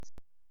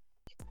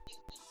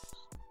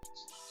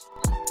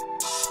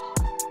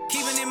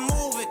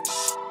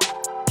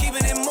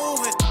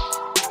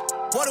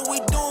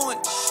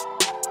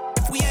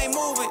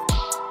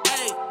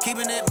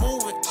keeping it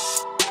moving.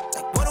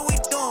 Like, what are we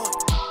doing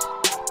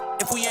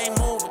if we ain't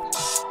moving?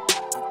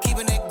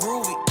 Keeping it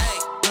groovy.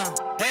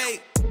 Hey,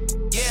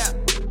 yeah.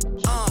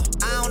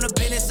 I own the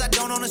business, I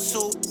don't own the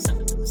suit.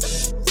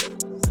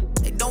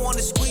 They don't want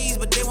the squeeze,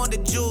 but they want the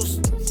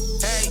juice.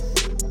 Hey,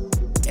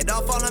 it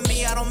all fall on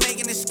me, I don't make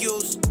an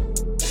excuse.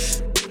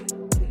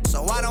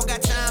 So I don't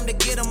got time to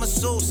get a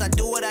masseuse. I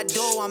do what I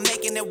do, I'm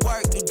making it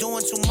work. You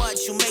doing too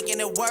much, you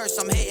making it worse.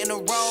 I'm hitting the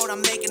road,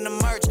 I'm making the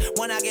merch.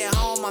 When I get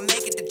home, I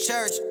make it to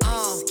church.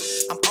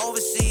 I'm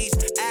overseas,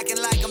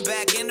 acting like I'm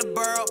back in the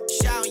borough.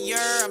 Shouting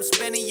I'm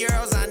spending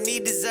euros, I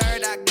need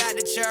dessert. I got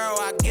the churro,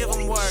 I give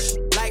them work.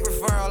 Like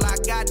referral, I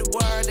got the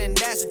word, and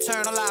that's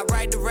eternal. I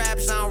write the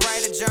raps, I don't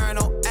write a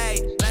journal.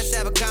 Hey, let's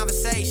have a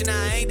conversation.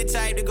 I ain't the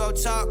type to go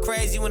talk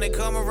crazy when they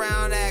come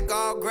around, act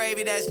all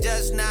gravy. That's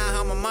just not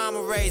how my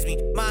mama raised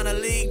me. Minor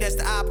league, that's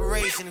the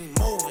operation.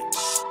 Moving,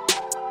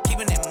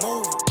 keeping it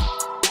moving.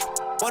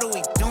 What are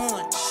we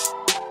doing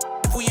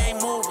if we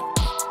ain't moving?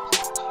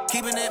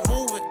 Keeping it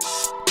moving.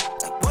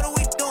 Like, what are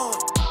we doing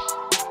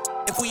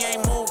if we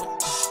ain't moving?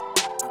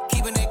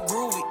 Keeping it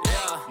groovy.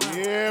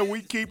 Yeah,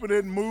 we keeping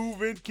it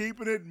moving,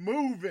 keeping it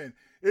moving.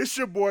 It's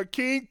your boy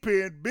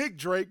Kingpin, Big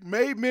Drake,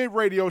 MadeMen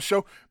Radio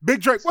Show.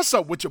 Big Drake, what's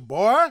up with your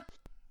boy?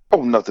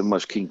 Oh, nothing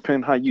much,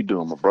 Kingpin. How you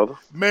doing, my brother?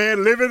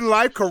 Man, living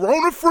life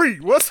corona-free.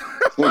 What's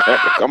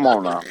Come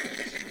on now.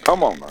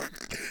 Come on now.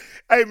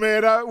 Hey,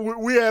 man,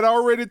 we had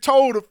already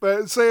told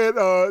said,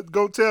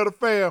 go tell the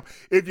fam,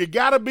 if you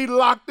got to be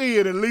locked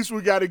in, at least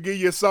we got to give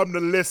you something to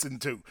listen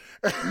to.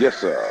 Yes,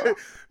 sir.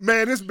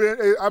 Man,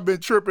 I've been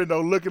tripping,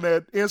 though, looking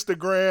at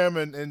Instagram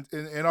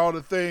and all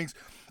the things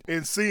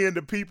and seeing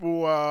the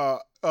people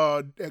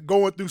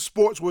going through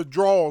sports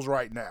withdrawals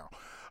right now.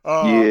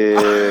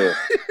 Yeah.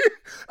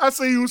 I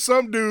see who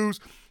some dudes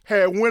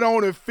had went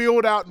on and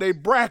filled out their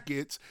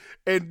brackets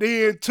and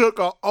then took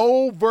an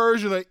old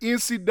version of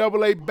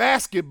NCAA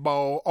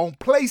basketball on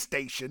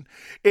PlayStation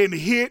and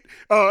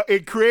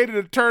and created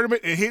a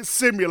tournament and hit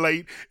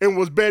simulate and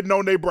was betting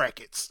on their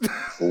brackets.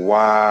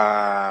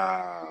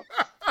 Wow.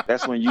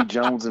 That's when you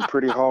jonesing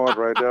pretty hard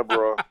right there,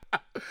 bro.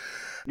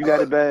 You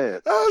got it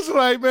bad. I was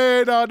like,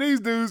 man, these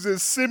dudes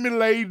is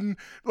simulating.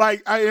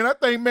 Like, I don't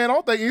think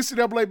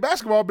NCAA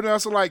basketball been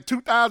out since like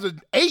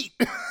 2008.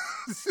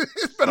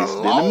 It's been a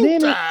long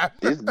time.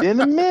 It's been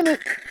a minute.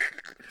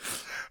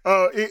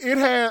 It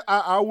had.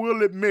 I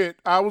will admit,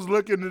 I was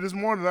looking at this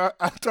morning. I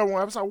told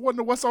him, I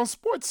wonder what's on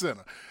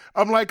SportsCenter.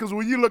 I'm like, because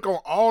when you look on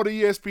all the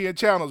ESPN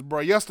channels,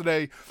 bro,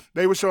 yesterday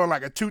they were showing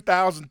like a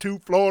 2002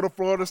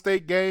 Florida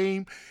State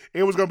game.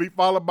 It was going to be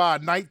followed by a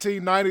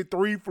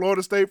 1993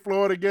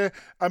 Florida game.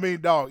 I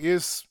mean, dog,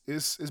 it's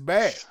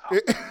bad.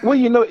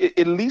 Well,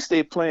 at least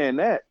they playing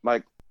that.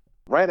 Like,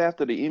 right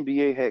after the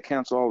NBA had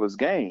canceled all its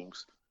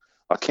games,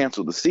 or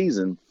canceled the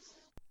season,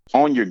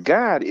 on your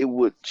guide, it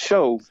would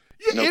show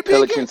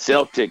Pelican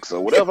Celtics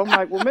or whatever. I'm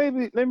like, well,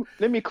 maybe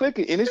let me click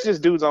it, and it's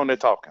just dudes on there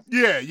talking.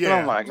 Yeah. And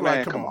I'm like,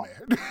 man, come on.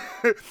 Man.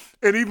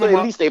 And even but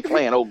at least they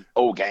playing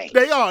old games.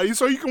 They are,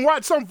 so you can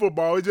watch some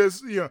football. It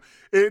just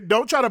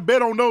don't try to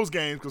bet on those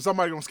games because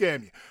somebody gonna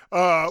scam you.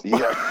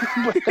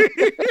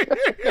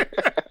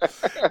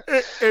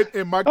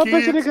 And my kids, I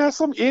bet you they got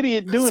some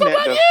idiot doing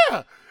that.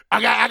 Though.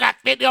 Yeah, I got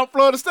 50 on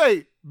Florida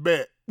State.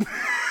 Bet.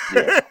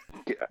 Yeah.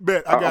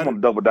 Bet I'm gonna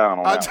double down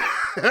on that.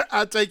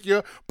 I take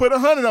you, put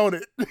 100 on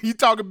it. You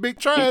talking big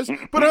trash?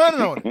 Put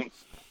 100 on it.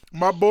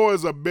 My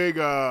boys are big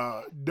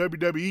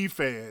WWE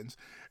fans,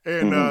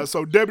 and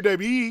so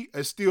WWE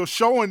is still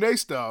showing their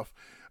stuff.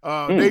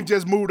 They've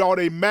just moved all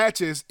their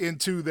matches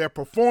into their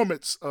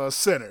performance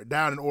center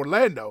down in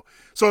Orlando,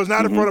 so it's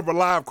not in front of a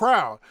live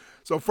crowd.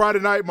 So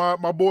Friday night,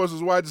 my boys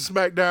was watching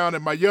SmackDown,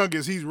 and my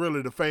youngest, he's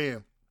really the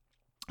fan.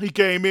 He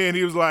came in,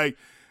 he was like,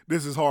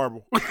 "This is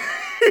horrible."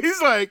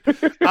 He's like,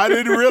 I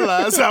didn't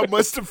realize how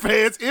much the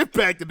fans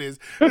impacted this.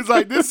 It's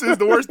like, this is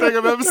the worst thing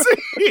I've ever seen.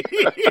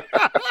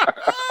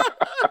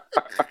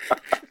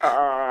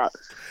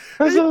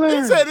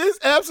 He said it's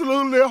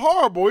absolutely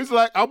horrible. He's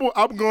like, I'm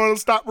going to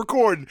stop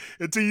recording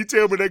until you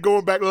tell me they're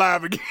going back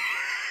live again.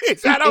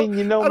 I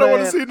don't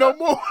want to see no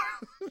more.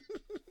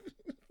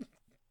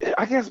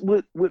 I guess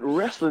with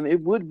wrestling,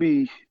 it would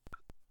be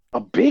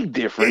a big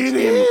difference. It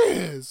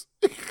is.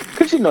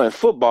 Because, in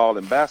football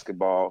and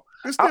basketball,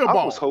 I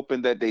was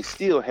hoping that they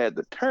still had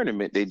the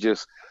tournament. They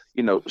just,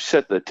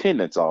 shut the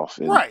attendance off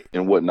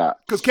and whatnot.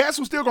 Because cats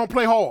was still going to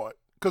play hard.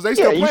 Because they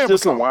still playing. You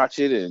still can watch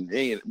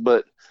it.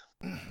 But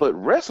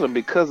wrestling,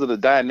 because of the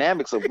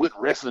dynamics of what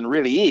wrestling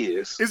really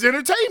is. It's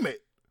entertainment.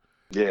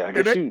 Yeah, I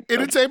guess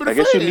I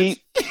guess you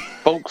need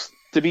folks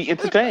to be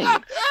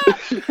entertained.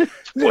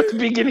 For it to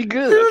be getting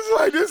good. He was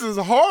like, this is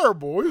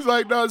horrible. He's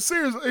like, no,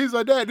 seriously. He's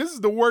like, Dad, this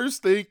is the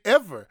worst thing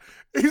ever.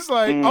 He's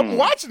like, I'm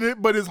watching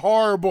it, but it's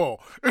horrible.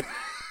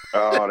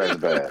 Oh, that's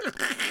bad.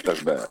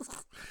 That's bad.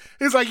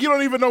 He's like, you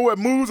don't even know what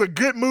moves are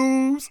good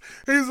moves.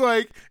 He's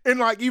like, and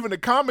like even the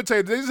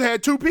commentators, they just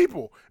had 2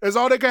 people. That's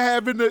all they could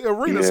have in the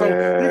arena. Yeah. So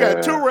you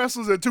got 2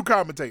 wrestlers and 2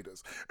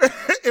 commentators.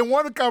 And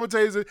one of the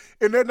commentators,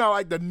 and they're not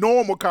like the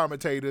normal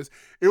commentators.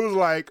 It was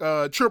like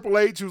Triple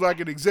H, who's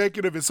like an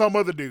executive, and some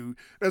other dude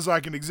that's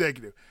like an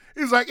executive.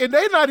 He's like, and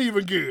they're not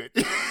even good.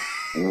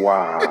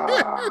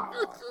 Wow.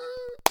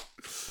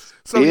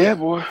 So yeah,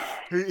 boy.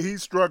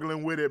 He's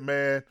struggling with it,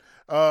 man.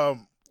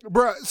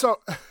 Bruh, so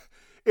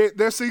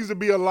there seems to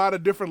be a lot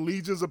of different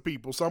legions of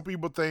people. Some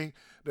people think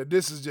that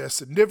this is just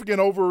significant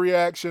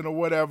overreaction or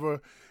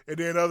whatever. And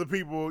then other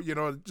people,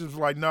 just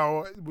like,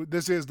 no,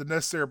 this is the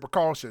necessary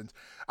precautions.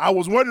 I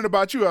was wondering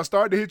about you. I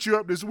started to hit you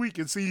up this week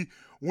and see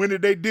when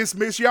did they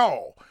dismiss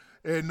y'all?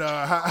 And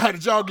how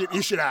did y'all get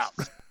issued out?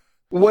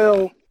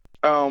 Well,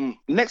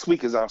 next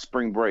week is our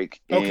spring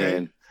break. Okay.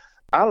 And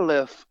I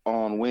left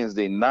on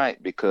Wednesday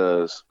night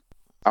because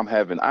I'm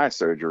having eye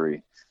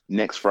surgery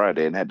next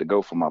Friday and had to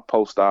go for my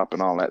post-op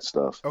and all that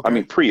stuff. Okay. I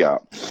mean,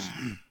 pre-op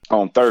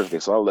on Thursday.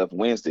 So I left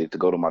Wednesday to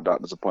go to my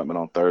doctor's appointment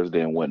on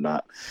Thursday and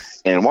whatnot.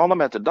 And while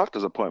I'm at the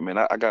doctor's appointment,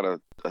 I got a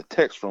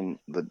text from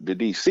the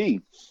DC.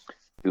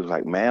 He was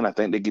like, man, I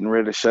think they're getting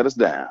ready to shut us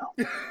down.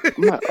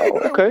 I'm like, oh,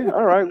 okay.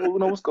 All right. Well,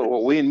 what's going on?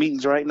 Well, we're in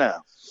meetings right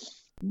now.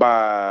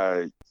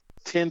 By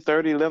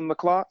 10:30, 11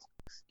 o'clock,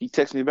 he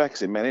texted me back and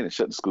said, man, they didn't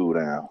shut the school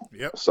down.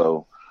 Yep.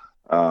 So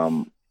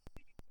the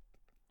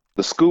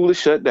school is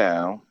shut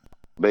down.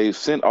 They've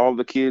sent all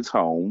the kids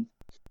home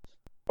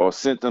or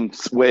sent them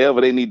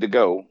wherever they need to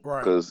go. Right.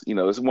 Because,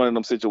 it's one of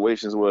them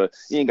situations where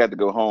you ain't got to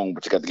go home,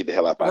 but you got to get the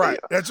hell out of Right. here.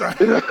 That's right.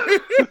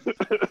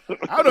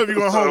 I don't know if you're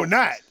going home or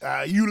not.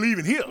 You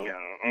leaving here.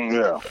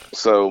 Yeah.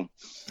 So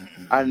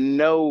I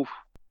know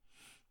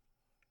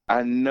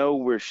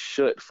we're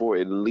shut for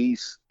at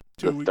least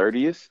the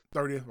 30th.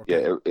 30th.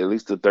 Okay. Yeah, at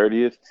least the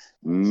 30th,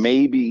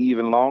 maybe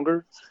even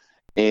longer.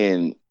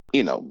 And,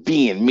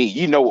 being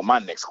me, what my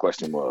next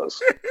question was.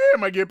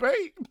 Am I getting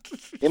paid?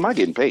 Am I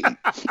getting paid?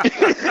 As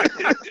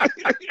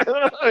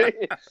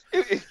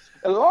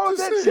long as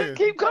that check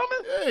keep coming.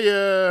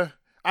 Yeah.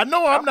 I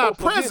know I'm not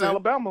present,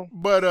 Alabama,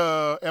 but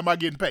am I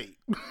getting paid?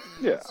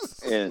 Yeah.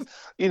 And,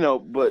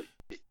 but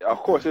of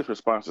course his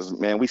response is,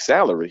 man, we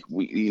salary.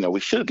 We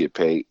should get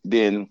paid.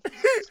 Then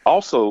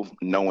also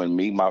knowing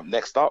me, my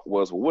next thought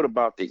was, well, what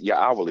about your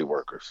hourly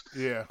workers?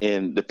 Yeah.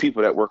 And the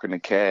people that work in the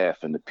CAF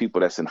and the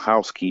people that's in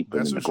housekeeping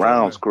and the what's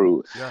grounds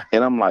crew. Yeah.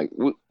 And I'm like,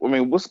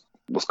 what's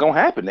going to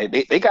happen?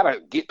 They got to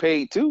get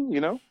paid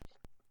too,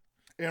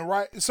 And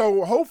right.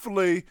 So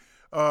hopefully,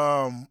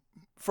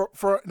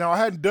 for now I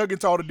hadn't dug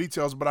into all the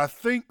details, but I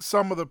think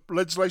some of the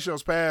legislation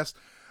was passed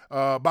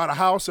by the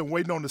House and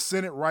waiting on the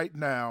Senate right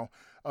now.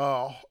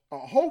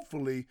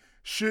 Hopefully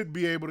should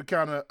be able to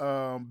kind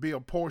of be a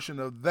portion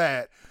of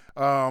that.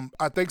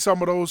 I think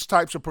some of those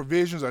types of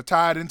provisions are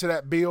tied into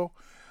that bill.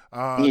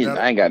 I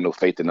ain't got no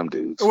faith in them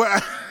dudes.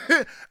 Well,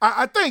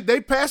 I think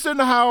they passed it in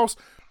the House.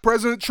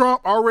 President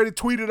Trump already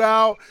tweeted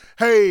out,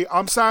 hey,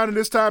 I'm signing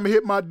this time and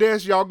hit my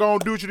desk. Y'all gonna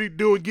do what you need to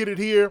do and get it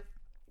here.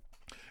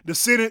 The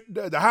Senate,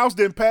 the House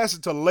didn't pass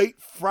it till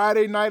late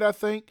Friday night, I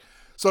think.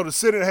 So the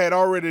Senate had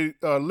already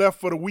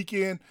left for the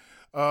weekend.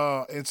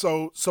 And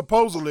so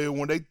supposedly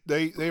when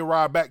they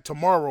arrive back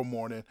tomorrow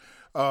morning,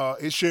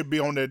 it should be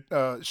on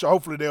that. So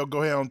hopefully they'll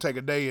go ahead and take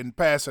a day and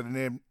pass it, and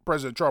then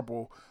President Trump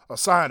will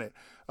sign it.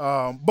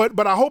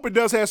 But I hope it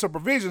does have some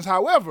provisions.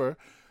 However,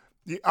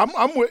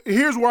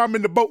 here's where I'm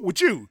in the boat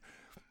with you.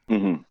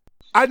 Mm-hmm.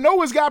 I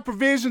know it's got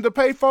provision to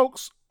pay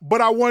folks,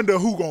 but I wonder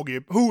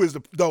who is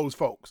those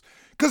folks.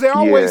 Because they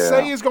always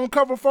say it's going to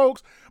cover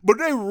folks, but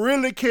they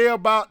really care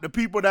about the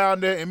people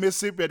down there in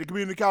Mississippi at the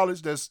community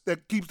college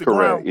that keeps the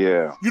ground.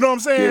 Yeah. You know what I'm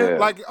saying? Yeah.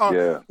 Like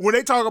when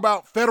they talk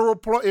about federal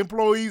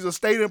employees or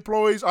state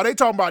employees, are they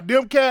talking about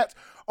them cats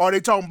or are they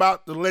talking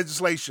about the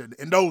legislation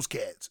and those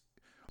cats?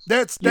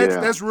 That's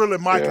really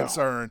my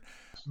concern.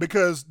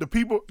 Because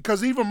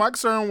even my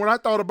concern when I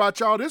thought about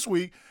y'all this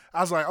week,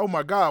 I was like, oh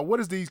my God, what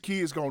is these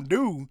kids going to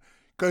do?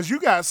 Because you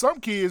got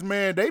some kids,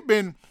 man, they've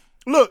been –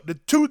 look, the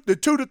 2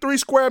 to 3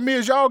 square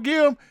meals y'all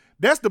give them,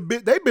 that's the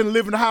bit they've been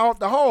living high off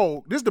the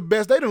hog. This is the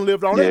best they done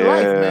lived all their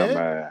life,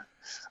 man. I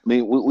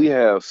mean, we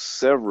have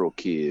several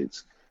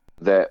kids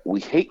that we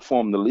hate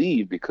for them to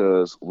leave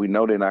because we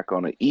know they're not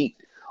going to eat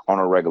on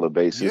a regular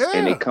basis,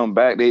 and they come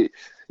back.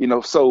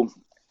 So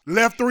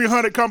left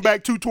 300, come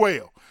back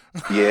 212.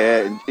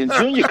 Yeah, in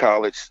junior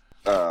college,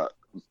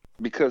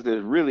 because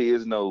there really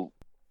is no.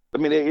 I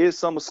mean, there is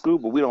summer school,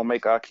 but we don't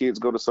make our kids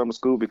go to summer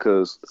school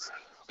because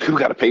we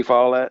got to pay for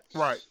all that.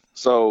 Right.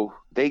 So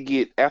they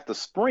get, after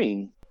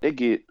spring, they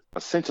get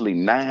essentially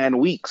 9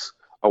 weeks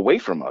away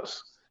from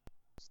us.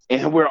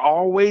 And we're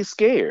always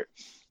scared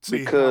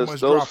because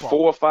those 4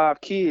 or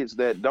 5 kids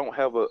that don't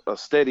have a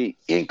steady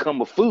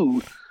income of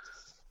food,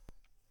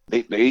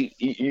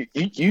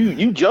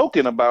 you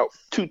joking about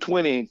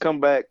 220 and come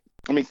back.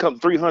 I mean, come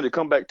 300,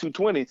 come back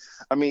 220.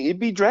 I mean, it'd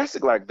be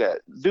drastic like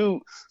that.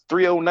 Dude,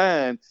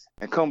 309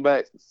 and come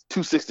back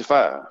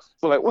 265.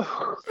 We're like,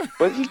 well,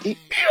 but he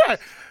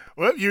well,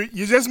 Well, you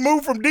just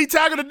moved from D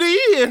tackle to D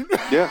end.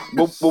 Yeah,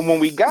 but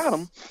when we got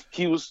him,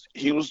 he was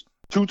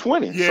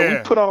 220. Yeah. So we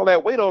put all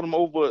that weight on him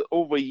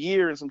over a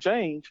year and some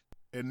change.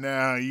 And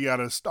now you got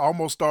to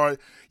almost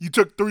start. You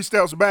took 3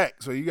 steps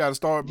back, so you got to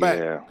start back.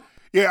 Yeah.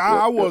 Yeah,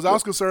 I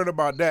was concerned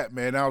about that,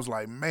 man. I was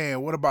like,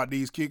 man, what about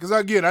these kids? Because,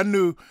 again, I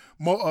knew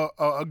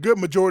a good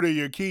majority of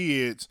your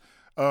kids,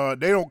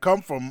 they don't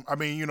come from, I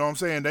mean, you know what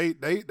I'm saying?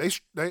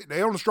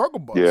 They on the struggle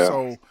bus. Yeah.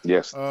 So,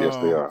 Yes, they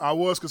are. I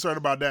was concerned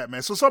about that,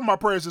 man. So some of my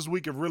prayers this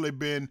week have really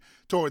been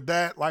toward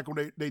that, like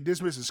when they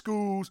dismiss in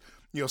schools.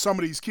 You know, some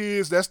of these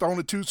kids, that's the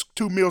only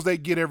two meals they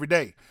get every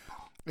day.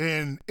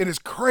 And it's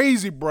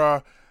crazy,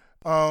 bruh.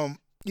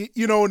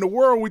 You know, in the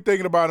world we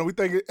thinking about it,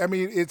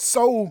 it's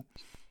so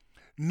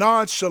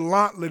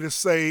nonchalantly to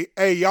say,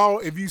 hey, y'all,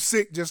 if you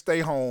sick, just stay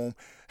home.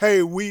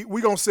 Hey, we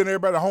gonna send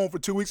everybody home for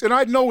 2 weeks. And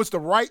I know it's the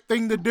right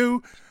thing to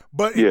do,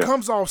 but it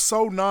comes off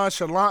so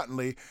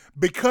nonchalantly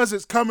because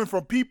it's coming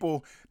from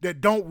people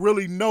that don't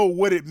really know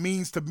what it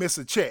means to miss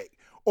a check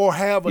or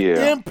have an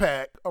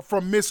impact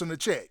from missing a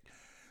check.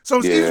 So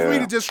it's easy for me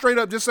to just straight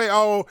up just say,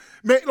 oh,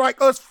 man,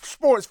 like us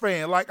sports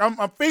fans, like I'm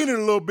feeling it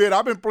a little bit.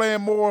 I've been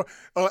playing more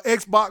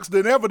Xbox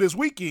than ever this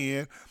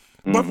weekend.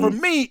 But for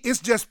me, it's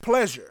just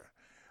pleasure.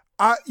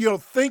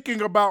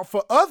 Thinking about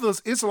for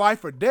others, it's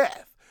life or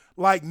death.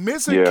 Like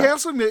missing,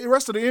 canceling the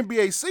rest of the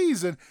NBA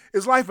season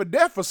is life or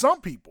death for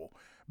some people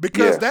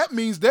because that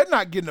means they're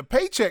not getting a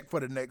paycheck for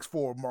the next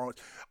 4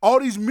 months. All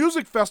these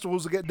music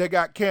festivals that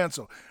got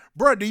canceled.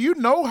 Bro, do you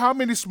know how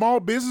many small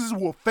businesses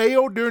will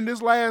fail during this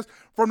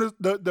from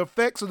the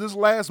effects of this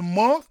last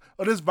month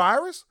of this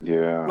virus?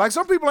 Yeah. Like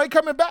some people ain't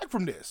coming back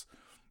from this.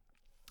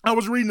 I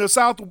was reading the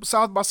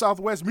South by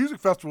Southwest Music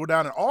Festival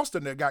down in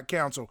Austin that got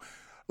canceled.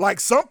 Like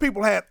some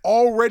people had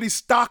already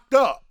stocked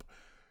up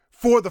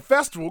for the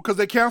festival because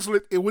they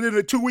canceled it within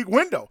a 2-week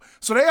window.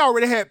 So they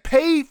already had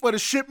paid for the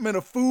shipment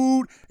of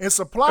food and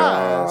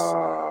supplies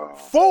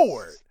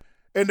forward.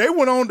 And they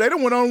went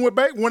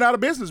out of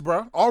business,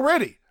 bro,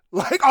 already.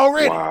 Like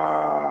already.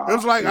 Wow. It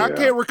was like I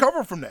can't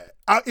recover from that.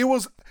 I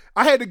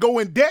had to go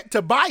in debt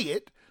to buy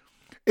it.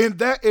 And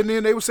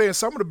then they were saying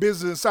some of the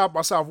businesses in South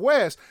by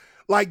Southwest,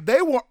 like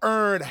they will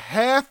earn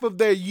half of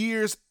their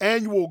year's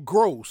annual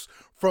gross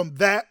from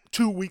that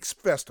 2 weeks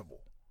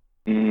festival.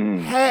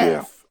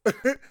 Half.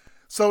 Yeah.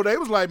 So they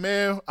was like,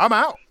 man, I'm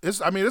out.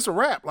 It's a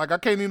wrap. Like I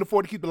can't even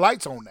afford to keep the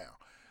lights on now.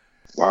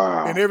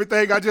 Wow. And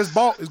everything I just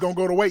bought is gonna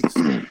go to waste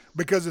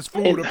because it's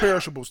food or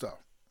perishable stuff.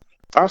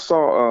 I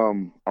saw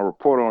a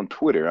report on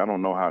Twitter. I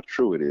don't know how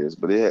true it is,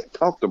 but it had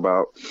talked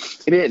about,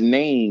 it had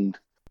named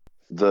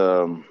I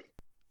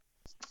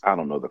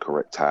don't know the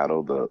correct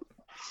title,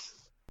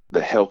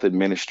 the health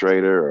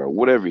administrator or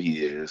whatever he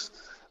is,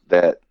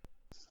 that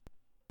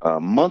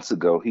months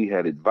ago he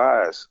had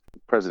advised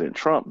President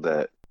Trump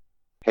that,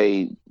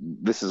 hey,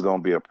 this is going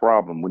to be a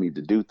problem. We need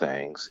to do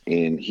things.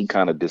 And he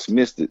kind of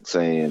dismissed it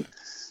saying,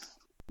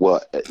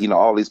 well,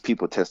 all these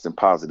people testing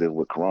positive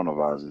with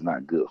coronavirus is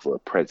not good for a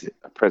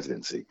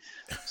presidency.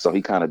 So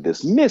he kind of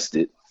dismissed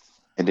it.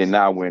 And then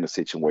now we're in the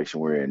situation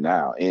we're in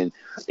now. And,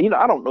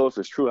 I don't know if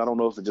it's true. I don't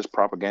know if it's just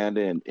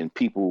propaganda and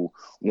people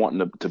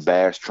wanting to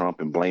bash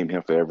Trump and blame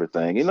him for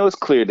everything. It's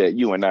clear that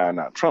you and I are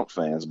not Trump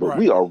fans, but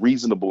we are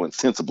reasonable and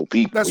sensible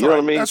people. That's you know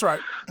what I mean? That's right.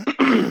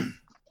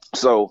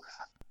 So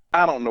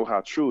I don't know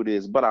how true it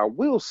is, but I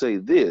will say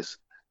this.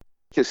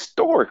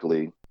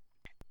 Historically,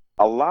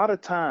 a lot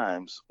of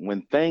times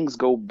when things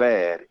go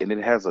bad and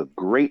it has a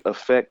great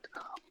effect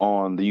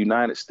on the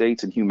United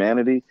States and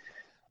humanity,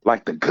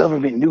 like the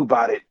government knew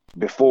about it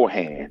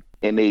beforehand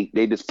and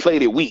they just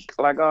played it weak.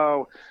 Like,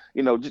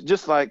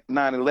 just like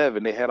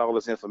 9/11, they had all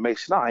this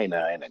information. No, ain't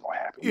gonna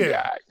happen.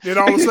 Yeah. Then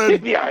all of a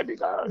sudden,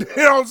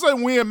 then all of a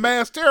sudden we in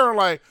mass terror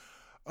like,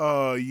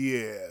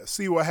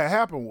 see what had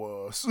happened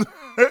was.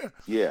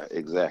 Yeah,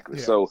 exactly.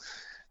 Yeah. So,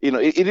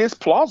 it is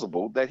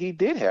plausible that he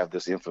did have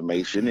this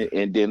information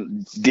and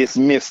then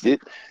dismissed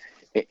it.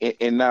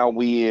 And now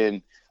we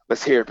in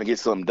let's hear it and get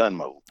something done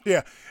mode.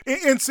 Yeah.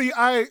 And see,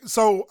 I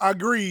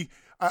agree.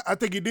 I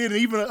think he did.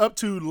 And even up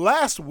to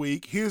last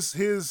week, his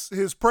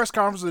press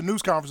conferences and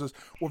news conferences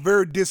were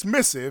very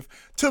dismissive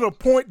to the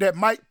point that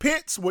Mike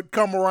Pence would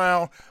come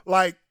around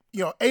like,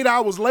 8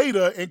 hours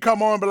later and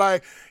come on and be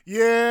like,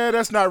 yeah,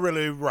 that's not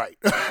really right.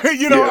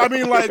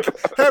 Like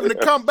having to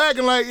come back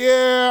and like,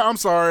 yeah, I'm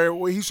sorry.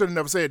 Well, he should have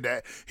never said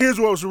that. Here's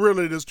what was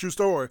really this true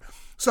story.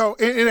 So,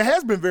 and it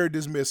has been very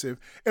dismissive.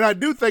 And I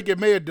do think it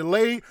may have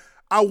delayed.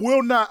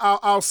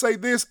 I'll say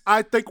this.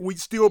 I think we'd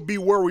still be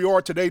where we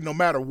are today no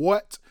matter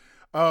what.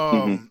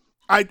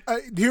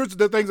 Here's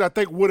the things I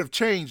think would have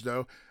changed,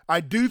 though. I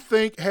do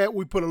think had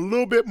we put a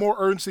little bit more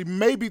urgency,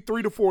 maybe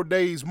 3 to 4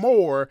 days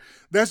more,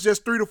 that's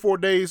just 3 to 4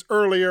 days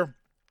earlier,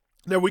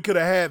 that we could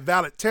have had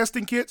valid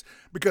testing kits,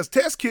 because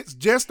test kits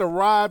just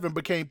arrived and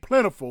became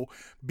plentiful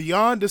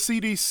beyond the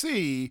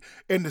CDC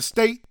and the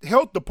state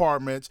health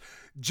departments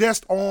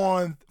just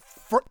on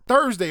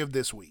Thursday of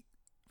this week.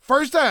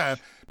 First time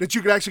that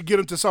you could actually get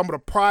them to some of the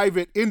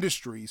private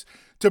industries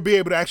to be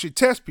able to actually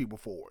test people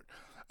for it.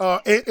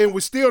 And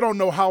we still don't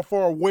know how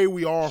far away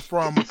we are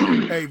from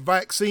a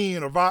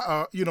vaccine or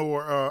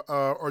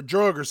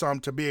drug or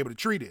something to be able to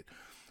treat it.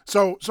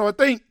 So I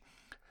think,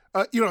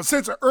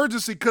 sense of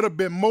urgency could have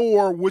been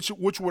more, which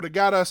would have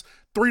got us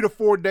 3 to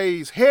 4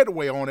 days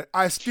headway on it.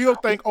 I still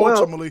think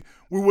ultimately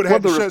we would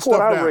have had to shut stuff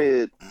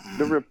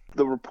down.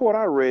 The report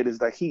I read is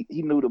that he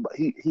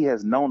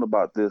has known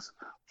about this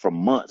for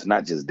months,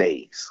 not just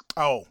days.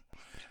 Oh.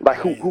 Like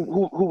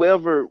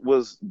whoever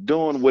was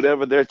doing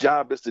whatever their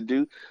job is to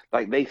do,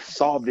 like they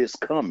saw this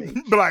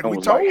coming. Like we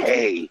told you.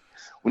 Hey,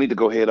 we need to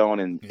go ahead on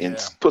and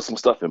put some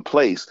stuff in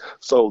place.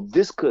 So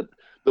this could,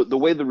 the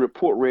way the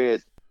report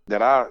read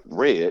that I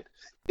read,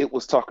 it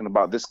was talking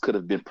about this could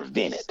have been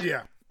prevented.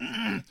 Yeah,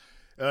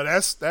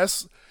 that's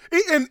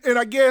and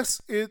I guess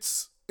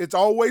it's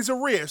always a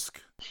risk.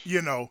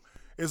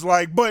 It's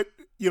like, but.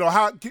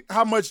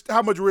 How much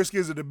risk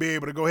is it to be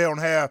able to go ahead and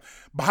have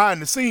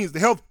behind the scenes the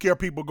healthcare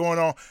people going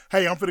on?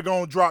 Hey, I'm finna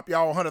go and drop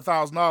y'all $100,000,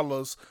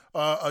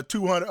 $200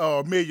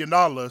 $1 million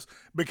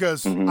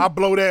because I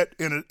blow that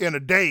in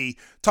a day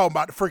talking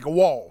about the freaking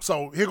wall.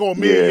 So here go $1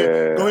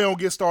 million. Go ahead and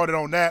get started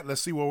on that.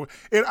 Let's see what.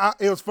 It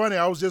was funny.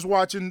 I was just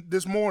watching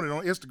this morning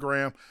on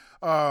Instagram.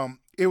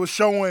 It was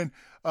showing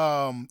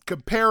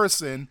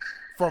comparison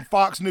from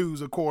Fox News,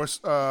 of course,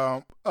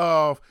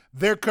 of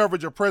their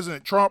coverage of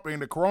President Trump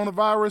and the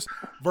coronavirus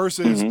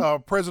versus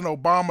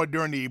President Obama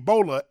during the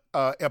Ebola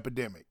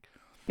epidemic.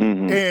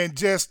 And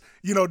just,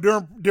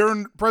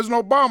 during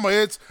President Obama,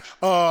 it's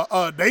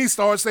they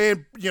start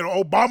saying,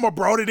 Obama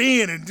brought it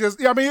in and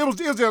just, it was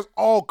just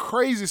all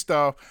crazy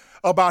stuff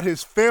about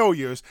his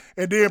failures.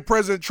 And then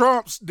President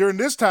Trump's during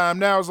this time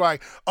now is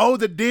like, oh,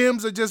 the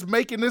Dems are just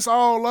making this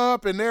all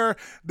up and they're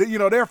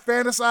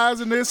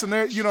fantasizing this and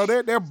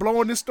they're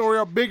blowing this story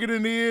up bigger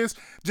than it is,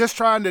 just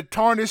trying to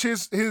tarnish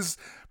his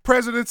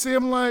presidency.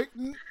 I'm like,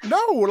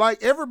 no,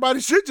 like everybody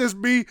should just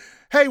be,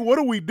 hey, what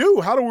do we do?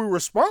 How do we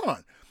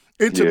respond?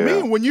 And to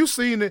me, when you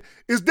seen it,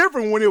 it's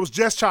different when it was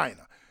just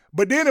China.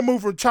 But then it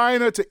moved from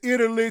China to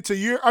Italy to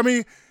Europe. I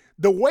mean,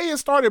 the way it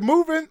started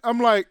moving, I'm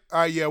like,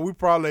 we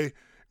probably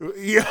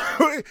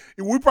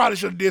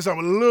should have did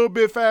something a little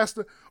bit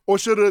faster, or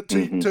should have,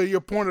 to your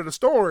point of the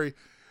story,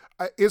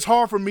 it's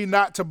hard for me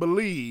not to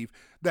believe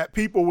that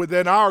people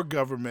within our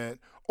government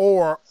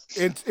or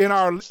in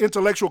our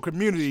intellectual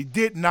community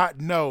did not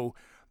know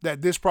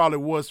that this probably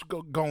was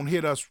going to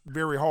hit us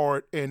very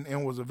hard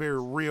and was a very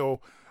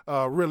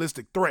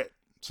realistic threat.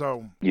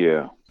 So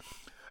yeah,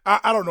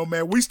 I don't know,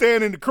 man. We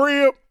staying in the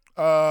crib.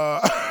 We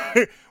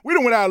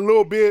done went out a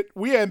little bit.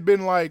 We hadn't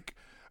been like,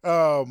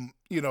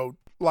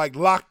 like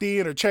locked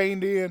in or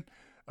chained in,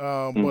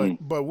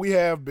 but we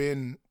have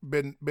been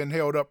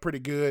held up pretty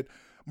good.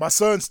 My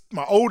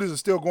oldest is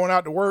still going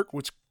out to work,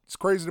 which is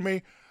crazy to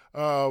me.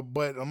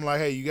 But I'm like,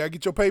 hey, you gotta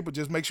get your paper.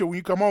 Just make sure when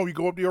you come home, you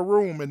go up to your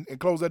room and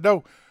close that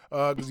door.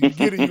 Because you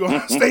get it, you're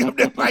gonna stay up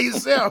there by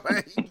yourself.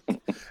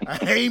 I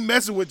ain't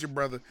messing with you,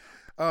 brother.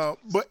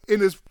 But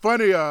it's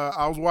funny.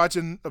 I was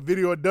watching a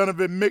video of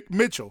Donovan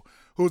Mitchell,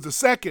 who's the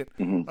second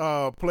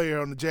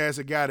player on the Jazz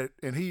that got it,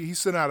 and he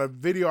sent out a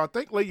video, I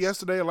think late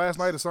yesterday or last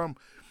night or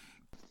something,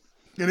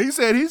 and he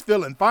said he's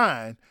feeling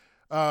fine,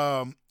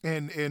 and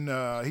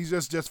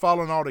he's just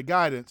following all the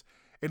guidance,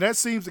 and that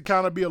seems to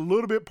kind of be a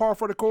little bit par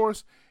for the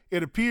course.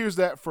 It appears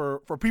that for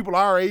people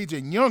our age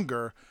and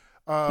younger,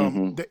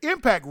 the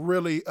impact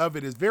really of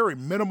it is very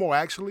minimal,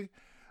 actually.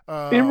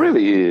 It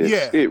really is.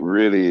 Yeah, it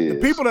really is.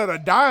 The people that are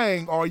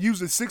dying are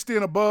usually 60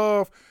 and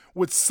above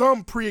with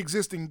some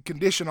pre-existing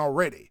condition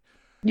already.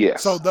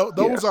 Yes. So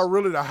those are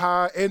really the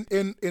high,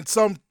 and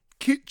some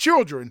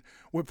children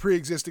with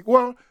pre-existing.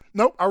 Well,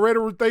 nope. I read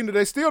a thing that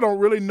they still don't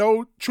really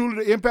know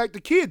truly the impact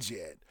of kids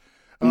yet.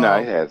 No,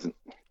 it hasn't.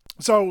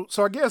 So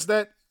I guess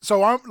that.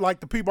 So I'm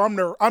like the people.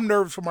 I'm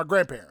nervous for my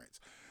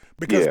grandparents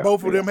because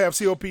both of them have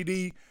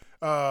COPD.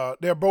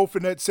 They're both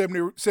in that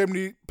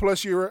 70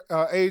 plus year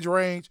age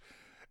range,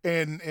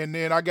 and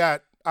then I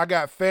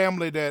got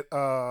family that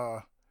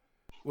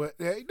well,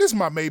 this is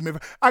my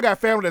MadeMen. I got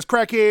family that's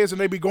crackheads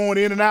and they be going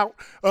in and out.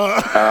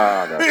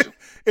 And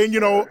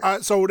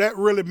so that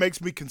really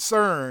makes me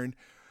concerned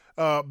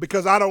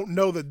because I don't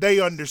know that they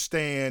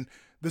understand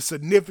the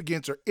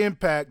significance or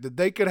impact that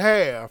they could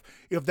have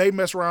if they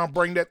mess around,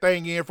 bring that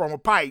thing in from a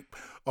pipe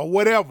or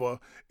whatever,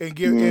 and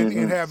give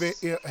and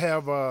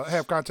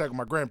have contact with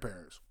my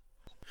grandparents.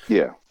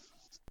 Yeah.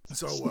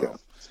 So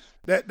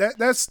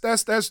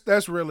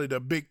that's really the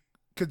big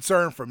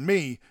concern for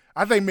me.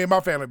 I think me and my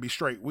family be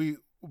straight. We,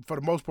 for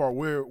the most part,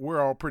 we're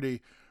all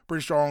pretty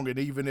strong, and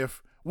even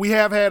if we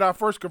have had our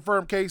first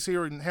confirmed case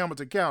here in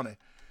Hamilton County,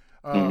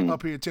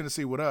 up here in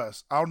Tennessee with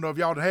us. I don't know if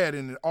y'all had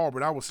in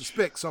Auburn. I would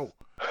suspect so.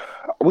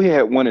 We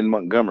had one in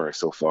Montgomery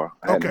so far.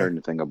 I hadn't heard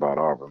anything about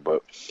Auburn,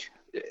 but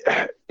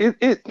you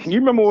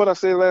remember what I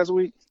said last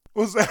week?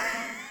 What's that?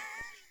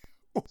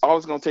 All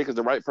it's gonna take is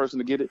the right person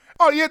to get it.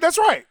 Oh yeah, that's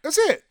right. That's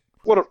it.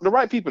 Well, the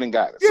right people didn't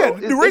got it. Yeah, so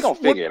they're gonna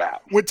figure it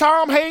out. When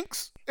Tom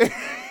Hanks and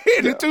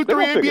the 2-3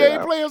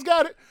 NBA players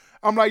got it,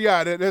 I'm like,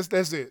 yeah,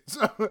 that's it.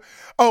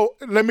 So,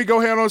 let me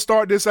go ahead and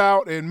start this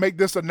out and make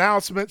this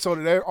announcement so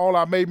that all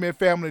our MadeMen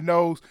family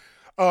knows.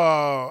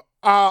 Our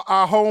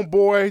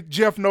homeboy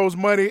Jeff Knows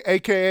Money,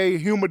 aka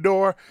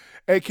Humidor,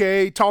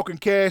 aka Talking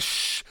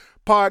Cash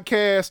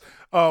podcast,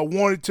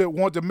 wanted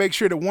to make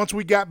sure that once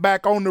we got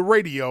back on the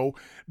radio,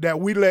 that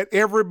we let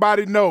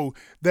everybody know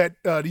that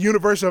the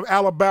University of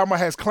Alabama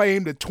has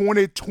claimed the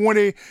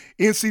 2020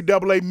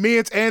 NCAA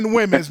men's and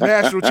women's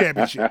national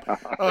championship.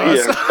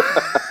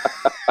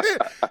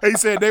 He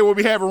said they will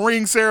be having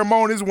ring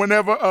ceremonies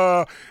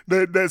whenever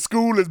the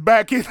school is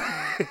back in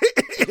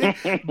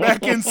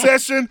back in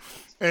session.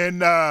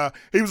 And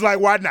he was like,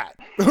 why not?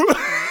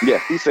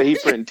 Yeah, he said he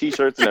printing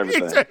T-shirts and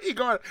everything. He said he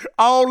going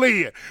all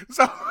in.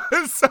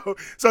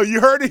 So you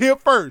heard it here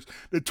first.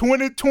 The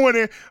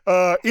 2020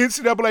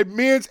 NCAA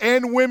men's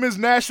and women's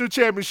national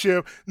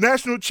championship,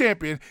 national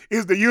champion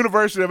is the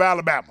University of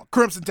Alabama,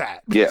 Crimson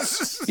Tide.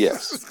 Yes.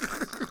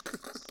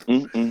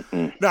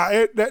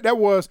 Now, that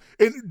was,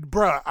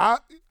 bruh,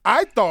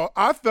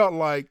 I felt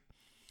like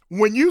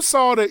when you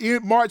saw that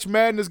March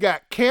Madness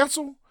got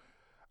canceled,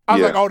 I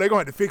was like, oh, they're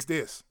going to have to fix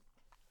this.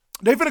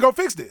 They finna go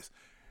fix this.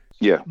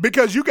 Yeah.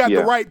 Because you got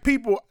the right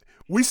people.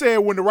 We said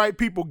when the right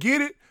people get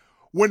it,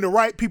 when the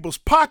right people's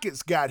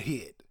pockets got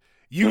hit,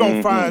 you're going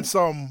to find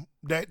some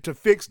that to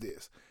fix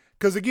this.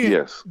 Because,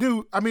 again,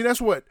 dude, I mean, that's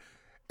what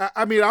 –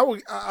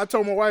 I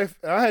told my wife,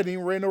 I hadn't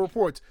even read no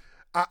reports.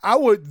 I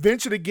would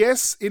venture to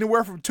guess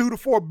anywhere from $2 to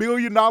 $4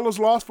 billion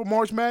lost for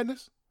March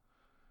Madness.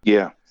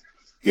 Yeah.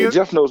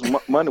 Jeff Knows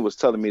Money was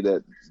telling me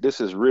that this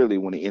is really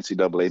when the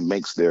NCAA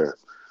makes their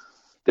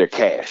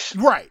cash.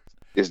 Right.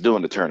 It's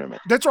doing the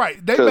tournament. That's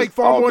right. They make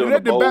far more than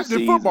that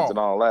than football and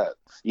all that.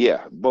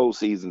 Yeah, bowl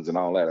seasons and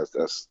all that.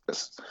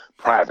 That's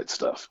private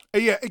stuff.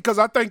 Yeah, because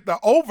I think the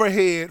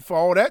overhead for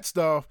all that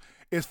stuff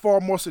is far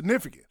more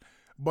significant.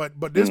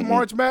 But this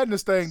March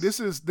Madness thing, this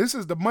is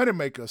the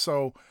moneymaker.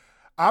 So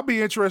I'll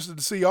be interested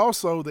to see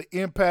also the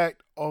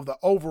impact of the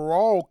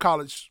overall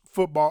college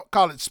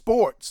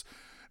sports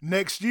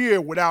next year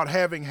without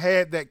having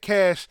had that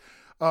cash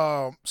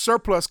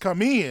surplus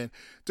come in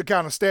to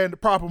kind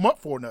of prop them up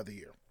for another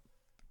year.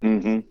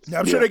 Now,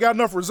 I'm sure they got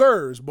enough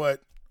reserves,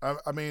 but I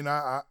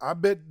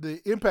bet the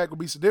impact will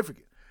be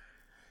significant.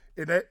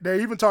 And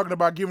they're even talking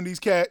about giving these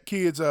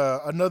kids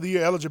another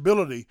year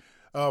eligibility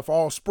for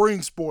all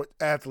spring sport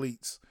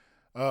athletes.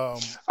 I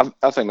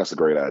think that's a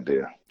great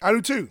idea. I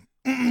do too.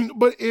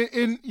 But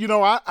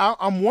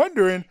I'm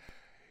wondering,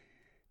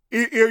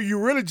 are you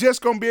really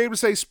just going to be able to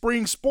say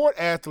spring sport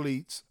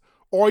athletes,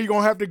 or are you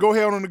going to have to go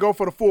ahead and go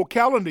for the full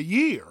calendar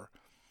year?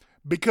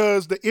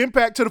 Because the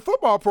impact to the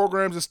football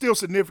programs is still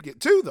significant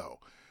too, though.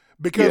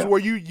 Because where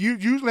you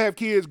usually have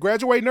kids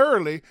graduating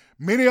early,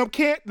 many of them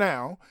can't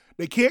now.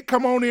 They can't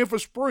come on in for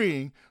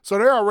spring, so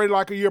they're already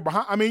like a year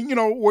behind. I mean,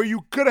 where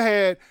you could have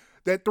had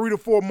that 3 to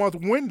 4 month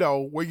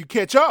window where you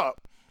catch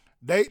up,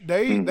 they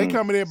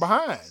coming in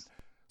behind.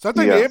 So I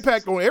think the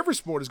impact on every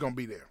sport is going to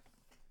be there.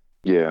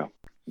 Yeah.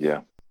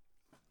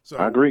 So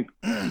I agree.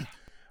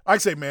 I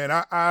say, man,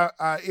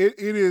 it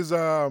is.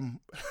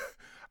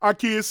 Our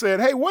kids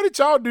said, hey, what did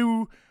y'all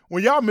do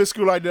when y'all missed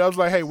school like that? I was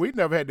like, hey, we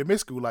never had to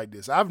miss school like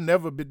this.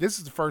 This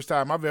is the first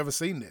time I've ever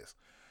seen this.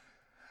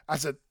 I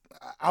said,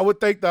 I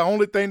would think the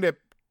only thing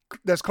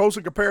that's close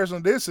in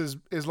comparison to this is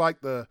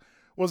like the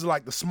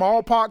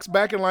smallpox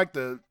back in like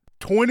the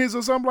 20s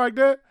or something like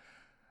that.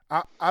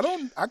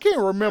 I can't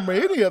remember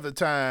any other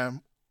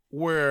time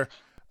where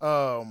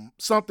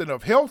something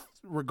of health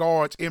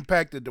regards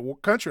impacted the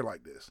country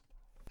like this.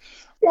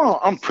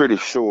 Well, I'm pretty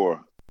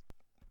sure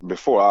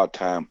before our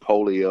time,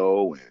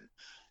 polio and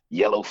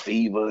yellow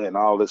fever and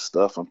all this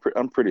stuff,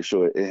 I'm pretty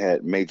sure it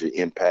had major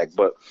impact.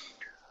 But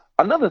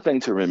another thing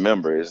to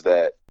remember is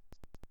that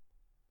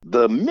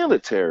the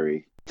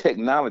military,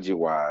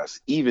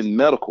 technology-wise, even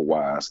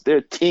medical-wise,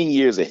 they're 10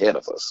 years ahead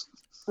of us.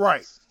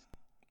 Right.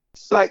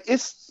 Like,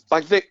 it's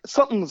like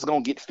something's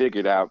going to get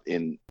figured out,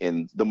 and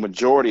the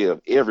majority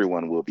of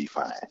everyone will be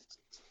fine.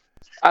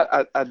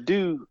 I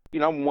do,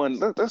 I'm one.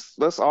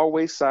 Let's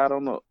always side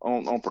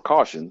on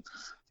precaution,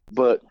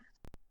 but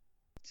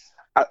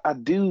I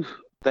do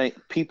think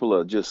people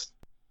are just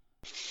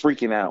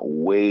freaking out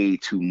way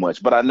too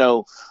much. But I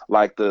know,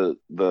 like the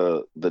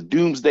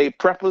doomsday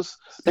preppers,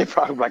 they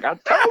probably like, I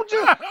told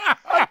you,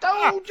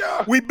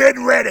 we've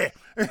been ready.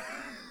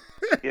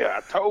 Yeah,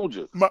 I told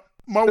you.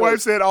 My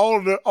wife said all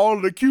of the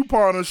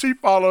couponers she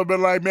followed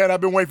been like, man, I've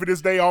been waiting for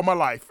this day all my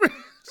life.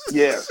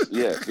 Yes,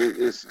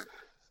 it's.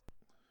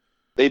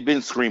 They've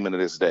been screaming to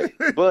this day,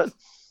 but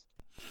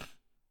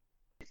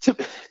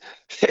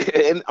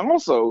and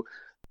also,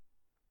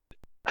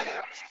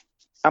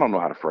 I don't know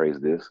how to phrase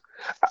this.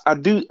 I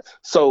do.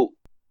 So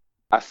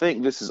I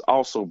think this has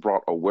also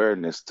brought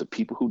awareness to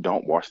people who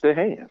don't wash their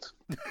hands.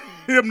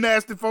 Them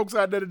nasty folks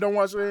out there that don't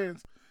wash their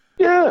hands.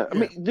 Yeah. I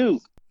mean, dude,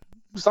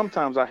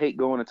 sometimes I hate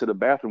going into the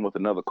bathroom with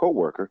another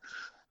coworker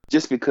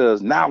just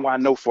because now I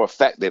know for a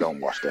fact they don't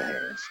wash their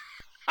hands.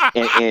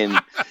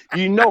 And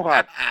you know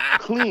how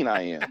clean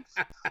I am.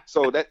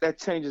 So that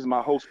changes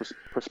my whole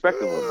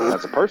perspective of them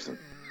as a person.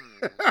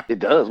 It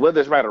does, whether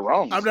it's right or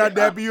wrong. I'm not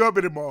dapping you up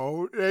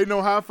anymore. There ain't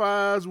no high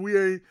fives.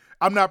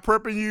 I'm not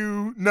prepping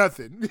you.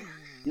 Nothing.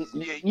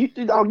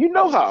 You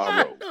know how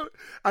I roll.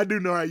 I do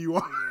know how you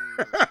are.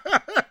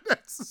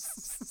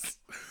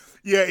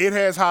 Yeah, it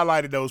has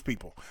highlighted those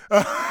people.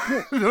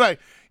 Like,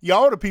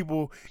 y'all the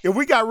people, if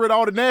we got rid of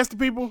all the nasty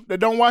people that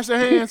don't wash their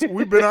hands,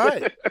 we've been all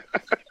right.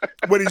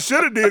 What he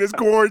should have did is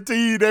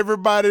quarantined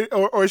everybody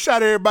or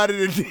shot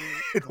everybody that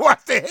did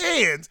wash their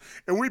hands,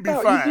 and we'd be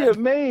fine. You'd be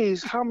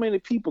amazed how many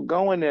people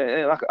go in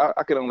there, and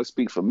I can only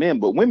speak for men,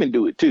 but women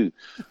do it too.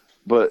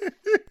 But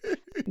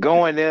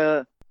going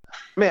there,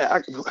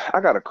 man,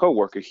 I got a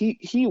coworker.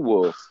 He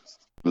will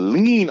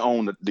lean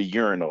on the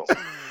urinal.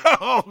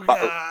 Oh,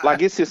 God.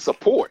 Like it's his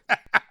support.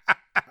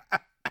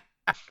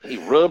 He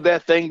rub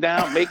that thing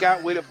down, make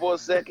out with it for a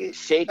second,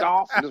 shake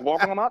off, and just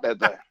walk on out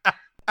that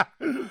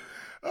thing.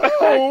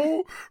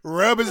 Oh,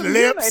 rub his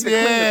lips,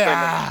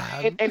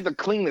 ain't the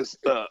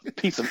cleanest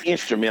piece of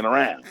instrument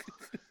around.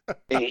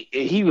 And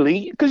he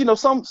lean,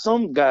 because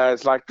some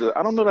guys like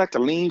to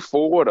lean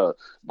forward or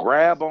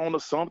grab on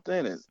or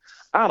something, and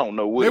I don't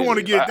know what they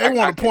want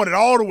to point it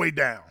all the way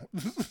down.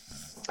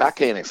 I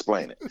can't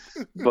explain it,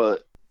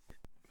 but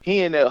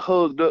he in there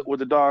hugged up with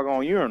the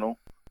doggone urinal,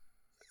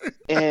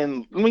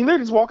 and they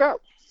just walk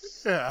out.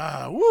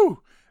 Yeah, woo,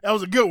 that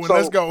was a good one. So,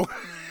 let's go.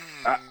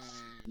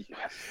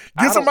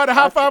 Get somebody a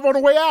high five on the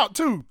way out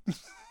too.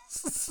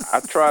 I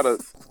try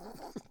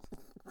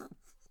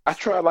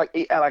like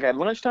at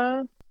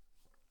lunchtime,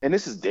 and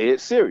this is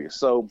dead serious.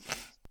 So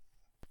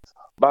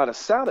by the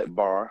salad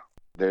bar,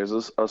 there's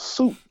a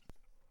soup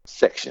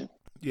section.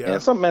 Yeah.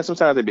 And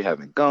sometimes they be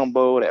having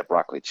gumbo, that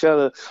broccoli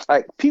cheddar.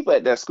 Like people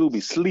at that school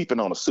be sleeping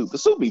on the soup. The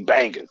soup be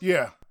banging.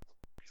 Yeah.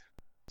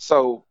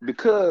 So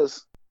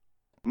because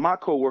my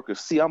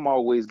coworkers see I'm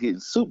always getting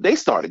soup, they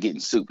started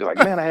getting soup. They're like,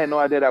 man, I had no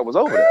idea that was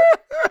over there.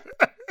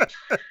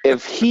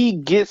 If he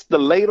gets the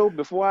ladle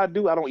before I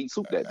do, I don't eat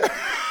soup that day.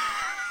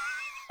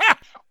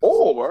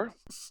 Or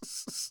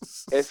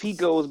if he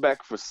goes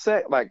back for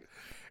like,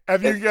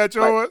 have you got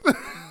yours? Like,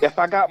 if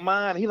I got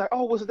mine, he like,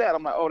 oh, what's that?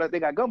 I'm like, oh, they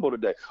got gumbo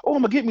today. Oh,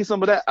 I'm gonna get me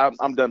some of that.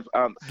 I'm done.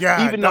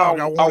 Even though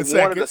I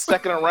wanted a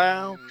second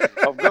round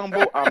of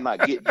gumbo, I'm not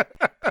getting it.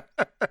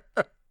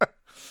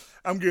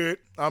 I'm good.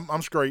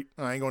 I'm straight.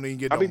 I ain't gonna even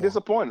get. I'll be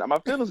disappointed. My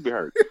feelings be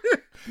hurt.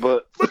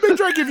 But Big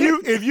Drake, if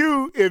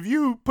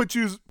you put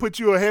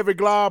you a heavy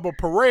glob of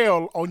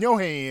Perel on your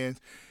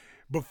hands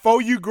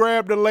before you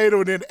grab the ladle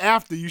and then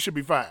after, you should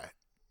be fine.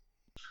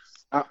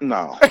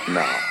 No.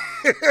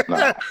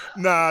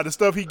 Nah, the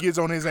stuff he gets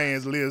on his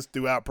hands lives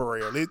throughout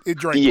Perel. It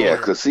drinks. Yeah,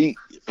 because he's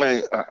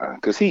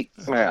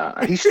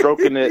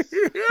stroking it.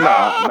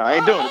 Nah, I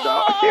ain't doing it,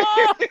 dog.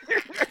 I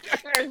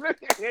ain't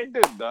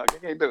doing it, dog. I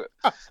can't do it.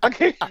 I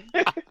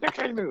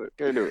can't do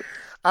it.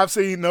 I've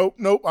seen nope.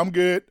 I'm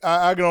good.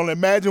 I can only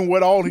imagine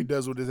what all he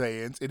does with his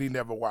hands, and he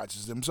never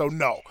watches them. So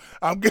no,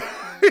 I'm good.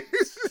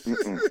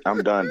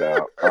 I'm done,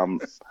 dog.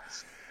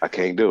 I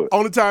can't do it.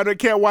 Only time that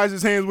can't wash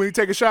his hands when he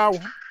take a shower.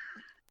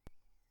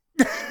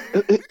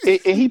 And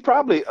he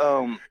probably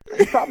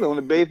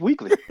only bathe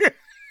weekly.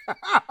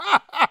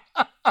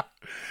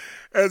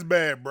 That's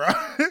bad, bro.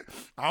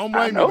 I don't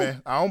blame you,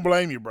 man. I don't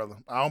blame you, brother.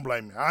 I don't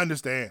blame you. I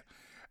understand,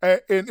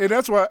 and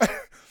that's why.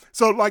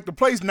 So, like the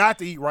place not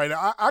to eat right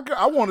now,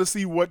 I want to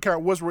see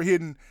what's we're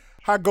hitting,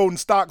 how Golden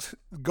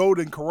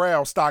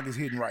Corral stock is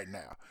hitting right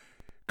now,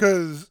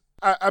 because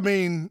I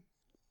mean,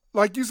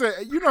 like you said,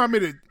 I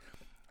mean.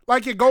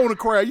 Like at Golden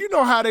Corral, you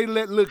know how they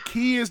let little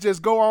kids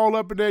just go all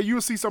up in there.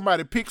 You'll see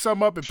somebody pick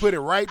something up and put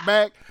it right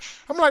back.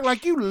 I'm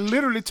like you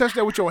literally touch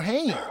that with your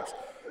hands.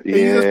 And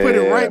you just put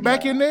it right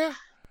back in there?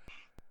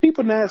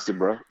 People nasty,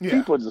 bro. Yeah.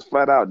 People just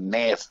flat out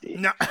nasty.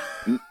 No.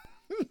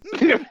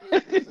 People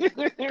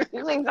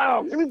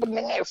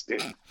nasty.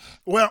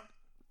 Well,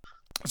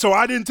 so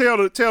I didn't tell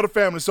the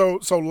family. So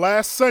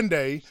last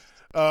Sunday,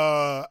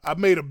 I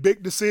made a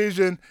big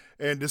decision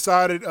and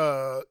decided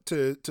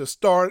to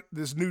start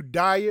this new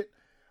diet.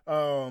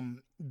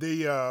 Some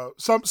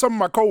of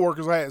my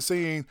coworkers I had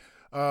seen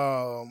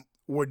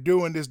were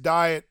doing this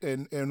diet,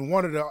 and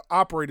one of the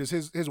operators,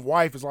 his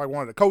wife is like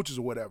one of the coaches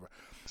or whatever.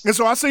 And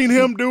so I seen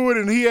him do it,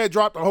 and he had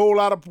dropped a whole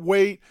lot of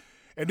weight.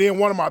 And then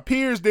one of my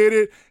peers did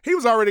it. He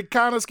was already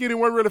kind of skinny,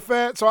 wasn't really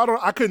fat, so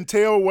I couldn't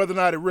tell whether or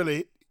not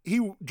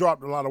he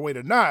dropped a lot of weight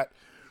or not.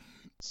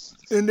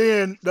 And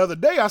then the other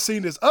day I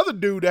seen this other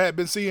dude that I had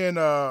been seeing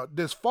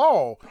this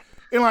fall.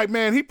 And like,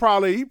 man, he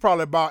probably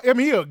about, I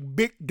mean, he a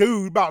big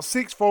dude, about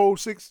 6'3",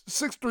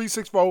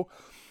 6'4".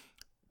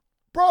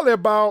 Probably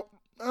about,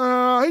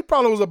 he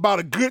probably was about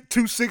a good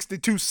 260,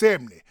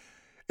 270.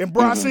 And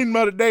bro, I seen him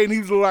the other day and he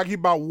was like he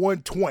about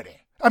 120.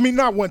 I mean,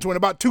 not 120,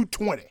 about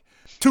 220.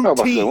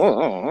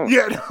 210.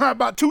 Yeah,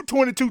 about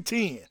 220,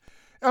 210.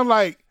 I'm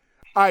like,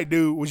 all right,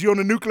 dude, was you on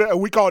the nuclear?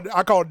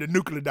 I called it the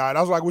nuclear diet.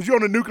 I was like, was you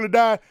on the nuclear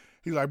diet?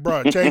 He's like,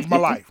 bro, it changed my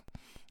life.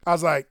 I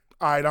was like,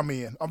 all right, I'm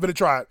in. I'm going to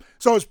try it.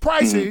 So it's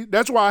pricey.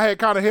 That's why I had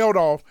kind of held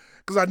off,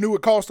 because I knew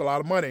it cost a lot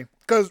of money.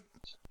 Because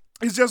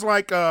it's just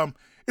like,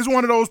 it's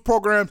one of those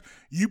programs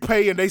you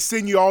pay and they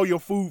send you all your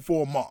food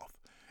for a month.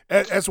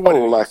 That's what.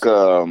 Oh,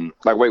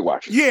 like Weight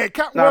Watchers. Yeah,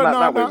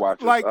 not Weight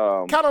Watchers. Like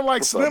kind of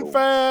like what's the other Slim one?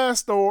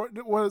 Fast or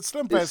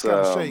Slim Fast kind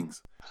of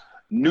shakes.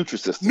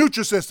 Nutrisystem.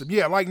 Nutrisystem,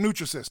 yeah, like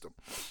Nutrisystem.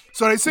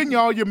 So they send you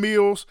all your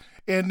meals,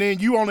 and then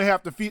you only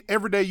have to feed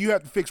every day. You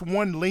have to fix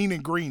one lean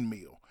and green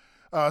meal.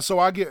 So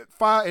I get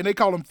 5, and they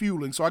call them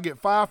fuelings. So I get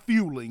 5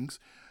 fuelings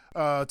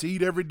to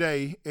eat every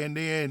day, and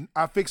then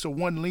I fix a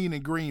 1 lean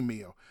and green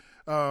meal.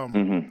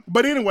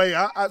 But anyway,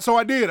 so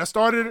I did. I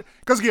started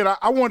because again,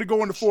 I wanted to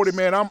go into 40.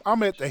 Man,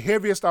 I'm at the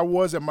heaviest I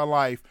was in my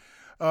life,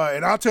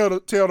 and I'll tell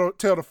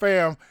the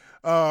fam.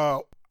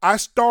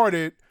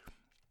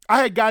 I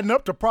had gotten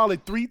up to probably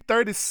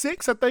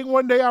 336. I think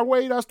one day I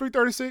weighed. I was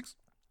 336.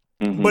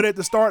 But at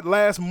the start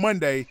last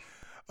Monday,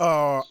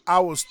 I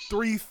was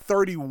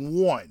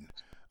 331.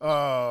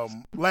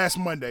 Last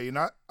Monday, and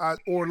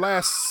or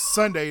last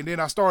Sunday, and then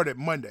I started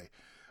Monday.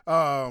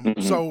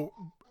 So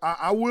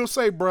I will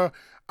say, bro,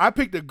 I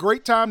picked a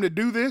great time to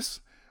do this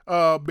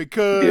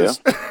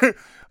because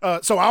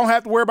so I don't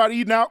have to worry about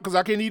eating out because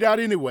I can't eat out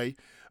anyway.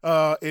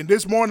 And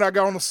this morning I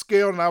got on the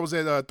scale and I was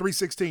at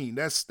 316.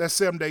 That's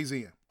 7 days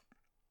in.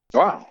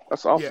 Wow,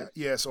 that's awesome.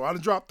 Yeah. So I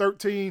done dropped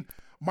 13.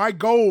 My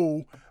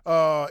goal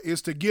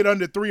is to get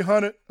under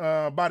 300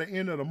 by the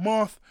end of the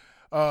month.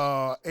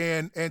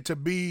 And to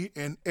be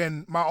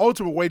and my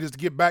ultimate weight is to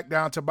get back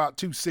down to about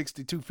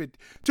 260,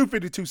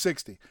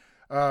 260.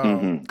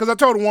 Because I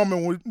told a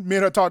woman when me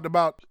and her talked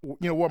about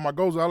what my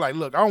goals are, I was like,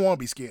 look, I don't want to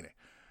be skinny.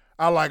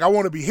 I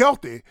want to be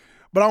healthy,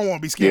 but I don't want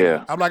to be skinny.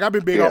 Yeah. I'm like, I've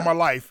been big all my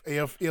life.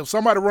 If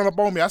somebody run up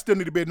on me, I still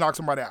need to be able to knock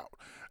somebody out.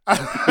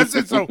 I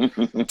said, so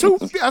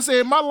I said,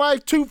 in my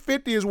life,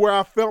 250 is where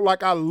I felt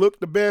like I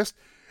looked the best.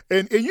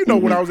 And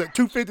when I was at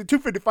 250,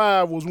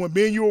 255 was when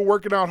me and you were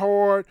working out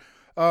hard.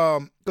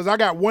 Because I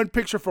got one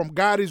picture from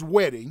Gotti's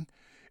wedding,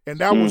 and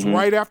that was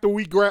right after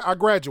I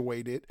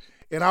graduated,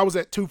 and I was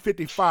at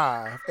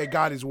 255 at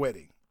Gotti's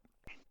wedding.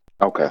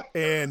 Okay.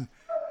 And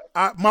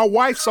my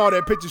wife saw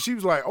that picture. She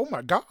was like, "Oh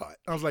my God!"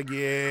 I was like,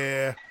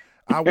 "Yeah,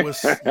 I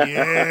was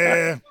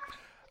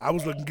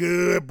looking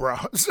good, bro."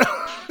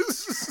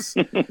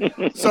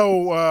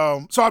 So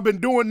I've been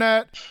doing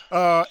that,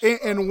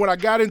 and when I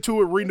got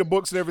into it, reading the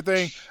books and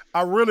everything,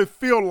 I really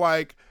feel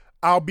like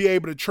I'll be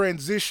able to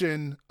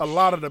transition a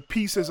lot of the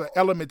pieces or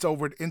elements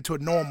over into a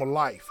normal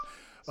life,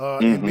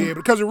 and be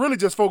able, because it really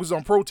just focuses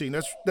on protein.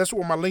 That's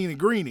what my lean and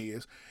green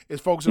is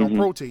focusing on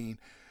protein,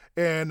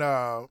 and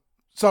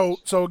so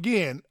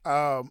again,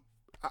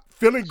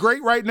 feeling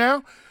great right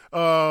now.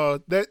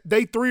 That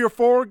day 3 or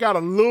 4 got a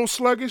little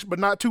sluggish, but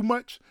not too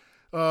much.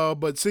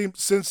 But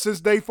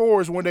since day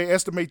 4 is when they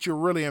estimate you're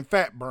really in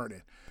fat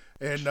burning,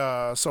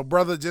 and so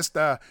brother, just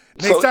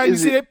next time you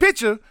see that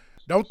picture,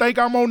 don't think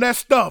I'm on that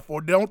stuff,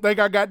 or don't think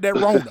I got that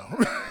Rona.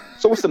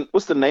 So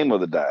what's the name of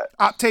the diet?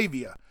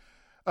 Octavia.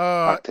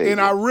 And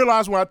I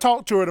realized when I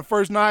talked to her the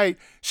first night,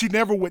 she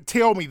never would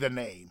tell me the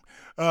name.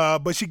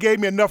 But she gave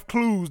me enough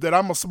clues that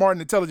I'm a smart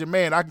and intelligent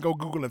man. I can go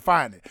Google and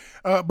find it.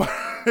 But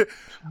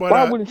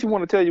why wouldn't you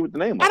want to tell you what the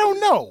name of it? I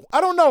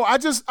don't know.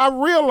 I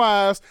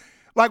realized,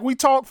 like, we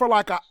talked for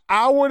like an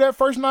hour that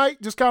first night,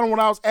 just kind of when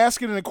I was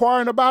asking and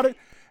inquiring about it.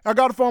 I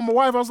got a phone with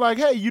my wife. I was like,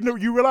 hey, you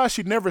realize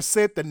she never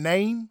said the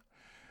name?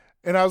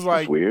 And I was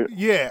like, that's weird.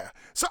 Yeah.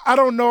 So I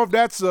don't know if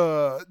that's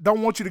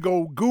don't want you to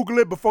go Google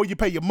it before you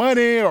pay your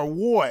money or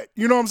what.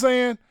 You know what I'm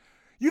saying?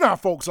 You know how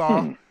folks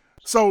are.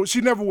 So and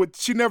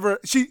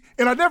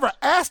I never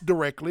asked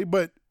directly,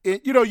 but in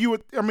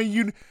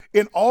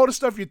all the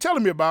stuff you're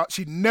telling me about,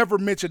 she never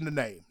mentioned the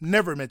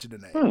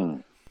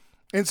name.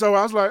 And so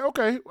I was like,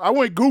 okay, I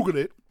went and Googled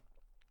it.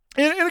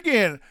 And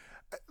again,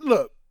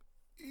 look,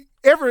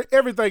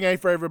 everything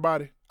ain't for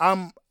everybody.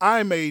 I'm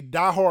a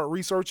diehard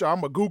researcher.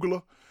 I'm a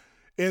Googler.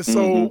 And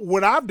so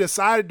when I've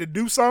decided to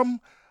do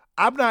something,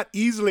 I'm not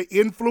easily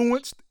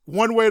influenced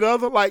one way or the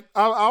other. Like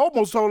I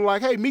almost told her,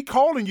 like, hey, me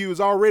calling you is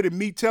already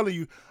me telling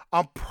you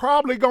I'm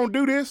probably going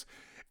to do this.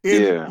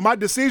 And my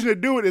decision to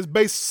do it is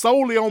based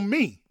solely on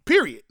me,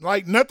 period.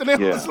 Like nothing else.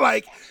 It's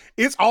like,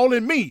 it's all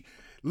in me.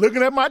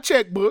 Looking at my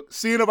checkbook,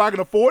 seeing if I can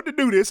afford to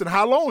do this and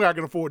how long I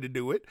can afford to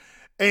do it.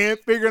 And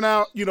figuring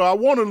out, I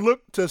want to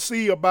look to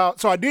see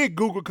about, so I did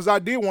Google because I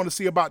did want to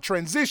see about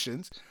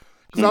transitions.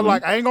 Because I'm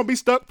like, I ain't going to be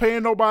stuck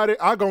paying nobody.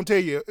 I'm going to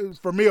tell you,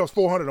 for me, it was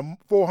 $400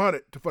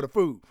 for the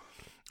food.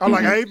 I'm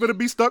like, I ain't going to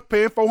be stuck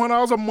paying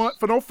 $400 a month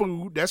for no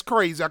food. That's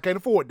crazy. I can't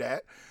afford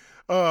that.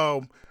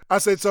 I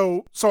said,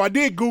 so I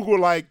did Google,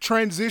 like,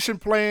 transition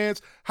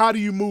plans. How do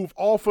you move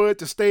off of it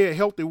to stay at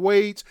healthy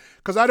weights?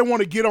 Because I didn't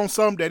want to get on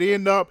something that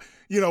end up,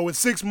 in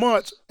 6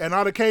 months, and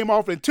I'd have came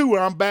off in 2,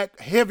 and I'm back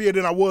heavier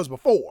than I was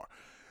before.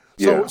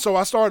 So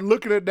I started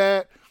looking at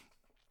that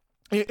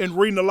and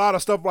reading a lot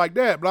of stuff like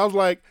that. But I was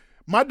like,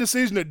 my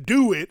decision to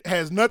do it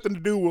has nothing to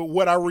do with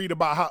what I read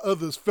about how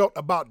others felt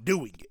about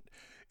doing it.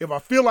 If I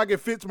feel like it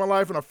fits my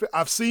life, and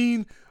I've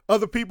seen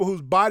other people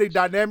whose body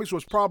dynamics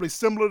was probably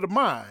similar to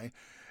mine,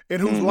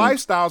 and whose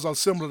lifestyles are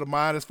similar to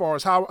mine as far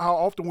as how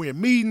often we're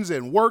in meetings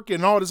and work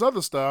and all this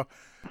other stuff,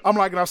 I'm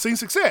like, and I've seen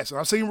success and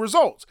I've seen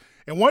results.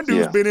 And one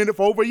dude's been in it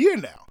for over a year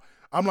now.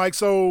 I'm like,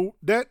 so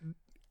that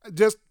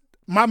just,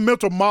 my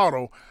mental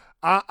model,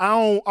 I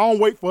don't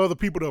wait for other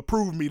people to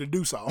approve me to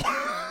do so.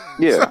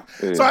 Yeah.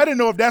 So I didn't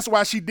know if that's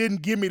why she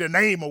didn't give me the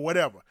name or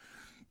whatever.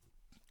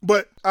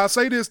 But I'll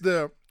say this: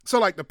 so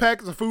like the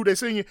packets of food they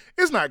send you,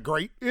 it's not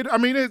great.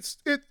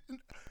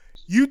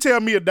 You tell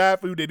me a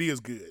diet food that is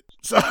good.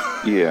 So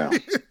yeah.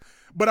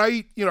 But I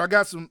eat, I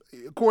got some.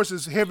 Of course,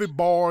 it's heavy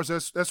bars.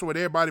 That's what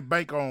everybody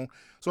bank on.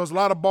 So it's a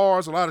lot of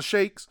bars, a lot of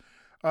shakes.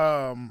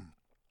 I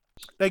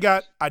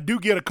do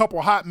get a couple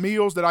of hot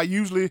meals that I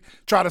usually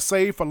try to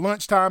save for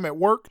lunchtime at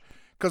work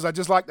because I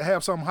just like to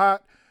have something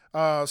hot.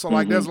 So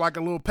like there's like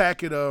a little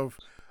packet of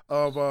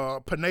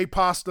penne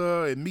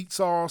pasta and meat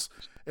sauce.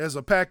 There's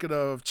a packet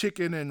of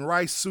chicken and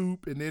rice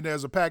soup, and then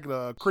there's a packet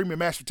of creamy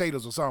mashed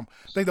potatoes or something.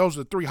 I think those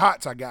are the 3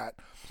 hots I got.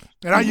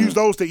 And I use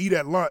those to eat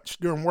at lunch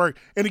during work.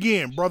 And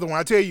again, brother, when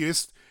I tell you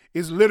it's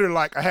literally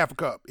like a half a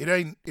cup.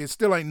 It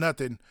still ain't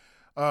nothing.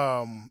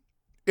 It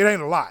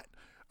ain't a lot.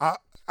 I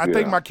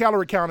think my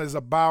calorie count is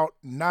about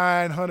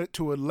 900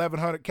 to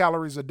 1,100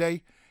 calories a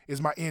day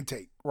is my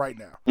intake right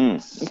now.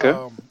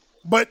 Okay.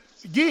 But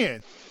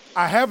again,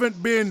 I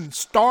haven't been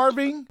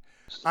starving.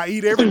 I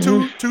eat every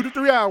 2 to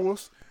 3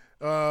 hours,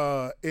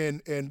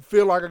 and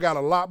feel like I got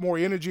a lot more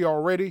energy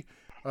already.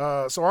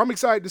 So I'm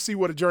excited to see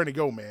where the journey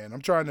go, man.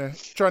 I'm trying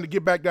to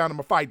get back down to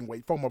my fighting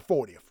weight for my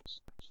 40th.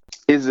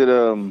 Is it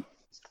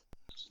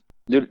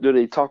do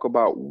they talk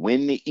about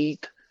when to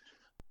eat,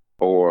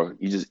 or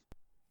you just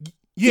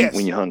eat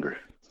when you're hungry?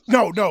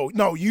 No.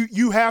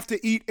 You have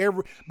to eat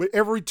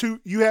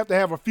you have to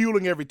have a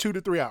fueling every 2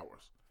 to 3 hours.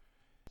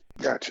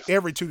 Gotcha.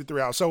 Every 2 to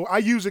 3 hours. So I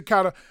use it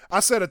I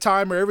set a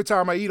timer every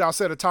time I eat. I'll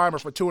set a timer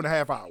for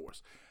 2.5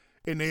 hours,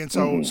 and then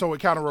so it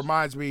kind of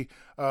reminds me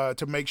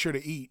to make sure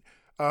to eat.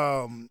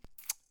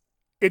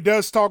 It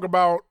don't talk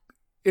about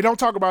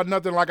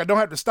nothing like I don't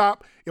have to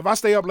stop. If I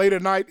stay up late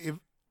at night, if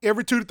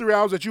every 2 to 3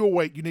 hours that you're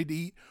awake, you need to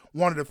eat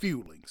one of the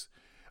fuelings.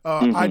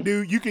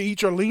 You can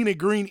eat your lean and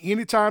green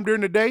anytime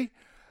during the day,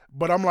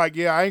 but I'm like,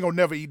 I ain't gonna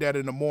never eat that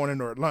in the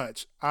morning or at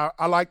lunch.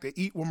 I like to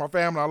eat with my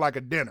family. I like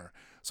a dinner.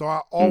 So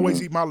I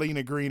always eat my lean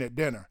and green at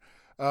dinner.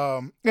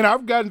 And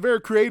I've gotten very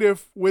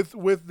creative with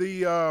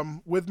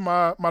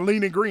my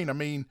lean and green. I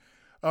mean,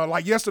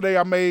 like yesterday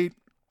I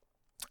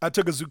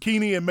took a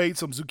zucchini and made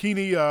some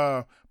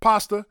zucchini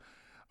pasta,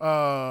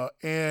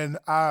 and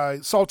I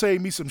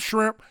sauteed me some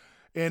shrimp.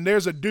 And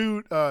there's a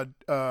dude,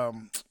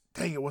 dang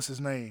it, what's his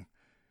name?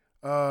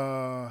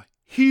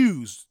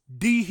 Hughes,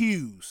 D.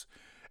 Hughes,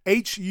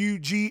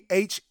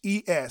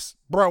 Hughhes.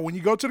 Bro, when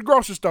you go to the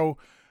grocery store,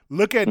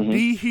 look at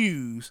D.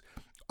 Hughes.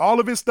 All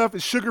of his stuff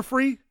is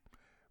sugar-free.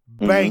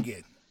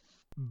 Banging.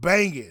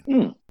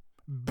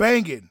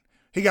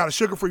 He got a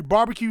sugar-free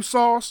barbecue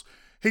sauce.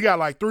 He got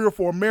like 3 or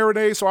 4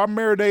 marinades. So I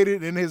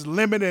marinated in his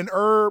lemon and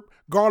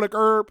garlic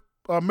herb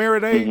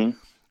marinade.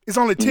 It's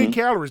only 10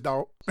 calories,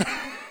 dog.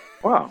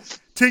 Wow.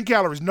 10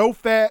 calories, no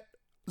fat,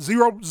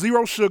 zero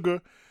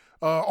sugar,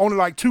 only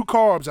like 2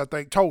 carbs, I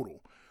think,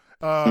 total.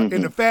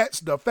 And the fat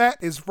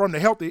is from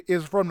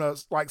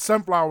the like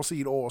sunflower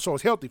seed oil, so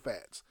it's healthy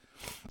fats.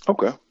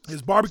 Okay.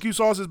 His barbecue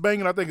sauce is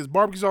banging. I think his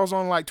barbecue sauce is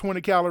on like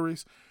 20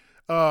 calories.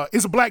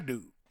 It's a black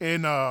dude.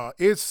 And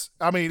it's.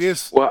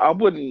 Well, I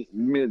wouldn't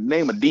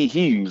name a D.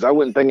 Hughes. I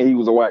wasn't thinking he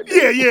was a white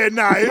dude. He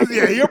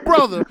a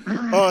brother.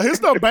 His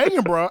stuff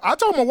banging, bro. I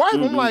told my wife,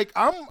 I'm like,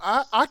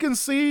 I can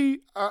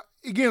see,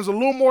 again, it's a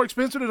little more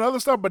expensive than other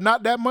stuff, but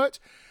not that much.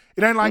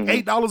 It ain't like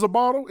 $8 a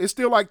bottle. It's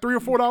still like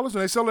 $3 or $4, and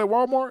they sell it at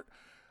Walmart.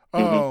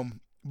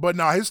 But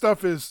no, his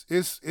stuff is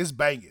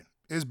banging.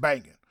 It's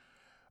banging.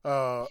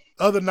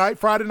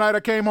 Friday night, I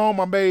came home.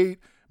 I made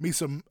me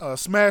some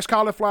smashed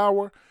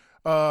cauliflower.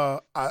 I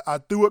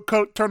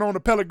turned on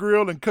the pellet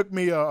grill and cooked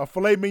me a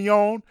filet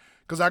mignon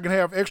because I can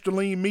have extra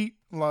lean meat,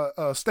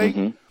 steak.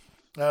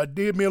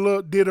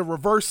 Did a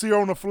reverse sear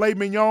on the filet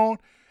mignon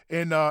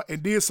and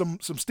did some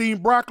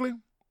steamed broccoli.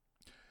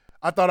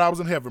 I thought I was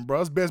in heaven, bro.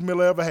 It's the best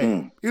meal I ever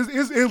had.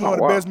 It's one of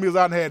the best meals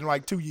I've had in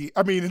like 2 years.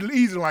 I mean,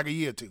 easily like a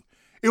year or two.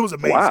 It was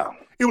amazing. Wow.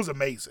 It was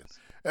amazing.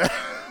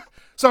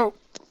 So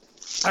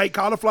I ate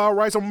cauliflower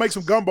rice. I'm gonna make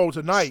some gumbo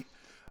tonight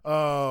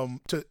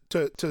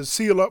to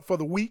seal up for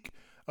the week.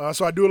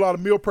 So I do a lot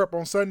of meal prep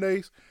on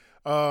Sundays,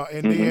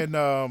 then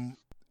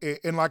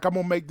like I'm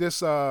gonna make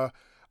this. I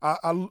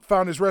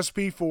found this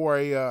recipe for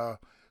a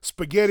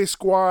spaghetti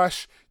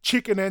squash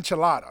chicken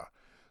enchilada.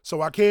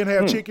 So I can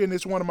have chicken.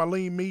 It's one of my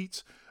lean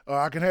meats.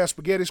 I can have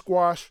spaghetti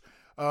squash,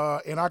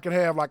 and I can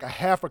have like a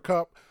half a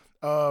cup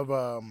of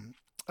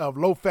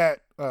low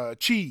fat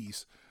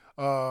cheese,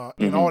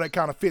 and all that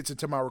kind of fits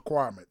into my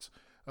requirements.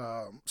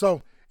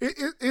 So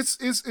it's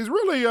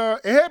really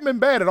it hadn't been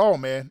bad at all,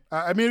 man.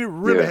 I mean, it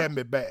really hadn't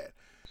been bad,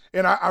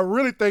 and I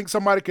really think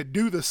somebody could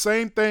do the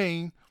same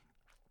thing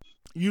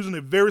using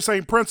the very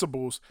same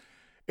principles,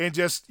 and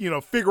just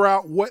figure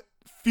out what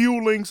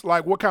fuelings,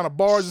 like what kind of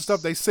bars and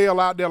stuff they sell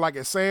out there, like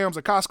at Sam's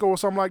or Costco or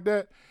something like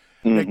that.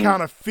 That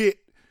kind of fit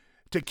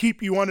to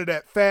keep you under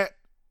that fat,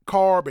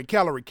 carb, and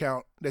calorie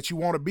count that you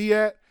want to be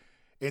at,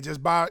 and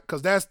just buy,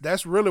 because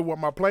that's really what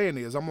my plan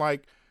is. I'm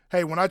like,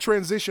 hey, when I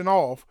transition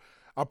off,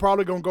 I'm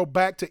probably gonna go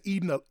back to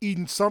eating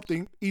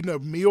a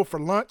meal for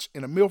lunch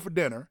and a meal for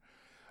dinner.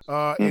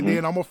 And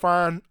then I'm gonna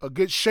find a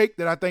good shake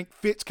that I think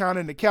fits kind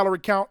of in the calorie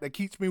count that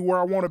keeps me where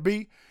I want to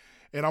be,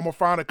 and I'm gonna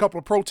find a couple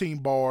of protein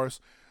bars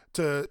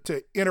to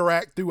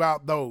interact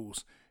throughout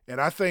those. And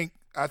I think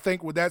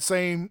with that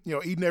same,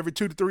 eating every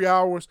 2 to 3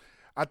 hours,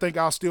 I think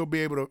I'll still be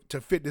able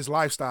to fit this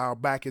lifestyle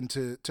back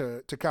into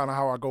to kind of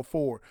how I go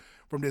forward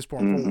from this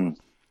point forward.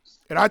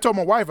 And I told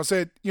my wife, I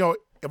said,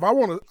 if I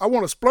want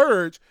to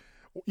splurge,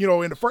 in the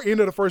end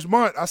of the first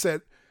month, I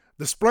said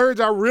the splurge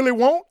I really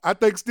want, I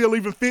think still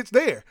even fits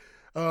there.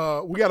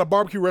 We got a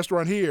barbecue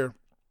restaurant here,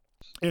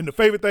 and the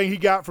favorite thing he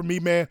got from me,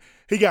 man,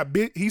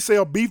 he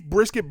sell beef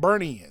brisket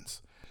burnt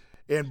ends,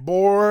 and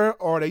boy,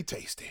 are they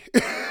tasty.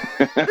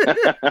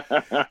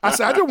 I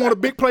said, I just want a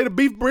big plate of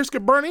beef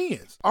brisket burnt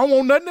ends. I don't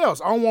want nothing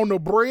else. I don't want no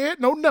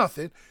bread, no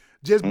nothing,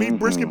 just beef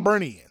brisket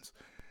burnt ends.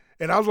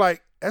 And I was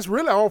like, that's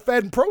really all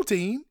fat and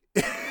protein.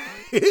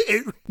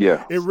 It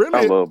really.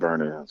 I love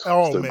burnt ends.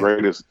 Oh, it's the man.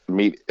 greatest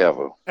meat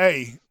ever.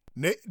 Hey,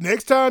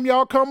 next time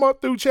y'all come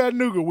up through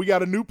Chattanooga, we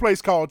got a new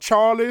place called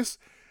Charlie's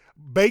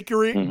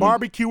Bakery,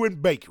 Barbecue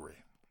and Bakery.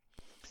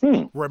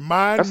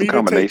 Remind me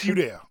to take you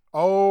there.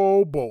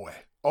 Oh boy.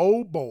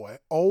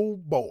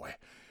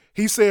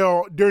 He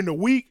sell during the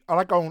week,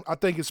 I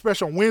think it's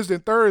special on Wednesday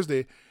and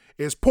Thursday,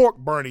 is pork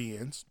burnt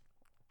ends.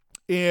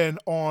 And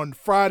on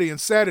Friday and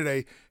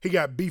Saturday, he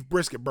got beef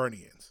brisket burnt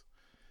ends.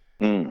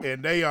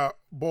 And they are,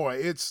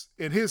 boy, I'm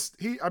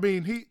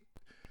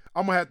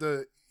gonna have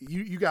to,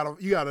 you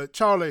gotta,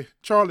 Charlie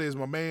is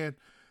my man.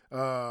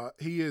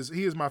 He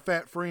is my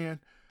fat friend.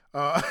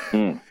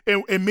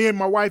 And me and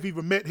my wife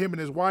even met him and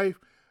his wife.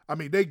 I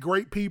mean, they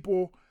great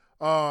people.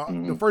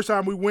 The first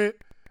time we went,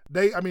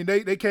 they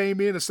came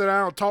in and sat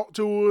down and talked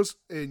to us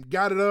and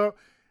got it up.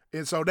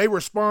 And so they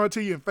respond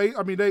to you in face.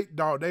 I mean, they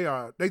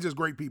just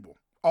great people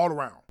all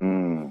around.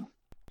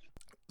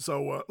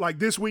 So like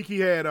this week he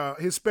had,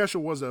 his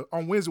special was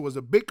on Wednesday was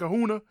a Big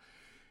Kahuna.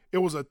 It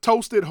was a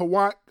toasted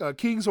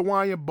King's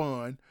Hawaiian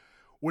bun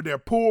with their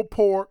pulled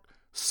pork,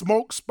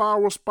 smoked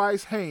spiral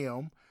spice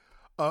ham,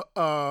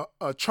 a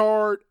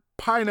charred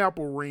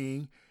pineapple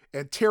ring,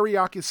 and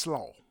teriyaki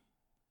slaw.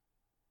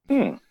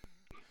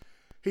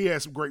 He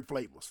has some great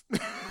flavors.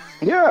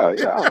 Yeah,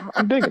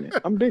 I'm digging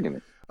it.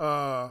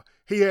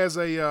 He has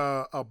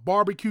a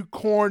barbecue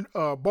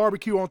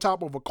on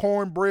top of a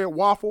cornbread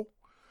waffle.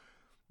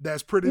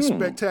 That's pretty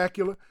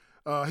spectacular.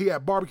 He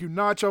had barbecue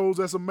nachos.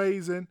 That's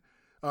amazing.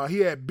 He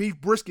had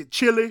beef brisket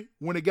chili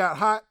when it got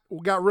hot,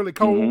 got really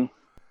cold.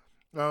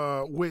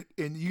 And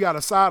you got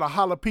a side of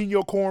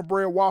jalapeno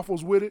cornbread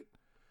waffles with it.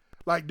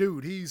 Like,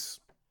 dude, it's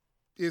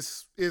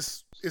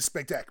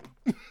spectacular.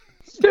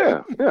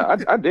 Yeah,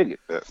 I dig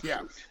it.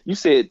 Yeah. You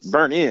said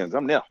burnt ends.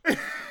 I'm there.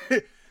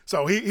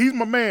 So he's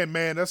my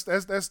man.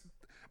 That's.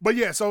 But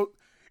yeah, so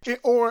I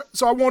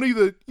want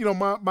either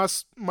my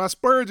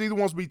splurge either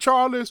wants to be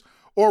Charlie's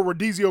or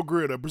Rodizio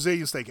Grill, the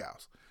Brazilian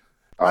steakhouse.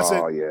 I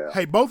said,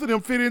 hey, both of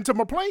them fit into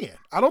my plan.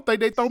 I don't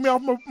think they throw me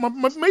off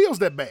my meals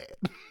that bad.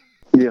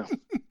 Yeah.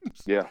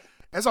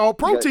 That's all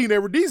protein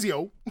at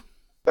Rodizio.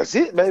 That's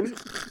it, baby.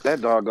 That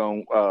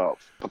doggone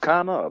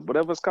picanha,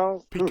 whatever it's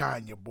called.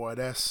 Picanha, boy,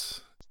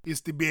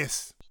 it's the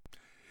best.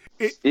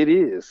 It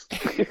is.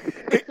 We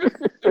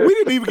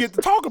didn't even get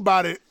to talk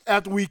about it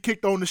after we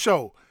kicked on the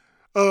show.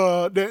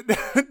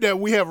 That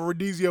we have a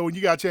Rodizio and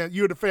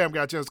you and the fam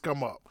got a chance to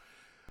come up.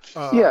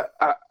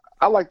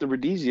 I like the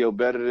Rodizio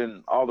better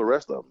than all the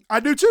rest of them. I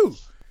do too.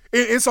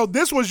 And so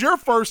this was your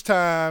first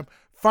time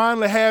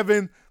finally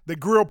having the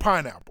grilled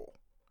pineapple.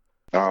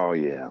 Oh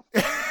yeah.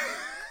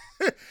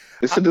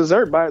 It's a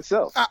dessert by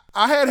itself.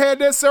 I had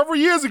that several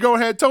years ago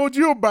and had told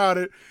you about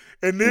it.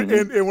 And then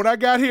and when I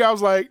got here, I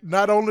was like,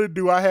 not only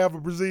do I have a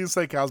Brazilian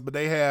steakhouse, but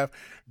they have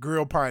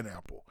grilled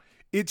pineapple.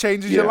 It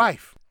changes your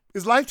life.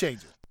 It's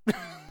life-changing.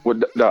 Well,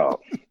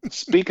 dog,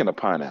 speaking of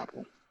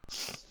pineapple,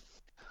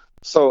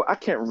 so I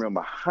can't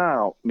remember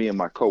how me and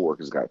my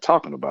coworkers got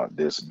talking about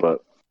this,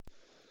 but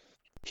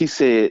he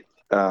said,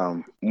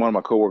 one of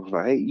my coworkers was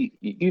like, hey,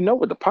 you know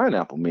what the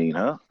pineapple mean,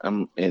 huh?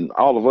 And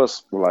all of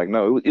us were like,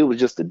 no, it was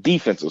just a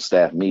defensive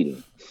staff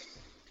meeting.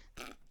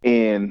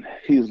 And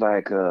he was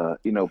like,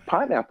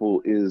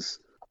 pineapple is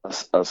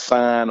a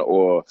sign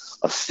or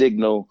a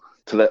signal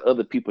to let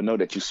other people know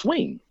that you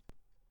swing.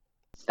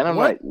 And I'm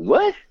like,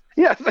 what?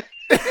 Yeah.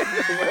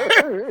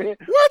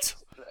 What?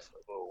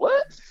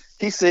 What?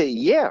 He said,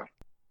 yeah.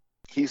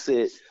 He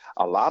said,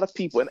 a lot of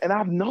people, and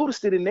I've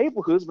noticed it in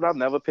neighborhoods, but I've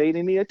never paid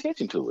any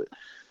attention to it.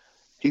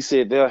 He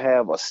said they'll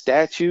have a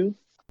statue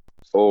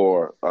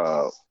or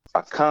a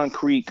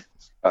concrete,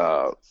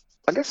 I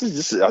guess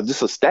it's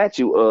just a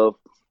statue of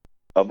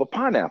a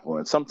pineapple,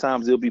 and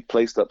sometimes it'll be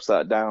placed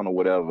upside down or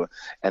whatever,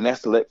 and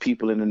that's to let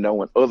people in the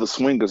know and other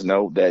swingers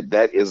know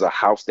that is a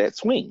house that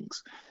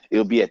swings.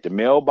 It'll be at the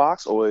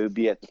mailbox or it'll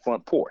be at the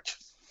front porch.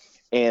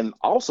 And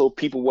also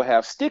people will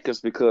have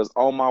stickers because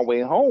on my way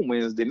home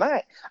Wednesday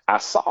night, I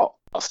saw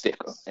a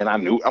sticker. And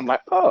I'm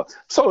like, oh.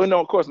 So,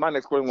 of course, my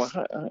next question was,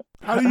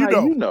 how do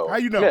you know? How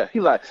you know? Yeah,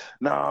 he's like,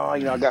 no,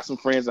 I got some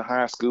friends in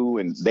high school,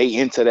 and they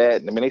into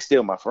that. I mean, they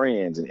still my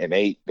friends, and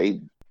they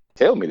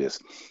tell me this.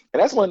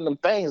 And that's one of them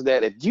things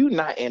that if you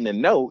not in the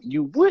know,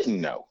 you wouldn't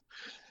know.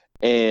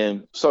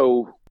 And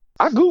so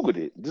I Googled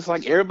it, just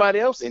like everybody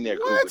else in there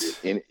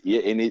Googled it. And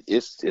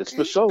it's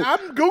for sure.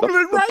 I'm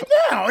Googling it right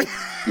now.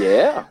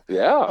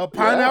 Yeah. A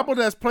pineapple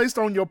that's placed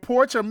on your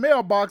porch or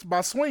mailbox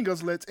by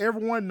swingers lets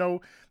everyone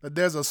know that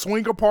there's a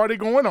swinger party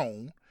going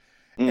on.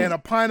 And a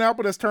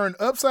pineapple that's turned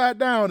upside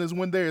down is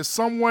when there is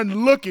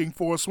someone looking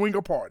for a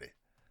swinger party.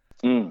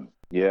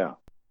 Yeah.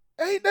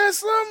 Ain't that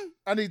something?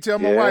 I need to tell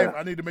my wife.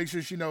 I need to make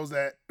sure she knows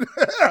that.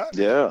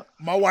 Yeah.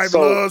 My wife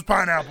loves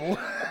pineapple.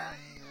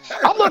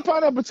 I love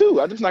pineapple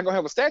too. I'm just not gonna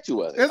have a statue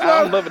of it.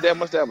 I don't love it that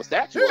much to have a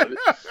statue of it.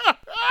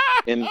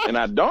 And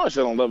I darn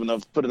sure don't love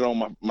enough to put it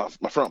on my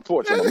front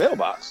porch on my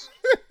mailbox.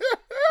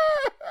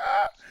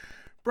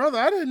 Brother,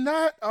 I did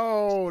not.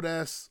 Oh,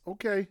 that's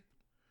okay.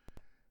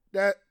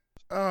 That's.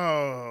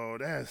 I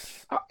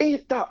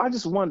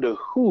just wonder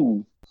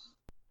who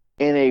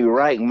in a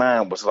right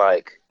mind was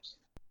like,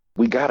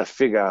 we got to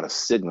figure out a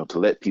signal to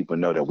let people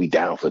know that we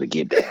down for the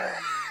get down.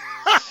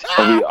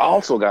 And we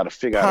also got to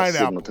figure out a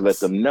signal to let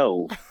them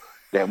know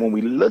that when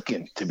we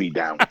looking to be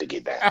down to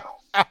get down.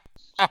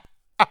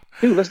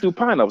 Dude, let's do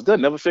pineapples. They'll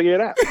never figure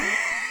it out.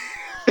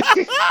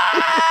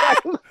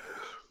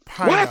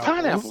 Why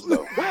pineapples,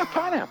 though? Why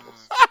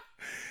pineapples?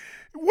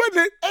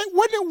 Wasn't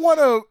it one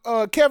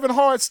of Kevin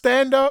Hart's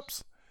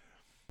stand-ups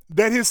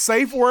that his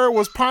safe word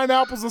was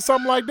pineapples or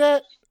something like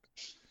that?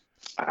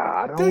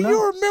 I don't know. Do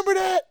you remember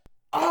that?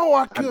 Oh,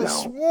 I could have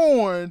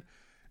sworn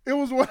it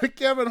was one of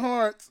Kevin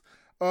Hart's.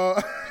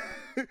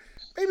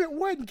 Maybe it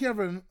wasn't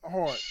Kevin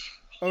Hart.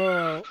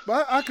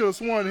 But I could have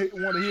sworn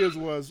one of his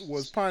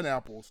was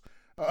pineapples.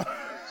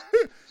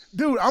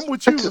 Dude, I'm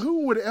with you.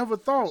 Who would have ever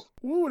thought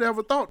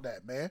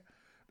that, man?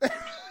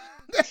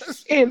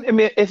 And I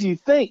mean, if you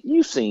think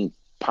you've seen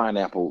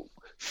pineapple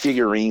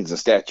figurines and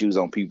statues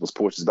on people's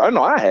porches, I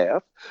know I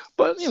have,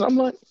 but I'm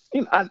like,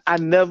 I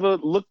never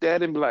looked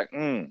at it and be like,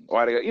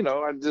 why they,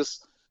 I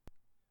just.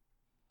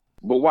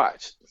 But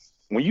watch,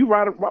 when you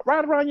ride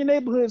around your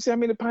neighborhood and see how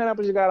many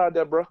pineapples you got out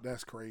there, bro.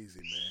 That's crazy,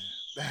 man.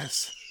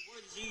 That's.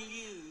 What do you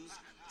use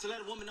to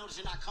let a woman know that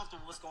you're not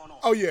comfortable with what's going on?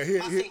 Oh yeah,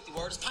 My safety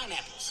word is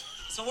pineapples.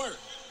 It's a word.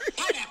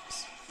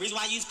 Pineapples. The reason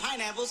why I use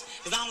pineapples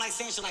is I don't like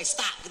saying shit like,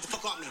 stop, get the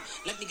fuck off me,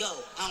 let me go.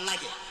 I don't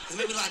like it. It's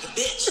made me look like a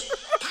bitch.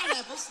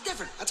 Pineapples,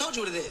 different. I told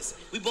you what it is.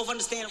 We both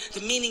understand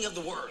the meaning of the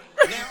word.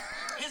 Now,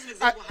 here's an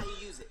example of how you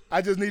use it.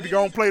 I just need to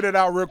go and play that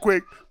out real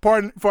quick.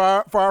 Pardon for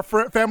our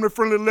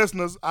family-friendly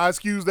listeners. I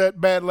excuse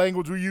that bad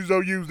language. We usually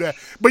don't use that.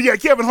 But yeah,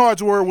 Kevin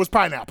Hart's word was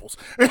pineapples.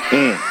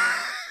 I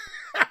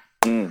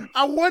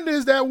wonder,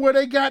 is that where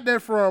they got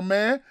that from,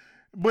 man?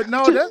 But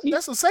no,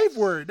 that's a safe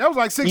word. That was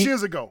like 6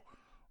 years ago.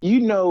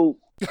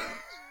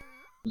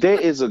 There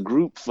is a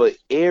group for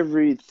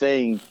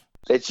everything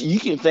that you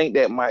can think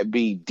that might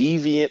be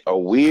deviant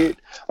or weird.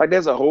 Like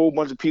there's a whole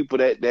bunch of people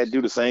that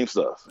do the same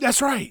stuff.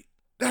 That's right.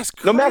 That's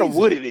crazy. No matter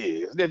what it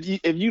is.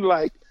 If you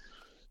like,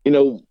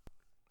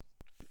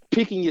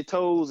 picking your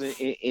toes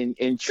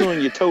and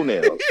chewing your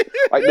toenails.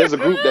 Like there's a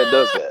group that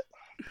does that.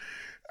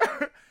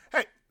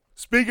 Hey,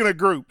 speaking of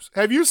groups,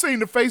 have you seen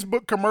the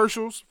Facebook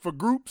commercials for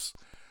groups?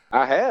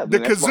 I have. The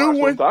kazoo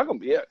one?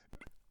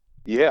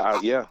 Yeah,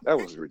 that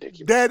was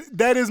ridiculous.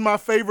 That is my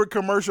favorite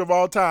commercial of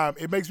all time.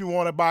 It makes me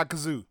want to buy a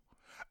kazoo.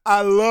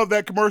 I love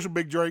that commercial,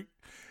 Big Drake.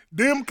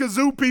 Them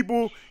kazoo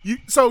people, you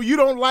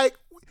don't like,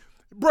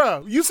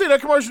 bruh, you see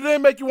that commercial,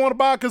 didn't make you want to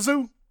buy a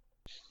kazoo?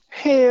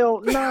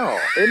 Hell no.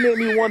 It made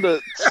me want to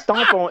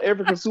stomp on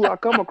every kazoo I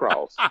come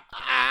across.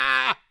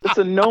 It's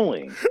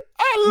annoying.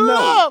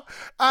 I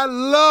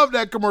love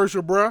that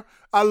commercial, bruh.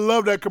 I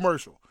love that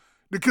commercial.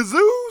 The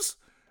kazoos,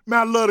 man,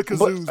 I love the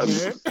kazoos,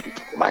 man.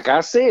 Like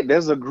I said,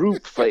 there's a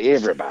group for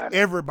everybody.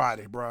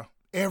 Everybody, bro.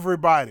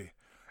 Everybody.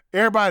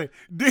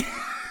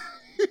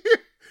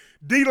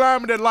 D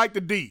lineman that like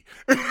the D.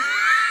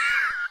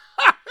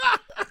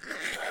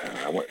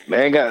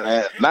 They ain't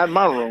got not in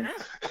my room.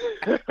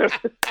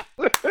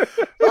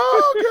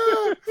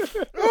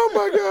 Oh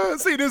my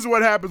God. See, this is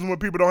what happens when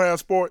people don't have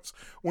sports.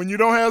 When you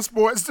don't have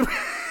sports.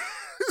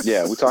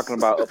 Yeah, we're talking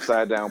about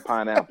upside down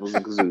pineapples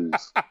and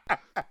kazoos.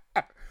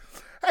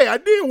 Hey,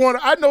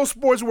 I know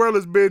sports world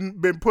has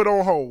been put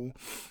on hold,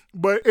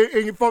 but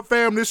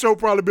fam, this show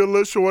probably be a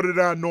little shorter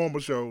than our normal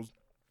shows.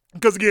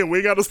 Because again, we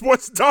ain't got no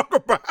sports to talk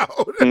about.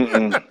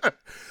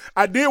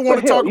 I did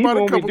want to talk about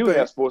a couple things. We do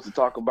have sports to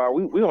talk about.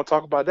 We don't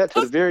talk about that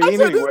to the very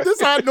end anyway.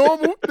 This our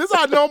normal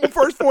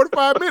first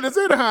 45 minutes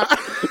anyhow.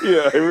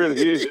 Yeah, it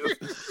really is.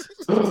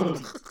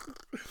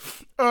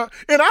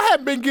 And I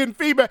haven't been getting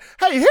feedback.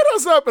 Hey, hit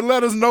us up and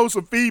let us know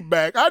some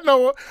feedback. I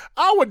know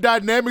our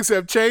dynamics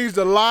have changed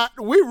a lot.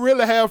 We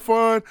really have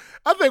fun.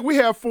 I think we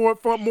have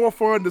more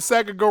fun the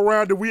second go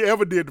round than we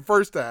ever did the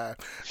first time.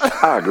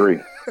 I agree.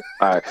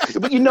 All right.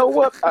 But you know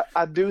what?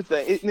 I do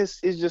think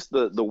it's just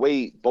the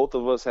way both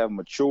of us have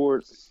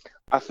matured.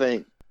 I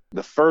think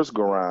the first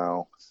go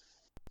round,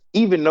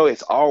 even though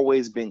it's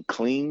always been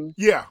clean,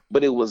 Yeah.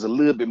 but it was a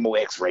little bit more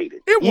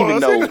X-rated. It even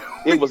was. though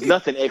it was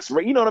nothing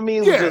X-rated. You know what I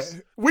mean? It was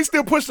just, we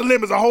still push the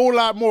limits a whole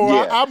lot more.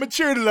 Yeah. Our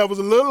maturity level's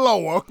a little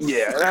lower.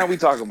 yeah. Now we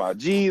talking about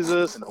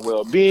Jesus and the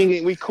well-being,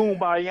 and we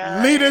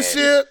kumbaya.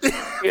 Leadership.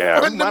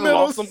 Yeah, we might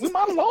have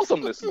fundamentals. lost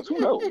some listeners. Who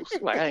knows?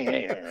 Like,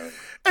 hey.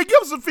 Hey, give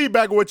us some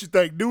feedback on what you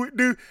think.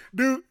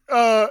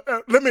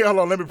 Let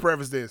me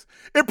preface this.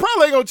 It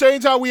probably ain't gonna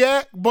change how we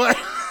act, but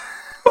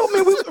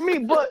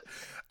But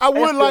I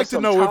would if like there's to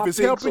some know if it's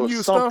topics helping or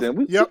you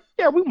something,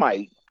 stuff. we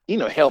might,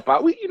 help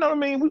out. You know what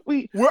I mean?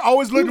 We're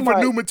always looking for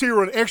might- new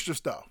material and extra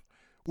stuff.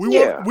 We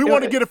Yeah,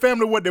 want to get a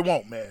family what they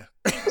want, man.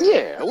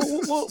 Yeah.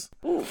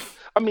 Well,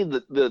 I mean,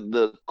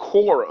 the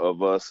core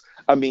of us.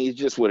 I mean, it's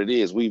just what it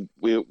is.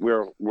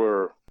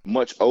 We're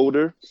much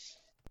older.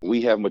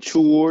 We have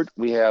matured.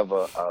 We have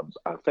I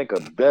think a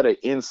better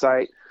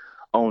insight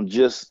on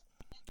just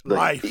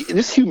Life.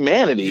 this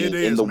humanity It and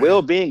is, the man.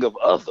 well-being of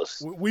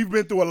others. We've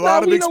been through a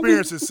lot of we know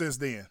experiences since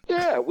then.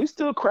 Yeah, we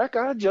still crack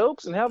our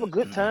jokes and have a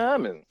good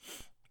time, and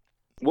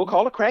we'll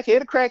call a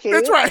crackhead a crackhead.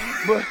 That's right.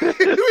 But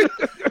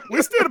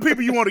We're still the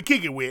people you want to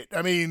kick it with.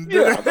 I mean,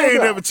 Yeah, they ain't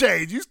no never doubt.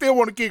 changed. You still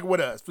want to kick it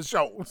with us, for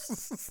sure.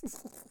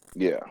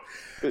 yeah,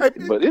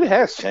 but it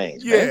has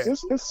changed. Yeah. Man.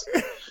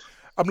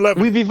 I'm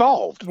loving it. We've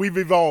evolved. We've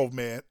evolved,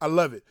 man. I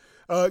love it.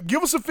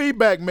 Give us some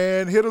feedback,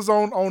 man. Hit us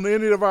on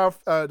any of our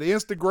the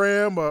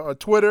Instagram or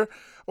Twitter,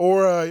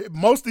 or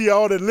most of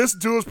y'all that listen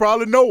to us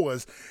probably know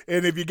us.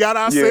 And if you got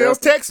our sales,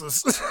 text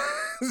us.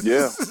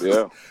 Yeah.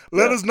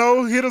 Let us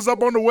know. Hit us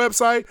up on the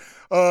website.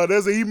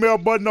 There's an email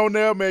button on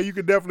there, man. You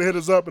can definitely hit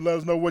us up and let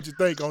us know what you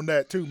think on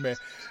that too, man.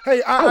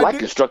 Hey, I like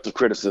constructive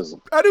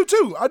criticism. I do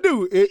too. I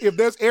do. If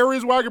there's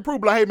areas where I can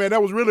improve, like, hey man,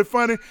 that was really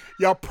funny.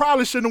 Y'all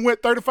probably shouldn't have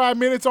went 35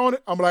 minutes on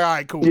it. I'm like, all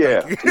right, cool.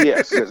 Yeah, Thank you.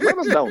 yes. Let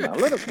us know now.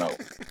 Let us know.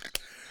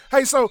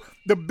 Hey, so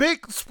the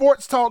big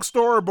sports talk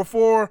story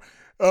before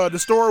the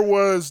story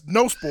was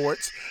no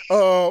sports.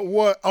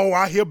 What? Oh,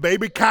 I hear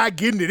Baby Kai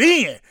getting it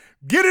in.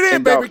 Get it in,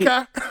 And Baby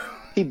dog, Kai.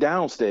 He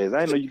downstairs.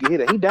 I didn't know you could hear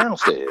that. He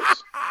downstairs.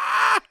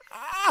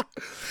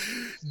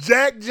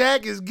 Jack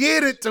is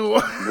getting it to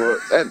him. Bro,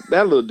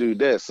 that little dude,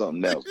 that's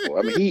something else, boy.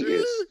 I mean, he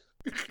is.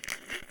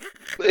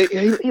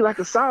 He like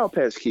a Sour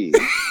Patch Kid.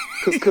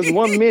 Because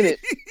 1 minute,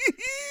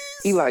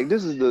 he like,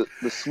 this is the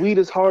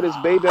sweetest, hardest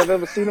baby I've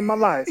ever seen in my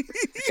life.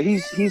 And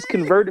he's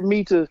converted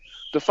me to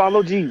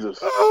follow Jesus.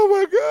 Oh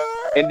my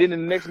God. And then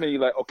in the next minute,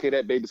 you're like, okay,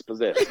 that baby's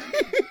possessed.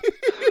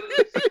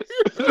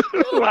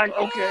 Like,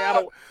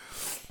 okay,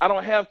 I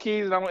don't have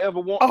kids and I don't ever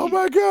want Oh kids.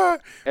 my God.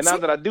 And now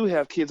that I do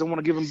have kids, I want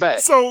to give them back.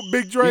 So,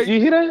 Big Drake, You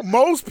hear that?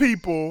 most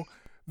people,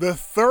 the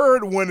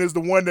third one is the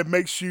one that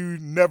makes you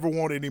never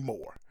want any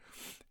more.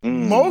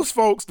 Most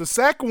folks, the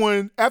second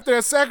one, after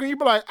that second, you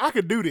be like, I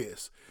could do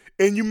this.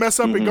 And you mess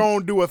up and go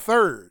and do a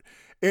third.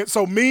 And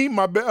so me and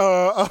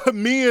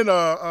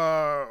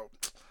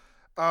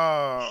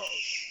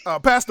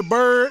Pastor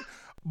Bird,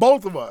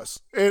 both of us,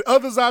 and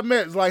others I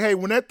met, it's like, hey,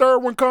 when that third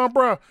one come,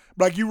 bro,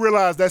 like you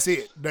realize that's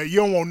it. That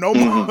you don't want no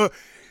more.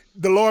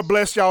 The Lord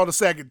bless y'all the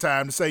second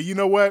time to say, you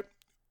know what?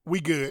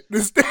 We good. We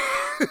probably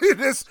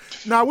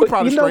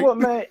you know straight. what,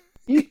 man?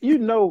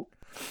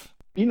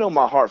 You know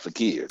my heart for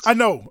kids. I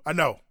know.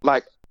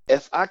 Like,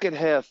 if I could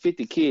have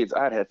 50 kids,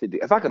 I'd have 50.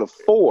 If I could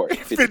afford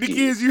 50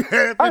 kids you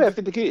had. I'd have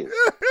 50 kids.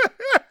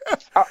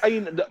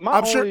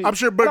 I'm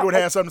sure Booker would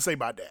have something to say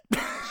about that.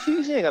 She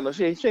ain't got no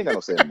say in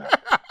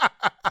that.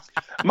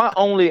 I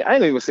ain't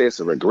gonna even say it's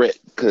a regret,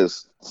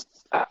 because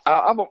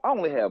I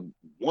only have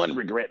one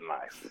regret in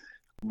life.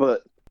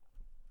 But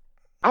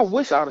I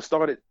wish I would have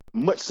started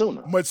much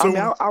sooner.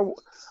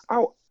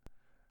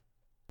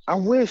 I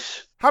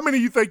wish. How many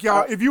you think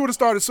y'all, if you would have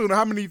started sooner,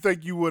 how many you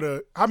think you would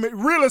have,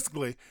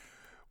 realistically,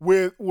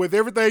 with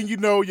everything you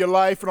know, your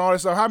life and all that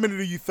stuff, how many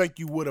do you think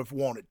you would have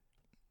wanted?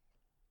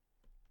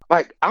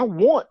 Like, I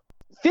want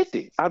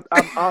 50. I'm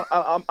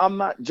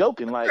not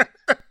joking. Like,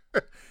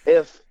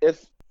 if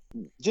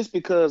just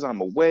because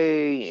I'm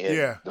away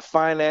and the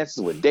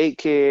finances with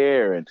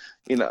daycare and,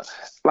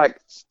 like,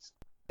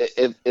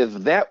 if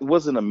that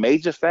wasn't a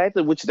major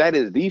factor, which that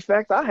is the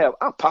factor,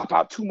 I'll pop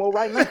out 2 more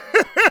right now.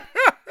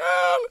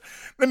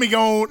 Let me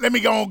go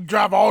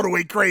drive all the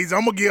way crazy.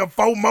 I'm gonna give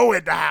 4 more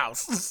at the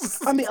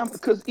house. I mean,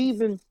 because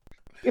even,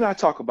 I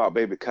talk about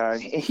Baby Kai,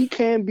 and he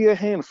can be a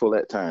handful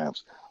at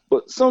times.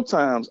 But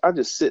sometimes I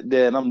just sit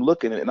there and I'm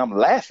looking at it and I'm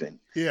laughing.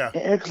 Yeah.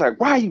 And Eric's like,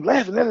 why are you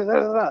laughing? Da, da,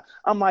 da, da.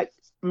 I'm like,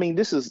 I mean,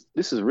 this is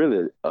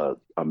really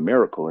a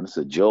miracle, and it's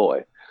a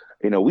joy.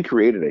 We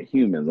created a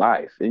human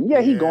life. And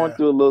he's going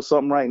through a little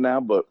something right now,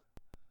 but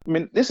I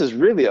mean, this is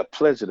really a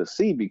pleasure to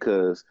see,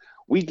 because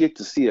we get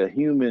to see a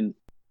human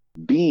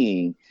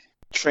being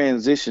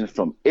transition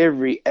from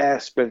every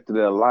aspect of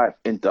their life,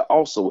 and to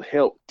also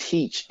help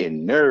teach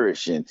and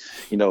nourish and,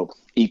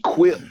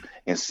 equip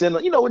and send,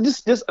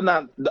 just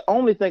not the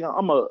only thing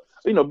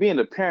being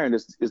a parent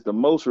is the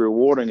most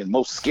rewarding and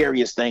most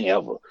scariest thing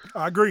ever.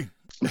 I agree.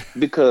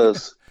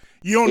 Because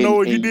you don't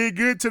know if you did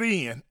good to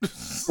the end.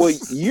 Well,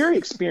 you're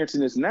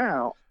experiencing this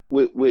now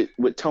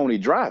with Tony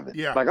driving.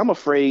 Yeah. Like, I'm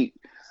afraid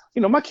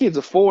my kids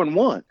are 4 and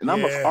 1, and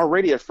I'm Yeah.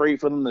 already afraid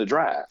for them to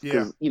drive Yeah.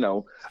 because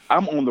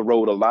I'm on the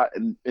road a lot,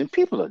 and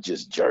people are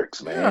just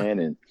jerks, man,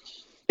 Yeah. and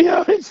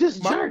it's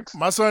just jerks.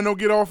 My son don't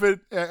get off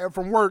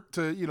from work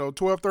to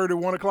 12:30,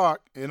 1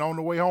 o'clock, and on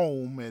the way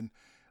home, and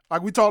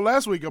like we talked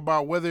last week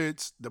about whether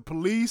it's the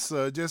police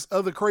or just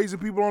other crazy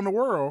people in the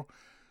world,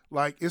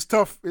 like it's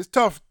tough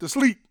to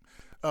sleep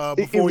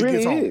before he really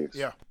gets home. is.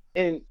 Yeah.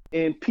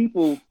 And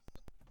people,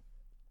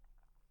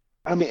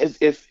 I mean,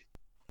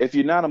 if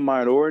you're not a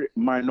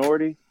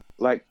minority,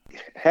 like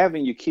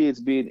having your kids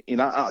being,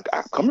 I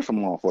coming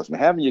from law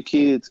enforcement, having your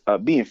kids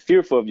being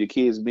fearful of your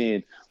kids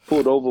being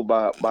pulled over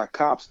by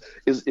cops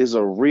is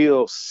a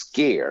real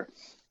scare.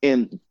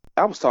 And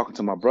I was talking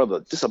to my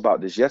brother just about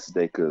this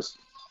yesterday because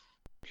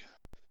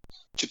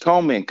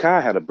Chacoma and Kai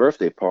had a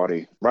birthday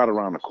party right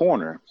around the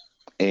corner,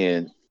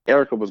 and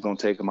Erica was going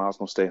to take him. I was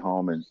going to stay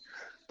home and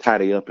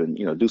tidy up and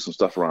do some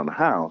stuff around the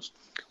house.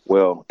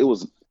 Well, it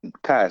was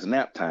Kai's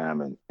nap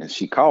time, and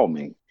she called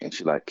me and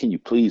she's like, "Can you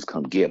please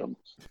come get him?"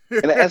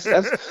 And that's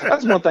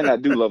one thing I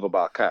do love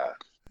about Kai.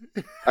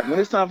 Like when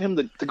it's time for him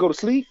to go to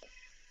sleep,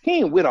 he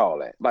ain't with all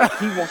that. Like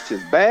he wants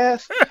his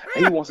bath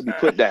and he wants to be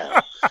put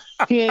down.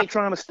 He ain't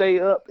trying to stay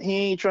up. He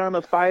ain't trying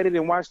to fight it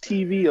and watch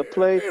TV or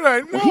play.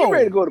 Like, when he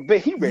ready to go to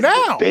bed, he ready to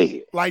go to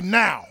bed. Like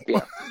now.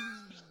 Yeah.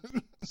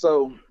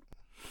 So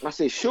I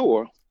said,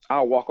 sure,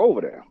 I'll walk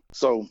over there.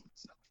 So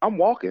I'm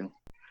walking,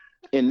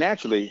 and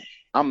naturally,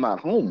 I'm not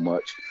home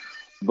much,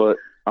 but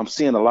I'm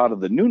seeing a lot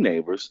of the new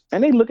neighbors,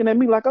 and they looking at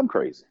me like I'm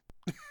crazy.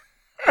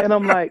 And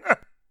I'm like,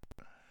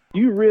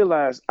 you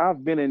realize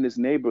I've been in this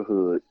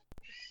neighborhood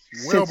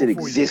since it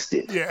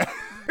existed. Yeah.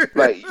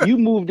 Like you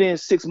moved in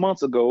 6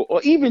 months ago,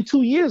 or even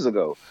 2 years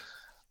ago.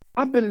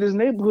 I've been in this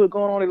neighborhood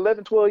going on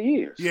 11, 12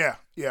 years. Yeah,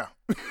 yeah.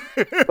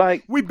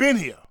 Like we've been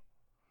here.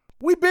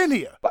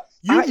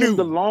 I am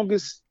the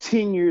longest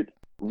tenured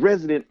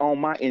resident on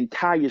my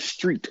entire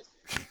street.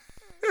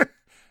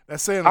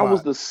 That's saying a I lot.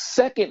 was the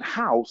second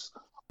house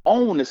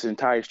on this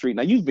entire street.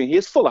 Now you've been here;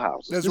 it's full of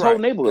houses. That's this right. whole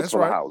neighborhood's That's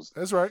full right. of houses.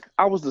 That's right.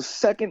 I was the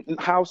second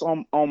house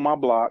on my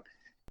block,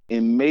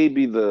 and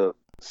maybe the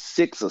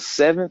 6th or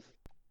 7th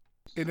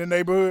in the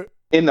neighborhood.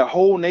 In the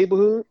whole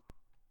neighborhood.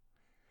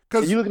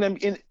 Because you looking at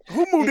me?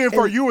 Who moved in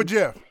for you or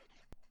Jeff?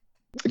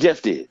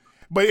 Jeff did.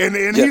 But and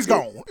Jeff he's did.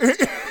 gone.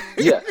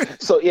 Yeah.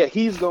 So yeah,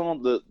 he's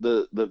gone.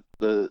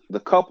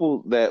 The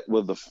couple that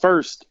were the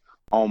first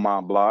on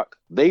my block,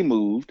 they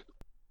moved.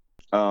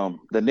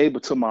 The neighbor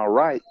to my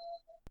right,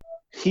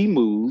 he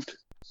moved,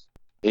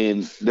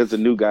 and there's a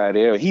new guy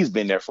there. He's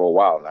been there for a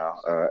while now.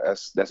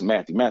 That's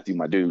Matthew. Matthew,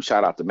 my dude.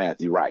 Shout out to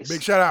Matthew Rice.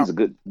 Big shout out. He's a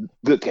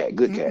good cat.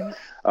 Good cat.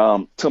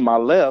 To my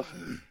left,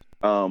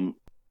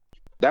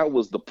 that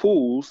was the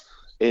Pools,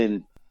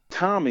 and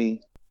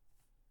Tommy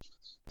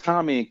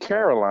and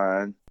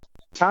Caroline.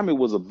 Tommy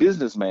was a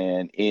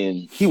businessman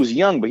he was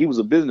young, but he was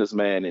a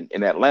businessman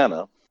in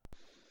Atlanta.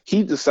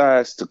 He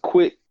decides to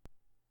quit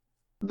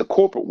the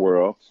corporate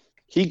world.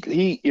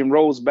 He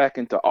enrolls back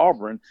into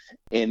Auburn,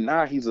 and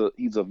now he's a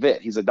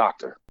vet. He's a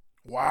doctor.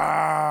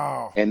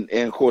 Wow. And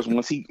of course,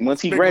 once he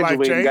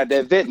graduated and got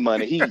that vet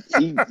money, he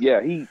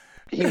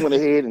went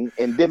ahead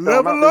and dipped on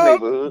out the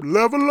neighborhood.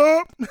 Level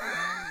up.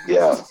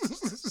 Yeah.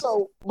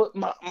 So, but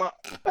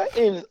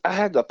and I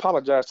had to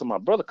apologize to my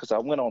brother because I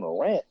went on a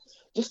rant.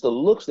 Just the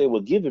looks they were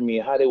giving me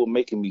and how they were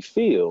making me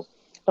feel.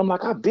 I'm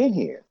like, I've been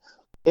here,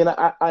 and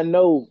I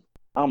know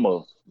I'm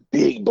a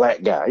big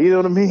black guy. You know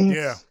what I mean?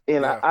 Yeah.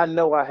 And yeah. I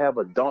know I have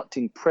a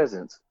daunting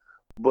presence,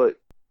 but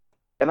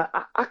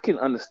I can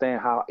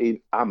understand how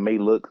I may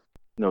look,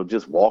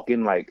 just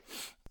walking like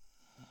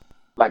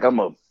I'm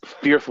a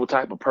fearful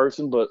type of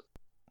person, but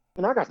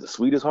I got the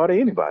sweetest heart of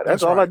anybody.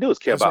 That's all right. I do is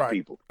care That's about right.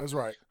 people. That's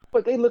right.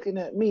 But they looking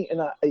at me,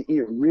 and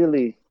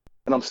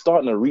I'm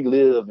starting to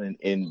relive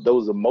and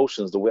those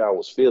emotions the way I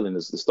was feeling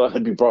is starting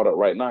to be brought up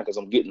right now because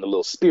I'm getting a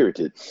little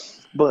spirited.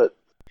 But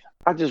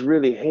I just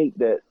really hate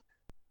that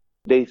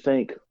they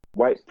think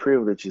white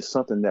privilege is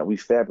something that we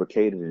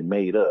fabricated and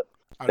made up.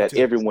 That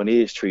everyone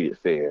is treated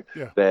fair.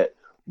 Yeah. That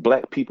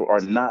black people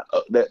are not.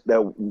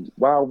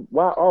 Why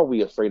are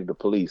we afraid of the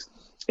police?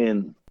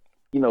 And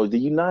the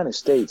United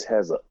States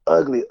has an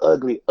ugly,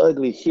 ugly,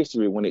 ugly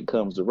history when it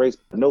comes to race.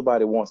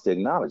 Nobody wants to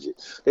acknowledge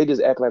it. They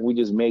just act like we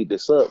just made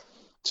this up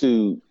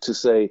to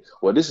say,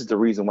 well, this is the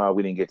reason why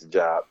we didn't get the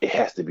job. It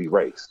has to be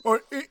race.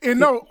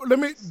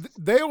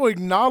 They'll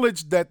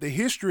acknowledge that the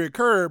history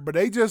occurred, but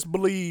they just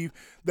believe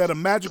that a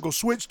magical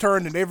switch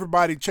turned and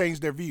everybody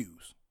changed their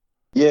views.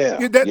 Yeah.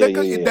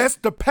 That's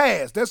the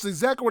past. That's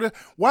exactly what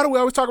why do we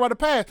always talk about the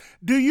past?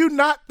 Do you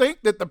not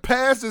think that the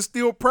past is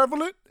still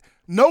prevalent?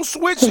 No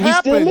switch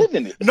happened. Still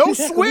living it. No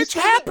switch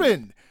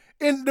happened.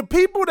 And the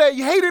people that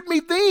hated me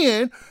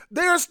then,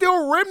 there are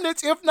still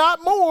remnants, if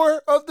not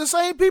more, of the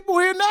same people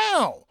here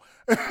now.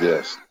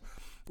 Yes.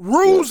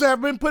 Rules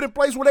have been put in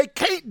place where they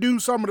can't do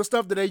some of the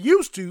stuff that they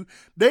used to.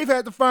 They've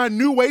had to find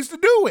new ways to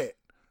do it.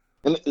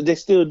 And they're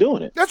still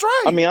doing it. That's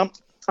right. I mean,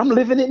 I'm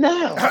living it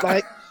now.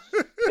 Like,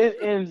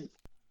 and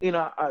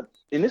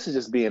this is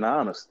just being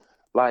honest.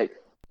 Like,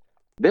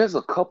 there's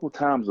a couple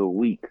times a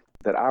week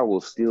that I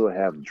will still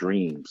have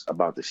dreams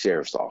about the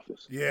sheriff's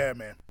office. Yeah,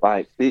 man.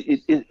 Like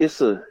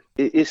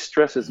it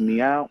stresses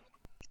me out.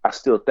 I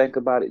still think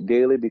about it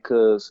daily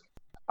because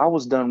I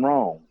was done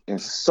wrong,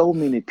 and so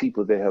many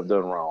people that have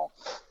done wrong.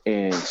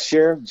 And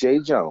Sheriff Jay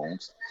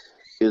Jones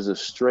is a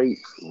straight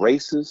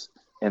racist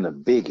and a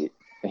bigot,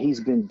 and he's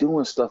been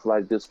doing stuff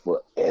like this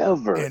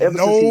forever. And ever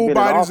since he's been in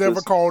nobody's office,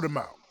 ever called him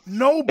out.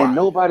 Nobody. and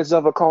nobody's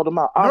ever called him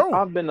out. No.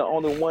 I've been the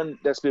only one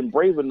that's been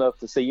brave enough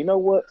to say, you know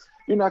what?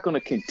 You're not going to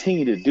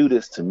continue to do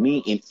this to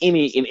me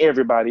and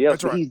everybody else.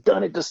 That's right. But he's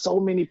done it to so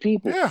many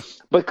people. Yeah.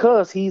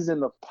 Because he's in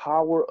the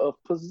power of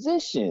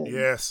position.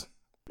 Yes.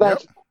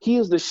 Like, Yep. he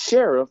is the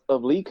sheriff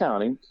of Lee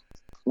County,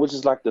 which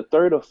is like the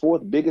third or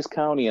fourth biggest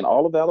county in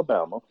all of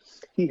Alabama.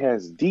 He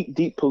has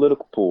deep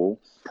political pull.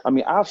 I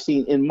mean, I've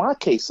seen in my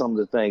case some of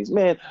the things.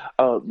 Man,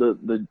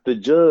 the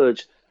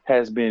judge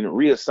has been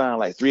reassigned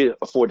like 3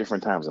 or 4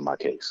 different times in my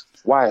case.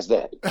 Why is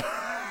that?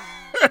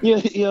 You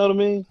know what I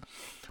mean?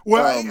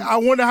 Well, I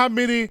wonder how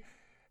many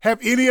have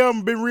any of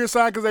them been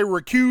reassigned because they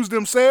recused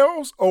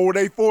themselves, or were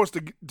they forced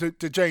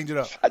to change it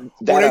up? I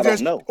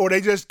don't know. Or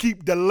they just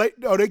keep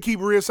or they keep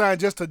reassigned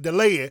just to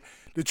delay it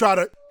to try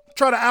to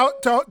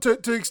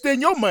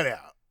extend your money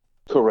out.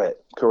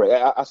 Correct.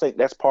 I think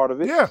that's part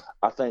of it. Yeah.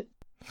 I think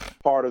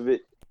part of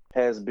it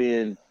has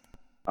been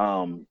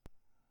I'm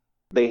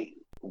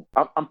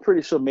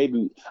pretty sure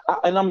maybe,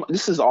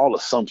 this is all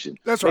assumption.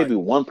 That's right. Maybe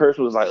one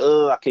person was like,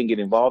 I can't get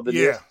involved in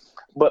this. Yeah.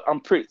 But I'm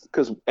pretty,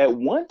 because at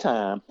one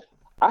time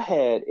I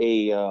had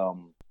a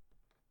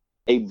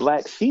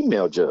black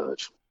female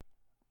judge,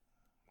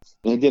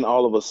 and then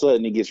all of a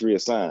sudden he gets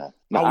reassigned.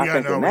 Now, I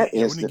think in that we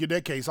need instant, to get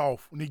that case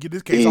off. We need to get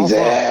this case off.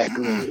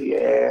 exactly,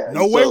 yeah.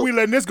 No way we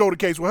letting this go to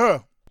case with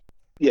her.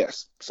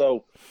 Yes.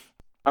 So,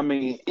 I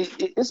mean,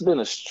 it's been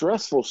a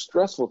stressful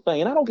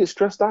thing. And I don't get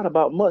stressed out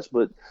about much,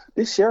 but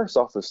this sheriff's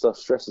office stuff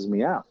stresses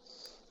me out.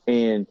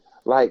 And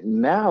like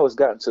now it's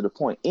gotten to the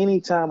point,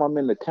 anytime I'm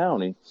in the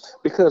county,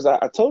 because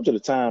I told you the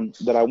time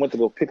that I went to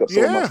go pick up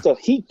some of my stuff,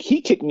 he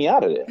kicked me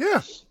out of there.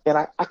 Yeah. And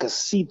I could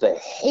see the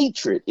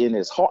hatred in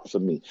his heart for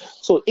me.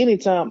 So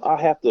anytime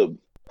I have to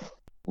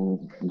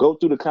go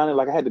through the county,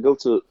 like I had to go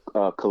to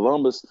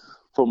Columbus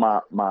for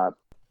my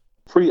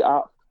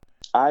pre-op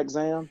eye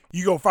exam.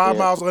 You go 5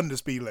 miles under the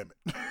speed limit.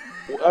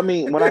 I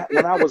mean, when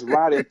I was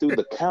riding through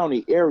the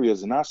county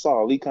areas and I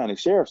saw Lee County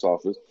Sheriff's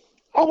Office,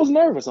 I was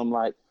nervous. I'm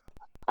like,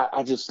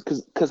 I just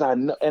because I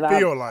know, and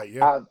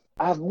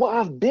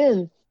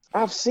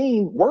I've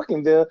seen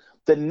working there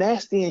the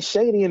nasty and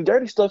shady and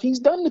dirty stuff he's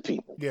done to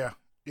people. Yeah.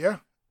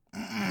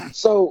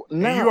 So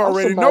now you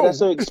already know that's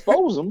to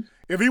expose him.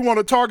 If he want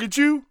to target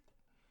you,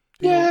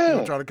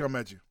 he'll try to come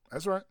at you.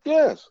 That's right.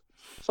 Yes.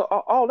 So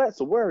all that's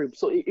a worry.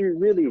 So it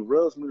really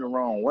rubs me the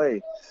wrong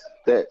way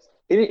that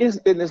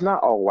it's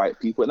not all white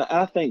people, and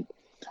I think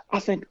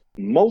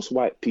most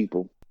white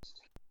people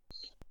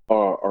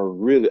are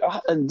really,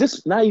 and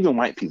this not even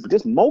white people,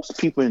 just most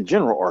people in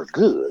general are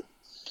good.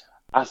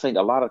 I think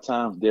a lot of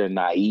times they're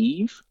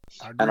naive,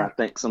 and I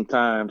think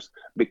sometimes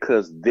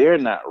because they're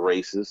not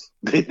racist,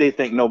 they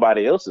think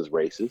nobody else is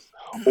racist,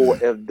 or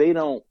if they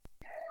don't,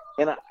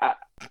 and I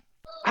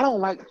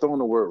don't like throwing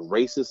the word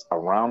racist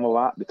around a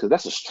lot because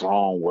that's a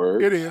strong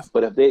word. It is.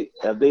 But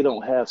if they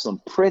don't have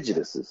some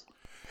prejudices,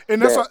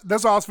 and that's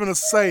what I was going to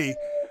say.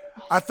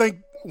 I think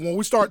when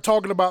we start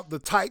talking about the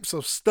types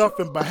of stuff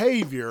and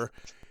behavior,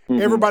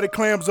 everybody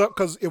clams up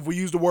because if we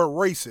use the word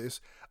racist,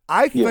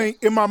 I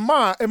think in my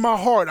mind, in my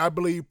heart, I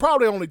believe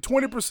probably only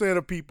 20%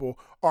 of people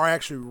are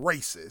actually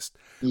racist.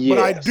 But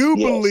I do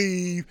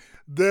believe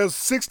there's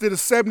 60 to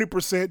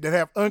 70% that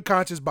have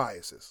unconscious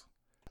biases.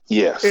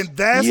 Yes. And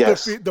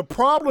that's the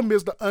problem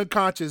is the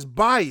unconscious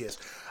bias.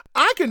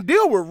 I can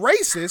deal with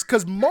racists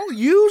because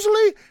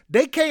usually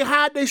they can't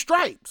hide their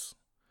stripes.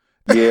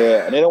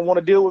 Yeah, and they don't want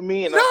to deal with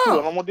me, and I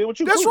don't want to deal with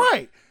you. That's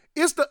right.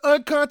 It's the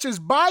unconscious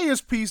bias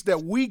piece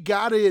that we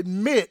got to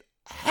admit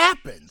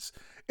happens,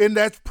 and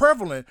that's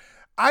prevalent.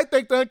 I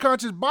think the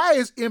unconscious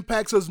bias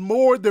impacts us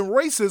more than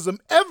racism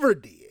ever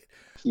did.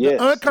 Yes,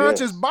 the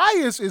unconscious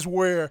bias is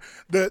where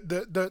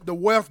the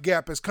wealth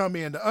gap has come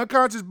in. The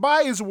unconscious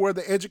bias is where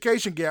the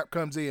education gap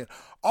comes in.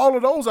 All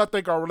of those, I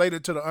think, are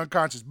related to the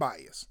unconscious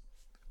bias.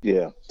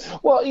 Yeah.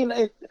 Well,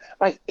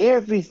 like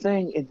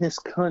everything in this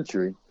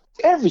country,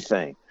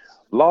 everything,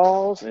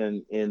 laws,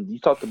 and you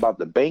talked about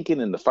the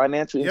banking and the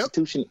financial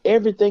institution,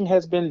 everything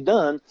has been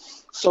done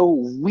so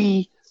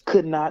we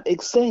could not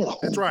excel.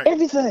 That's right.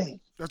 Everything.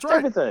 That's right.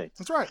 Everything.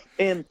 That's right.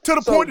 And to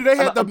the point that they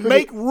had to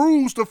make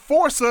rules to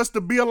force us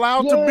to be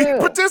allowed to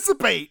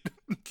participate.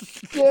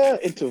 Yeah,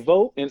 and to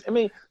vote. And I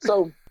mean,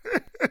 so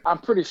I'm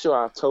pretty sure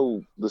I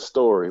told the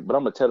story, but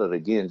I'm gonna tell it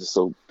again just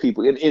so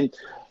people. And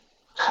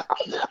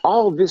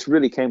all of this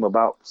really came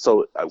about.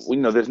 So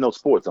there's no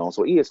sports on.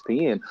 So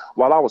ESPN,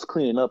 while I was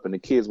cleaning up and the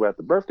kids were at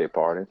the birthday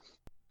party,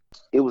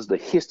 it was the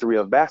history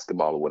of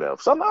basketball or whatever.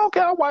 So I'm like, okay,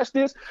 I'll watch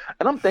this.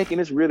 And I'm thinking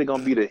it's really going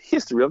to be the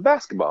history of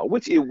basketball,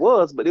 which it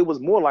was, but it was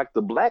more like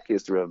the black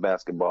history of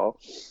basketball.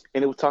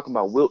 And it was talking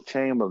about Wilt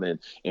Chamberlain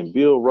and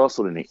Bill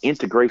Russell and the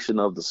integration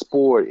of the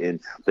sport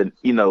and and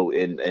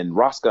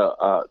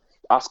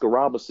Oscar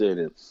Robertson.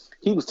 And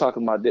he was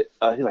talking about that.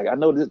 He's like, I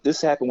know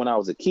this happened when I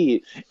was a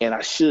kid and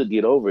I should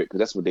get over it because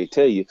that's what they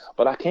tell you,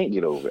 but I can't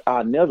get over it.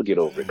 I'll never get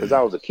over it because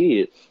I was a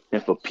kid.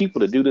 And for people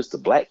to do this to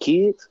black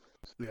kids,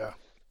 yeah.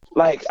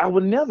 Like, I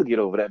would never get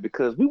over that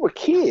because we were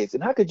kids.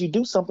 And how could you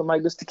do something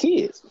like this to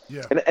kids?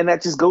 Yeah. And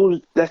that just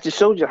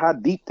shows you how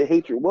deep the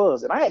hatred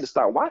was. And I had to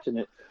start watching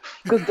it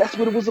because that's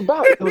what it was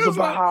about. It was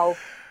about how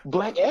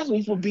black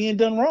athletes were being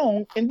done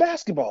wrong in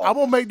basketball. I'm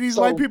going to make these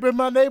white people in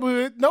my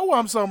neighborhood know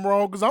I'm something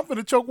wrong because I'm going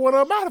to choke one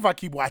of them out if I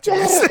keep watching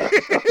this.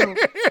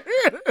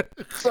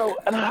 So,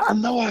 and I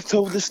know I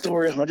told this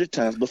story 100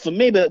 times, but for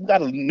me, I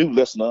got a new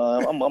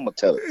listener. I'm going to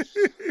tell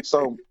it.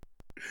 So,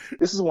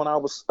 this is when I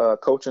was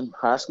coaching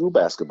high school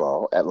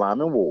basketball at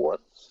Lyman Ward.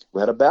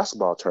 We had a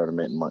basketball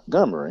tournament in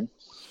Montgomery.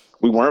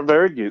 We weren't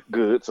very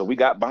good, so we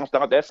got bounced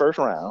out that first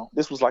round.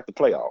 This was like the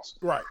playoffs.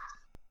 Right.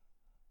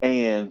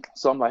 And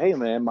so I'm like, hey,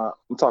 man,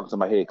 I'm talking to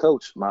my head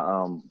coach.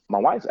 My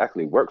wife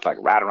actually works like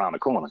right around the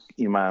corner.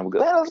 You mind? We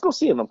go, hey, let's go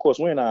see him. Of course,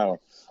 we're in our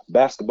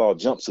basketball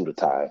jumpsuit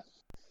attire.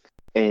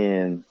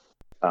 And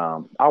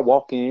I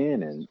walk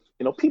in and,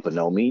 people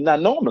know me. Now,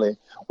 normally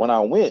when I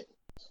went,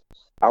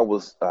 I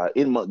was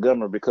in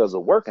Montgomery because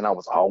of work, and I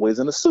was always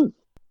in a suit.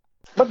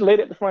 But the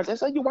lady at the front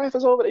said, your wife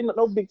is over there.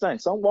 No big thing.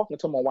 So I'm walking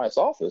to my wife's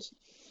office,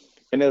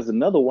 and there's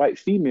another white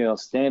female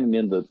standing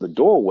in the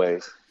doorway,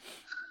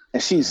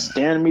 and she's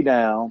staring me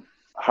down.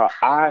 Her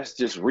eyes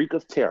just reek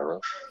of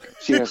terror.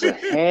 She has her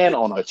hand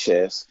on her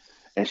chest,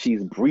 and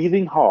she's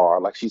breathing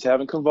hard like she's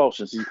having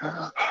convulsions.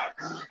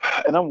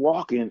 And I'm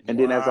walking, and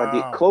then as I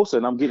get closer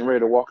and I'm getting ready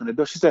to walk in the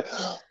door, she said,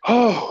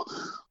 oh,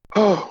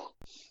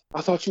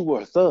 I thought you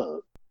were a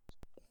thug.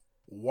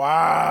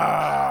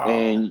 Wow.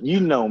 And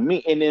you know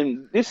me. And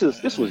then this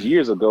was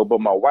years ago,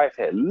 but my wife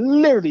had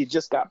literally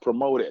just got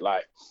promoted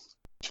like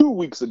 2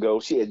 weeks ago.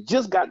 She had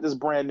just got this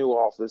brand new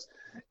office,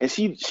 and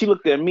she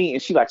looked at me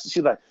and she looked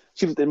at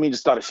me and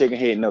just started shaking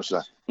her head. No, she's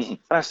like, mm-mm. And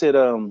I said,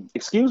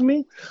 excuse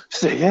me? She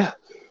said, yeah.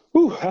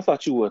 Ooh, I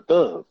thought you were a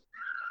thug.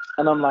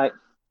 And I'm like,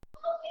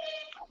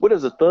 what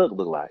does a thug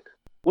look like?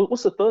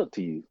 What's a thug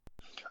to you?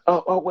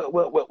 Well,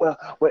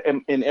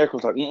 and Eric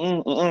was like,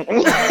 I'm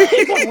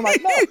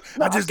like,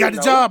 no, I just got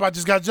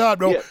the job.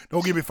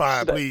 Don't get me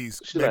fired,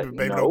 please.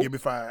 Baby, no. Don't get me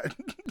fired.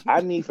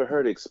 I need for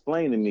her to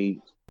explain to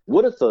me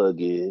what a thug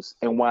is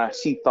and why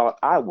she thought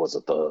I was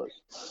a thug.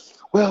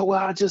 Well,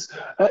 I just,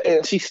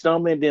 and she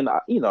stumbled, and then, I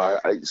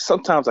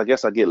sometimes I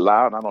guess I get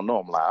loud, and I don't know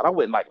I'm loud. I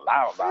wasn't like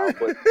loud, but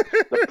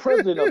the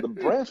president of the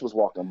branch was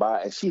walking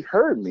by, and she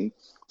heard me,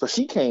 so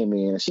she came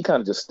in, and she kind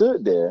of just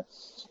stood there,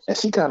 and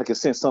she kind of could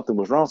sense something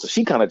was wrong, so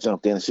she kind of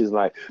jumped in, and she's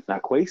like, now,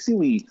 Quasi,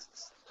 we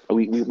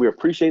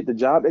appreciate the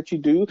job that you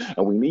do,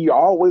 and you're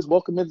always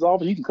welcome in the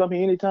office. You can come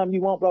here anytime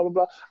you want, blah, blah,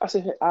 blah. I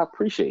said, hey, I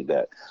appreciate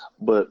that.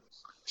 But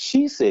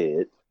she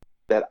said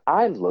that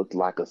I looked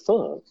like a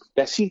thug,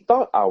 that she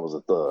thought I was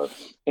a thug.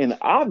 And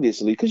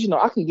obviously, because,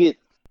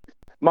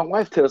 my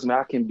wife tells me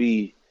I can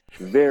be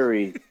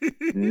very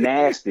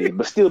nasty,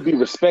 but still be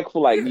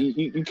respectful. Like,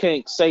 you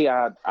can't say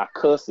I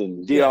cuss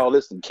and did all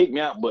this and kick me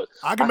out, but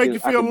I can make you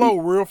feel low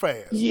real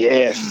fast.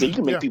 Yeah, so you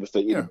can make people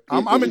feel. Yeah.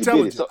 I'm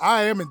intelligent. So,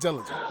 I am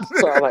intelligent.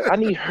 So I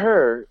need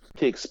her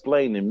to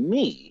explain to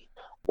me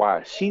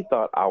why she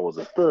thought I was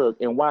a thug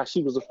and why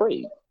she was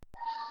afraid.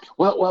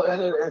 Well,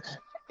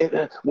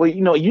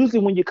 usually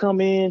when you come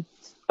in,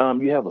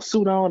 you have a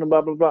suit on and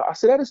blah, blah, blah. I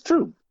said, that is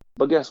true.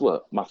 But guess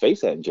what? My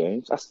face hadn't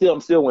changed. I'm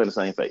still wearing the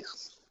same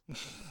face.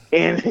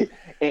 And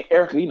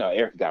Erica,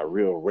 Erica got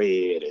real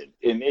red.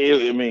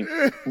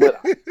 But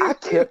I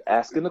kept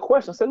asking the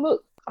question. I said,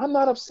 look, I'm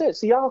not upset.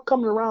 See, y'all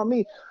coming around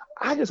me.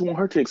 I just want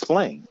her to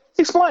explain.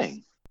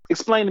 Explain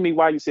to me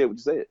why you said what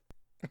you said.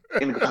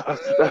 And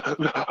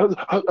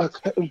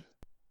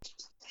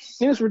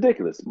it's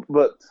ridiculous.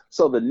 But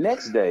so the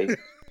next day,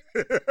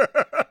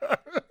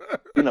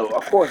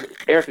 of course,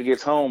 Erica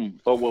gets home.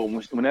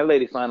 When that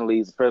lady finally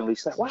leaves the president,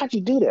 she's like, why'd you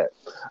do that?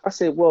 I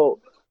said, well,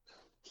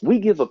 we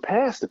give a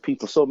pass to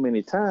people so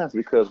many times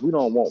because we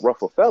don't want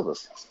ruffle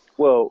feathers.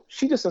 Well,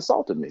 she just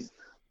insulted me.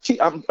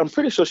 I'm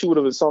pretty sure she would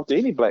have insulted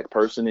any black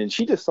person, and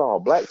she just saw a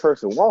black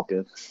person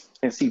walking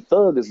and see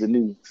thug is the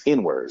new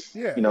N-word.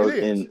 Yeah,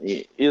 and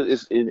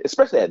it's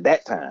especially at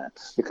that time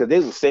because they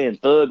were saying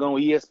thug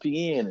on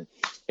ESPN,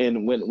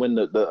 and when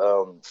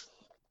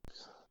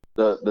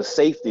the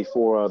safety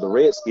for the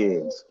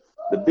Redskins,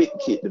 the big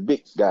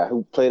guy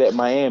who played at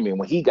Miami, and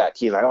when he got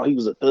killed, like, oh, he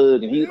was a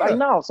thug, and he's like,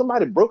 no,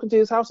 somebody broke into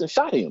his house and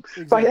shot him.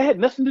 Exactly. Like, that had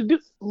nothing to do.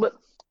 But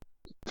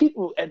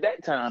people at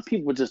that time,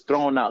 people were just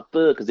throwing out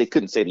thug because they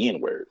couldn't say the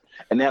N-word,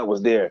 and that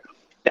was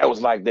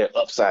like their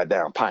upside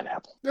down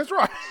pineapple. That's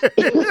right.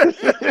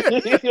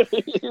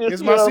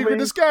 It's my secret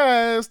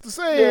disguise to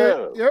say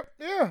it. Yep,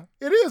 yeah,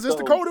 it is. It's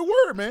the coded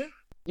word, man.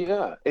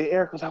 Yeah, and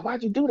Eric was like,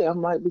 "Why'd you do that?"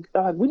 I'm like,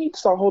 "We need to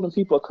start holding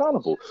people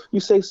accountable. You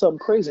say something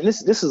crazy, and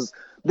this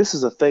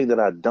is a thing that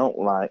I don't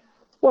like.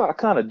 Well, I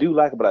kind of do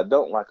like it, but I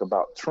don't like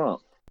about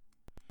Trump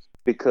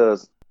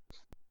because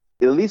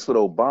at least with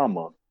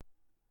Obama,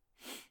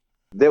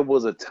 there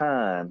was a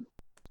time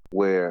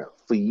where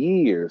for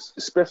years,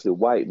 especially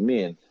white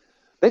men,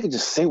 they could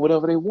just say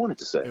whatever they wanted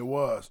to say. It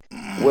was.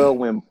 Well,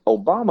 when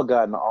Obama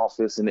got in the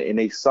office and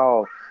they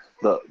saw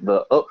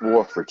the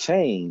uproar for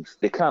change,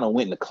 they kind of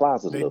went in the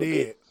closet a They little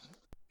did. bit.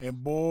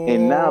 And boy,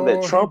 And now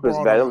that he Trump is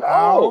brought back, them like,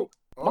 out.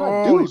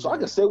 my he dude, so I brought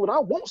can say what I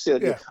want to say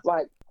again. Yeah.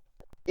 Like,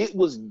 it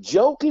was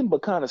joking,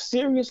 but kind of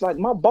serious. Like,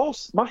 my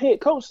boss, my head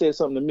coach said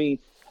something to me,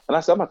 and I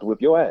said, "I'm about to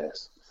whip your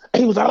ass."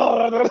 And he was like,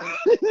 "Oh."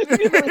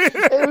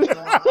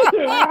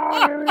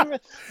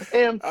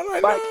 And I'm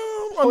like, like,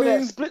 no, for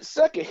that split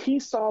second, he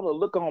saw the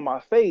look on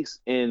my face,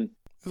 and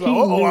he's like,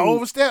 I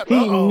overstepped.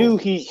 he knew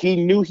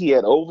he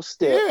had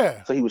overstepped.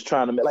 Yeah. So he was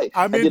trying to like.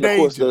 I'm and in then of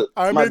course danger.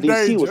 my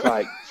DC was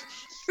like,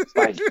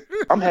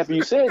 I'm happy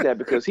you said that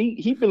because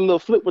he been a little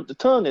flip with the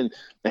tongue, and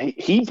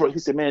he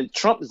said, "Man,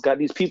 Trump has got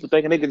these people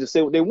thinking they can just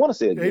say what they want to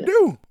say again." They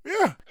do,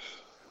 yeah.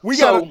 We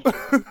So-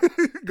 gotta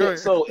go ahead.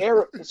 So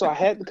I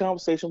had the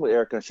conversation with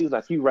Erica, and she was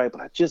like, "You right, but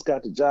I just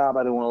got the job.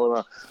 I didn't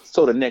want to."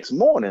 So the next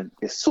morning,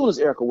 as soon as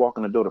Erica walked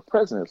in the door, the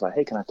president was like,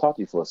 "Hey, can I talk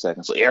to you for a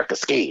second?" So Erica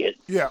scared,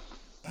 Yeah.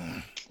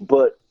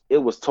 but it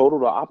was total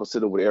the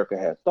opposite of what Erica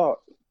had thought.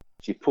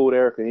 She pulled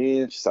Erica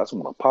in. She said, "I just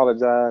want to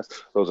apologize.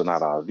 Those are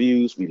not our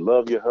views. We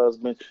love your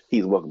husband.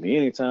 He's welcome to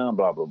anytime,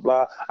 blah, blah,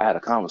 blah. I had a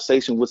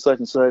conversation with such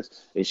and such,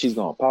 and she's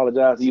going to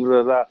apologize, blah,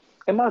 blah, blah."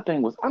 And my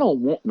thing was, I don't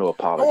want no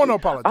apology. I want no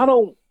apology. I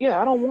don't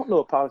want no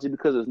apology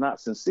because it's not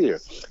sincere.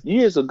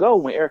 Years ago,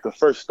 when Erica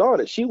first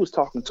started, she was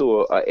talking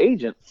to a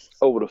agent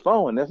over the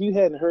phone. And if you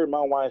hadn't heard my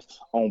wife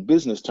on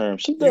business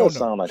terms, she does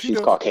sound like she's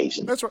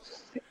Caucasian. That's right.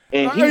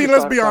 And I mean,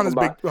 let's be honest,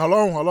 Big. Hold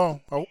on.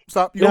 Oh,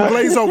 stop. You don't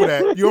glaze over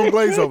that. You don't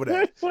glaze over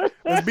that.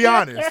 Let's be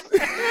honest.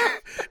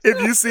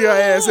 If you see her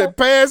ass in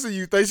passing,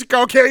 you think she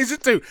Caucasian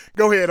too.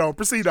 Go ahead on.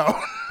 Proceed on.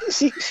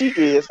 She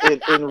is.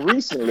 And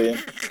recently,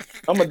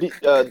 I'm going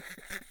to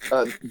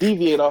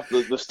deviate off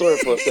the story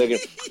for a second.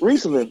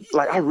 Recently,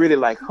 like, I really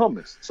like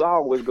hummus. So I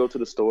always go to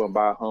the store and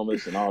buy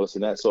hummus and all this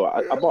and that. So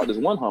I bought this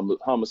one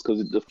hummus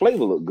because the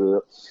flavor looked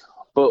good.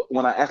 But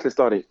when I actually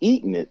started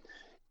eating it,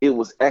 it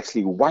was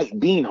actually white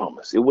bean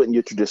hummus. It wasn't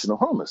your traditional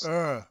hummus.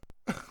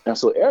 And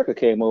so Erica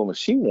came over and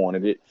she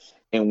wanted it.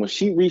 And when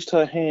she reached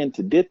her hand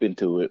to dip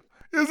into it,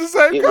 it's the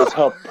same it color. was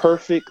her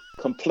perfect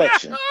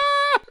complexion.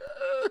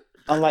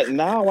 I'm like,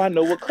 now I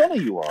know what color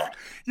you are.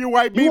 You're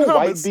white bean hummus.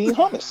 White bean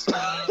hummus.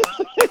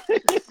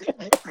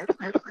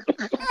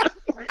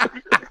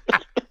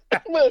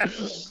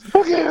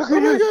 Okay. Oh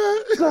my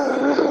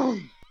God.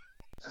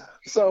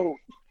 So,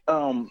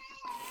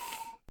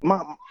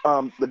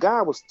 the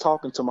guy was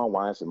talking to my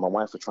wife, and my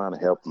wife was trying to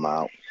help him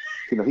out.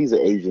 You know, he's an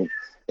agent,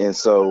 and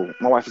so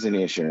my wife is in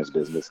the insurance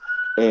business,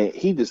 and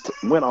he just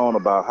went on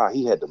about how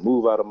he had to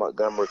move out of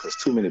Montgomery because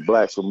too many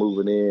blacks were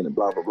moving in, and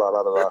blah blah blah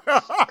blah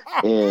blah.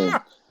 And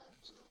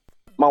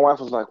my wife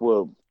was like,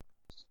 "Well,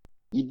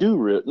 you do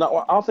real." No,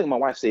 I don't think my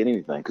wife said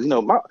anything because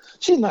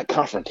she's not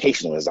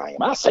confrontational as I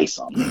am. I say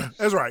something.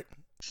 That's right.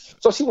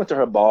 So she went to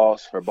her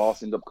boss. Her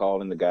boss ended up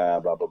calling the guy.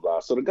 Blah blah blah.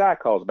 So the guy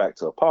calls back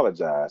to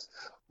apologize,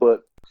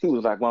 but he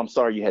was like, "Well, I'm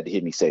sorry you had to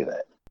hear me say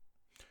that."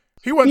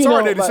 He wasn't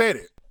sorry that he said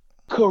it.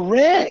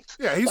 Correct.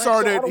 Yeah, he's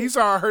sorry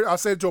I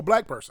said it to a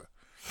black person.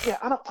 Yeah,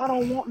 I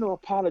don't want no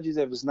apologies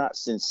if it's not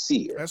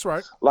sincere. That's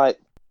right. Like,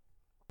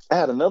 I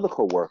had another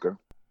coworker.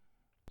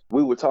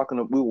 We were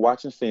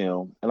watching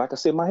film, and like I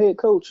said, my head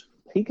coach,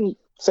 he can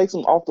say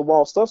some off the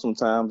wall stuff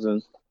sometimes,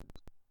 and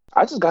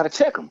I just got to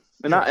check him,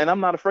 and I'm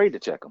not afraid to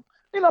check him.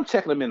 And I'm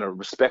checking him in a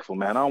respectful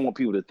manner. I don't want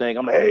people to think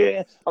I'm like,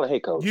 hey,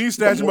 coach. You ain't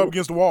snatching him up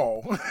against the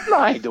wall. No,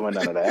 I ain't doing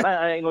none of that.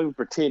 I ain't gonna even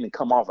pretend and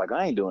come off like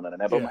I ain't doing none of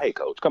that. But I'm like, hey,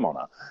 coach, come on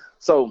now.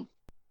 So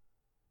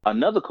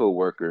another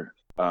coworker,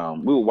 we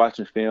were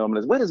watching film,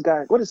 and where's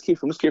this kid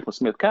from? This kid from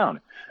Smith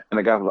County, and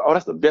the guy was like, "Oh,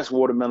 that's the best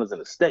watermelons in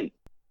the state."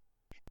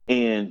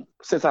 And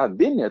since I've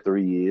been there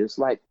 3 years,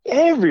 like,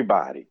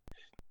 everybody,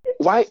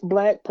 white,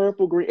 black,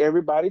 purple, green,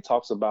 everybody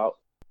talks about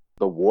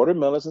the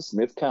watermelons in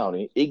Smith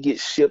County. It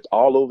gets shipped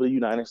all over the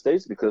United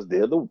States because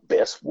they're the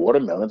best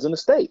watermelons in the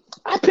state.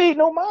 I paid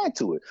no mind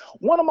to it.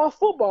 One of my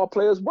football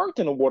players worked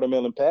in a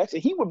watermelon patch,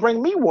 and he would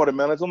bring me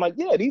watermelons. I'm like,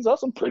 yeah, these are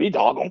some pretty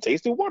doggone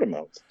tasty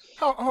watermelons.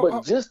 Hold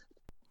on,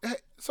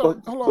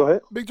 go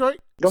ahead. Big Drake.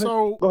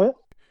 Go ahead.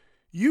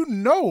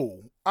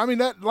 I mean,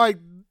 that, like,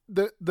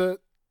 the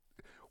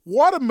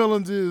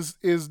watermelons is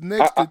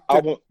next to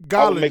godliness.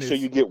 I will make sure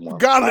you get one.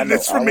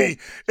 Godliness for me.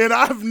 And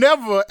I've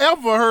never,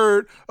 ever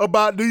heard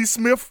about these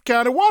Smith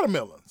County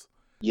watermelons.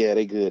 Yeah,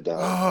 they good, dog.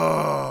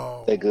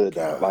 Oh, they good,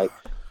 dog.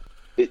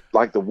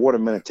 Like the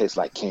watermelon tastes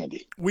like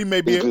candy. We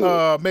may be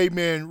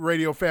MadeMen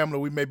Radio family.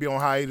 We may be on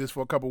hiatus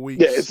for a couple of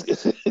weeks. Yeah,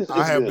 it's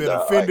I have been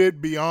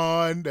offended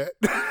beyond that.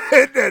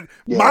 That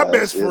my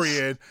best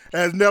friend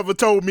has never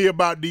told me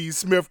about these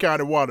Smith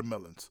County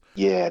watermelons.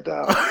 Yeah,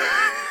 dog.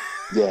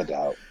 Yeah,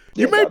 dog.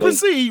 You may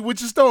proceed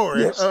with your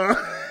story. Yes.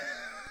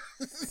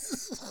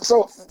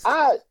 So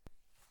I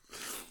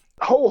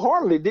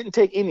wholeheartedly didn't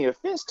take any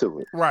offense to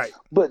it. Right.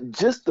 But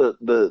just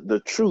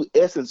the true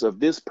essence of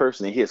this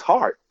person in his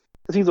heart,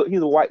 because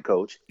he's a white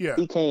coach. Yeah.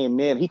 He came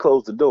in, he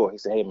closed the door. He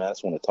said, "Hey man, I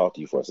just want to talk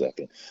to you for a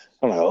second."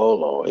 I'm like, "Oh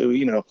Lord,"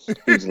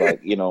 He's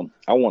like,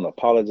 "I want to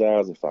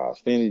apologize if I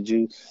offended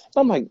you."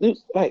 I'm like, "Dude,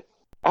 like,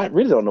 I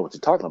really don't know what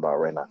you're talking about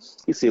right now."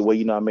 He said, "Well,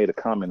 I made a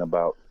comment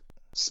about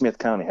Smith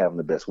County having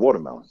the best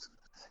watermelons,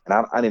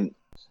 and I didn't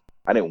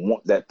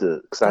want that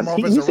to."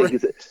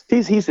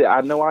 He said,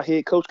 "I know our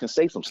head coach can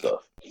say some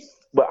stuff,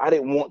 but I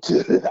didn't want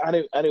to. I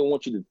didn't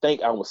want you to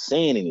think I was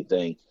saying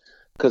anything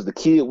because the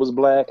kid was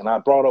black, and I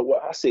brought up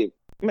what I said."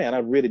 Man, I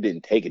really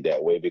didn't take it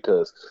that way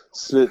because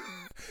Smith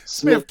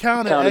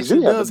County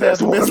actually does have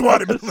the best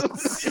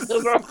watermelons.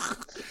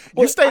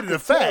 You stated a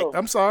fact.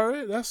 I'm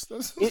sorry. That's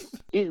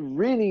it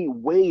really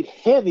weighed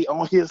heavy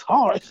on his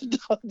heart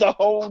the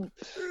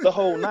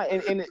whole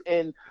night.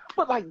 And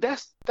but like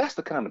that's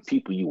the kind of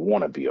people you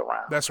want to be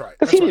around. That's right.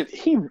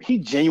 He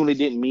genuinely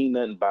didn't mean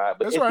nothing by it.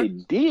 But if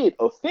it did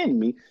offend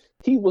me,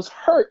 he was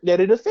hurt that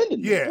it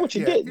offended me. Which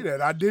it didn't. Yeah,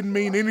 I didn't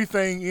mean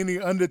any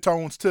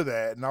undertones to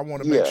that, and I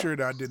want to make sure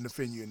that I didn't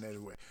offend you in any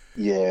way.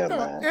 Yeah,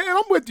 man. And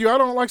I'm with you. I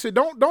don't like to say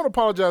don't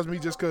apologize to me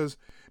just because.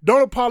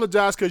 Don't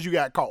apologize because you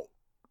got caught.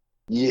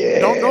 Yeah.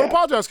 Don't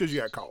apologize because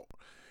you got caught.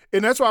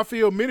 And that's why I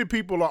feel many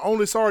people are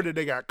only sorry that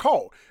they got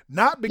caught,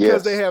 not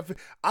because they have.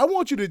 I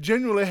want you to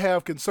genuinely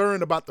have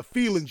concern about the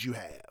feelings you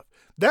have.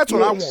 That's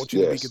what I want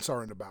you to be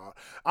concerned about.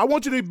 I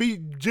want you to be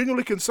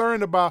genuinely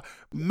concerned about,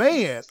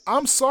 man,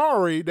 I'm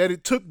sorry that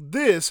it took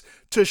this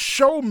to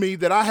show me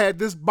that I had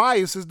this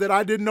biases that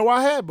I didn't know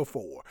I had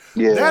before.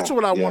 Yeah, that's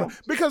what I want,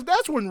 because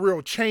that's when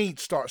real change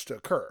starts to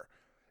occur.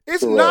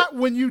 It's not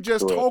when you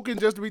just talking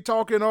just to be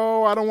talking,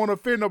 oh, I don't want to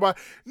offend nobody.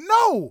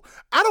 No,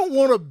 I don't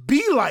want to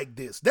be like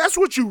this. That's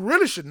what you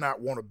really should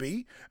not want to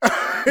be.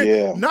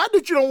 Not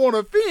that you don't want to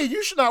offend.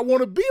 You should not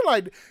want to be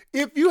like this.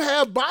 If you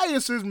have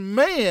biases,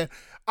 man,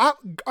 I'd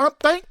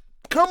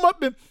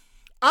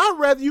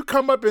rather you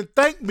come up and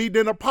thank me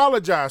than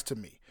apologize to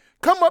me.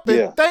 Come up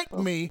and thank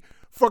me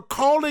for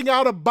calling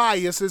out a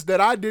biases that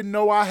I didn't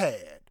know I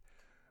had.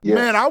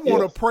 Man, I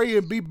want to pray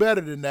and be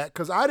better than that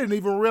because I didn't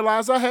even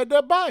realize I had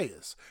that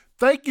bias.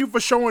 Thank you for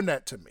showing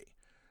that to me.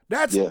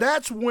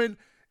 That's when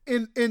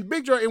in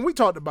Big Dre, and we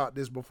talked about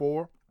this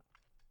before,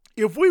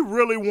 if we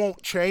really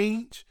want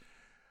change,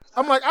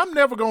 I'm like, I'm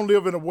never going to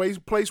live in a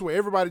place where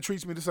everybody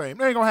treats me the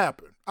same. It ain't going to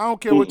happen. I don't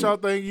care what y'all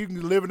think. You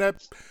can live in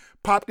that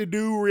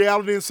pop-de-doo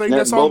reality and sing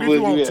that song if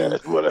you want to. It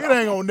ain't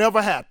going to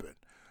never happen.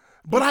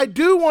 But I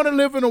do want to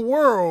live in a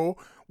world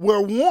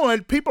where,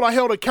 one, people are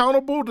held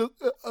accountable,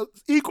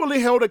 equally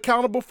held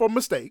accountable for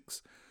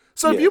mistakes.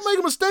 So if you make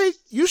a mistake,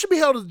 you should be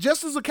held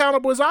just as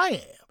accountable as I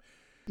am.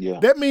 Yeah.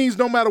 That means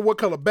no matter what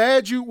color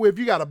badge if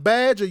you got a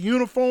badge, a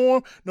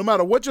uniform, no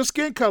matter what your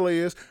skin color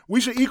is, we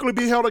should equally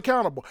be held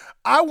accountable.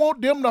 I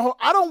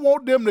don't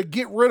want them to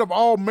get rid of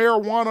all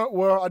marijuana.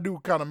 Well, I do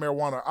kind of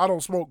marijuana. I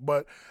don't smoke,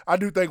 but I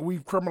do think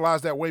we've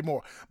criminalized that way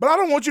more. But I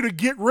don't want you to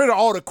get rid of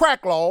all the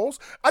crack laws.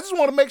 I just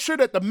want to make sure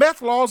that the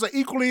meth laws are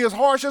equally as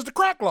harsh as the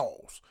crack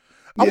laws.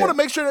 I want to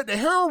make sure that the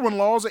heroin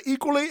laws are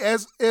equally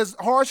as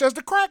harsh as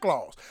the crack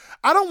laws.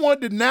 I don't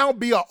want it to now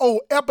be an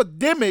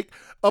epidemic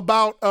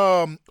about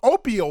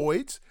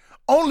opioids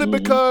only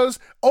because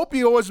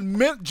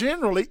opioids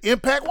generally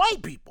impact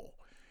white people.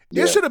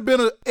 Yeah. It should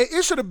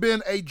have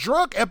been a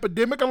drug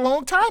epidemic a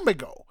long time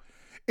ago.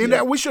 In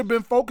that we should have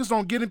been focused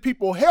on getting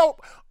people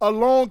help a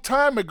long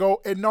time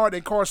ago and not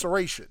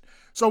incarceration.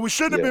 So we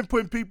shouldn't have been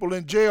putting people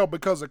in jail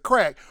because of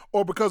crack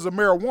or because of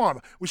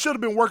marijuana. We should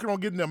have been working on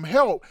getting them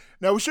help.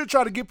 Now, we should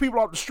try to get people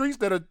off the streets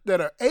that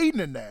are aiding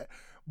in that.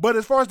 But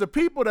as far as the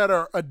people that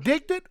are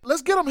addicted,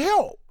 let's get them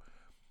help.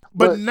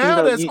 But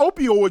now that's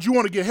opioids, you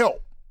want to get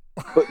help.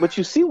 But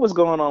you see what's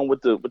going on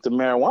with the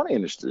marijuana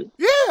industry.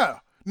 Yeah.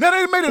 Now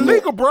they made it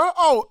legal, bro.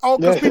 Oh,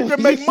 because people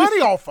can make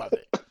money off of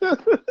it.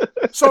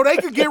 So they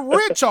could get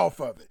rich off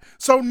of it.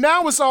 So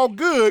now it's all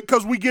good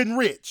because we getting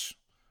rich.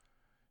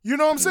 You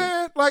know what I'm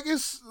saying? Like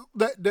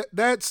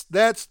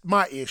that's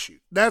my issue.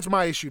 That's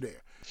my issue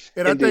there.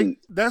 And I think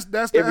that's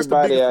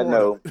everybody the I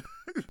know.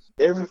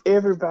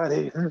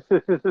 Everybody,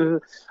 I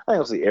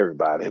don't say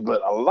everybody,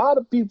 but a lot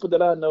of people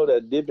that I know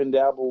that dip and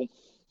dabble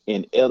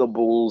in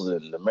edibles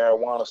and the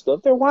marijuana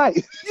stuff, they're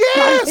white.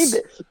 Yes,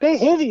 they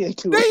heavy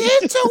into it.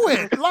 They into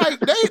it. Like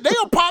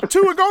they'll pop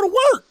two and go to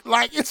work.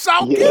 Like it's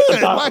all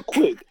good. Like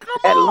quick come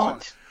at on.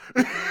 lunch.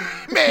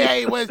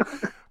 Man,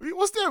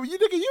 what's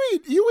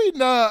that? You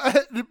eating?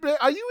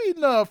 Are you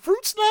eating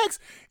fruit snacks?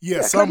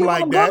 Yeah, something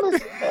like that.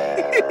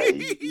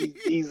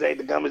 These ain't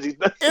the gummies.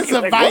 It's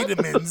a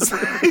vitamins.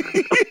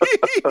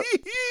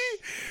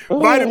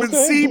 Vitamin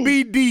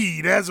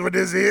CBD. That's what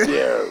this is.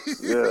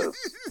 Yes.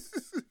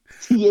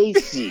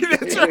 THC.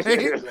 That's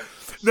right.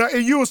 Now,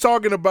 and you was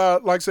talking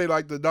about, like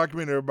the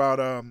documentary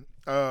about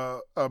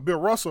Bill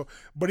Russell,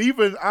 but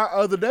even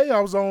other day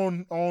I was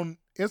on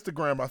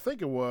Instagram, I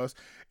think it was,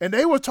 and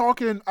they were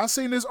talking. I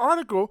seen this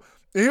article,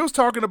 and he was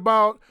talking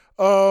about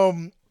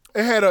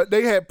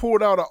they had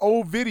pulled out an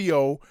old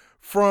video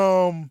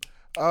from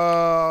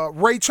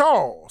Ray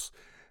Charles.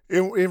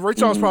 And Ray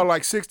Charles probably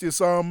like 60 or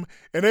something,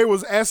 and they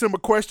was asking him a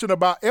question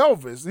about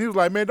Elvis. And he was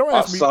like, "Man, don't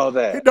ask me.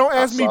 Don't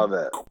ask me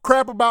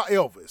crap about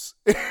Elvis."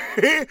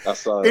 I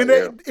saw and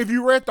that. if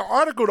you read the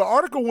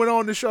article went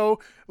on the show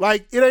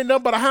like it ain't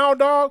nothing but a hound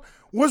dog.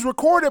 Was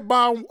recorded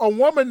by a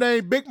woman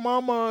named Big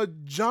Mama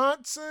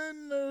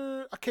Johnson.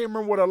 I can't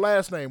remember what her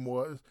last name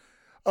was.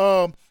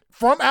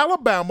 From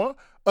Alabama,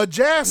 a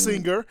jazz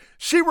singer.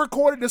 She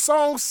recorded the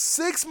song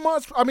 6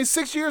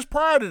 years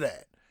prior to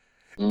that.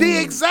 The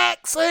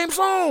exact same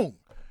song.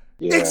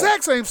 Yeah.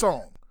 Exact same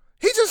song.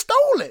 He just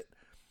stole it.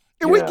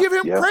 And we give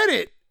him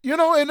credit.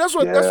 And that's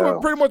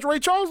what pretty much Ray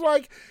Charles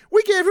like.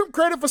 We gave him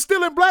credit for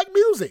stealing black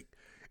music.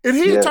 And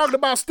he talked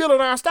about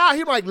stealing our style.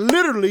 He like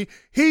literally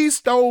he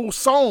stole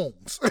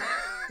songs.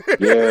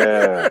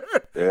 Yeah.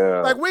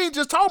 Like we ain't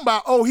just talking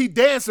about, he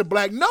dancing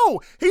black.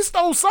 No, he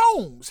stole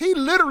songs. He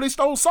literally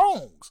stole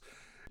songs.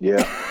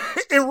 Yeah.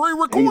 And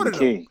re-recorded them.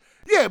 King.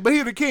 Yeah, but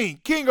he's the king.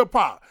 King of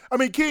pop.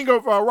 King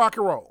of rock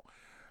and roll.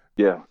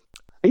 Yeah.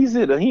 He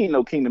ain't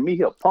no king to me,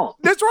 he a punk.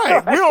 That's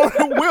right.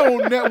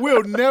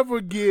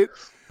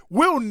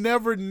 We'll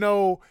never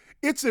know.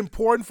 It's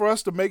important for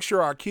us to make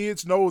sure our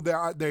kids know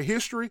their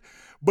history,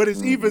 but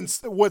it's even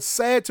what's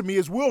sad to me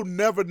is we'll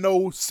never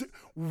know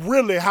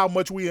really how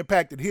much we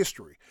impacted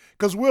history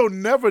because we'll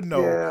never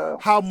know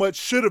how much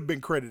should have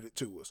been credited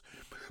to us.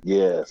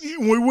 Yes.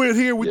 When we went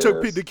here, we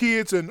took the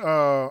kids and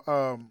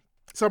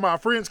some of our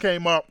friends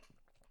came up,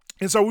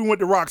 and so we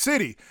went to Rock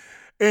City.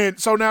 And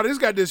so now this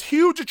got this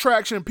huge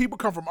attraction. People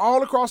come from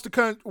all across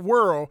the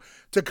world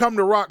to come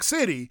to Rock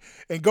City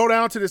and go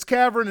down to this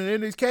cavern and in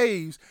these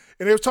caves.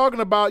 And they were talking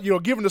about,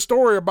 giving the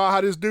story about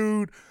how this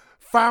dude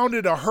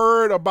founded or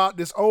heard about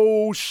this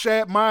old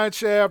mine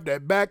shaft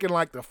that back in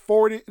like the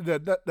 13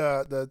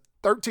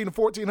 or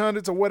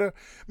 1400s or whatever,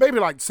 maybe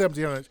like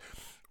 1700s,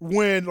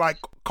 when like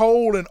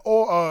coal and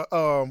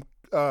oil,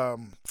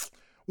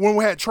 when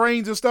we had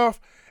trains and stuff.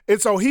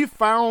 And so he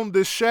found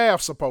this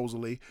shaft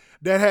supposedly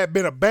that had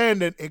been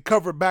abandoned and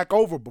covered back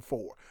over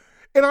before.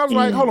 And I was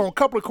like, hold on, a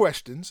couple of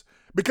questions.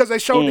 Because they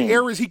showed the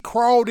areas he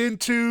crawled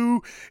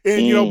into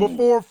and,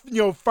 before,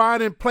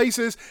 finding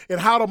places and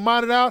how to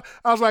mine it out.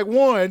 I was like,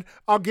 one,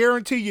 I'll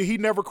guarantee you he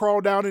never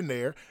crawled down in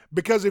there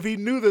because if he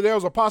knew that there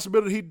was a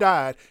possibility he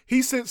died,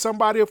 he sent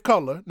somebody of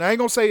color. Now, I ain't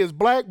going to say it's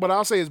black, but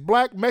I'll say it's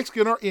black,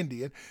 Mexican, or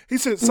Indian. He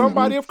sent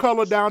somebody of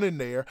color down in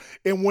there.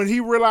 And when he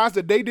realized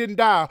that they didn't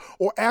die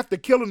or after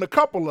killing a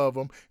couple of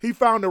them, he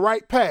found the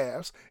right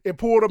paths and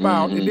pulled them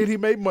out and then he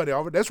made money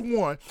off it. That's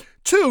one.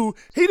 Two,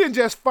 he didn't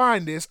just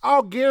find this.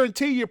 I'll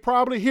guarantee you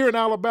probably here in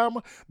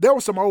Alabama, there were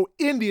some old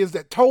Indians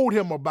that told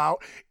him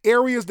about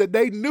areas that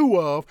they knew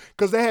of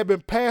because they had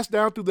been passed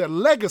down through their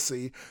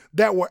legacy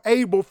that were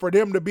able for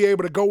them to be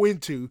able to go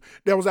into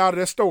that was out of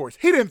their stories.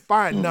 He didn't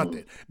find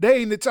nothing. They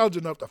ain't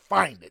intelligent enough to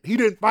find it. He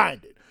didn't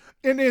find it.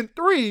 And then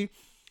three,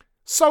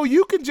 so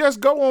you can just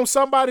go on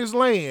somebody's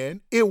land.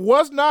 It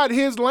was not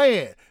his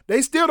land.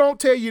 They still don't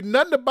tell you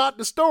nothing about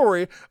the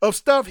story of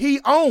stuff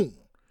he owned.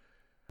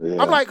 Yeah.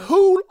 I'm like,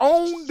 who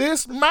owned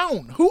this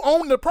mountain? Who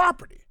owned the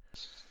property?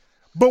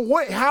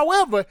 But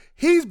however,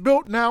 he's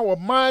built now a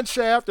mine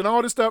shaft and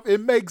all this stuff. It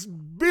makes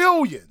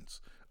billions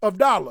of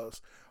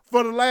dollars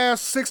for the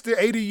last 60,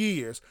 80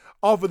 years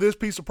off of this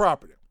piece of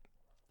property.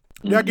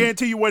 I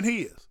guarantee you what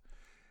he is.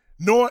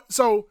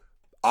 So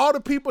all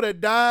the people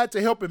that died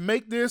to help him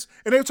make this,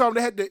 and they were talking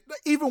they had to,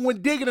 even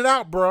when digging it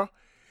out, bruh,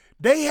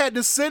 they had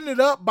to send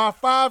it up by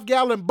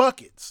 5-gallon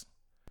buckets.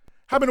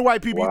 How many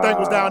white people you think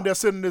was down there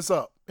sending this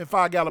up in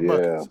 5-gallon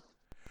buckets?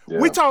 Yeah.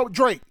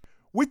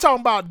 We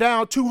talking about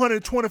down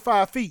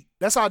 225 feet.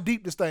 That's how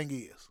deep this thing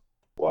is.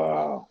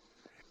 Wow.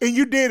 And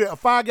you did it a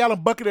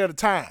 5-gallon bucket at a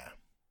time.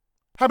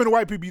 How many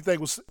white people you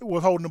think was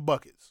holding the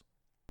buckets?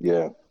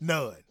 Yeah.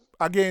 None.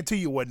 I guarantee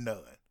you wasn't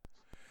none.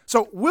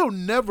 So we'll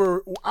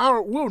never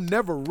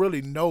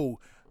really know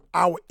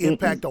our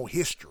impact on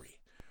history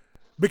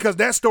because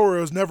that story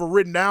was never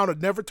written down or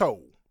never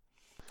told.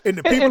 And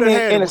the people that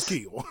had it was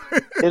killed.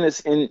 And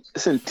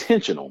it's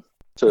intentional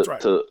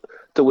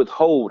to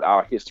withhold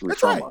our history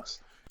from us.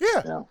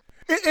 Yeah.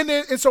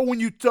 And so when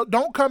you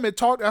don't come and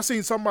talk, I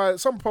seen some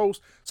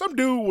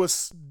dude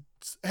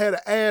had an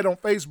ad on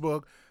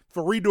Facebook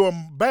for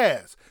redoing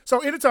baths. So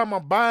anytime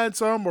I'm buying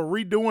some or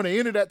redoing or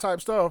any of that type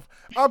of stuff,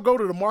 I'll go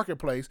to the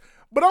marketplace.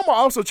 But I'm going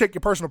to also check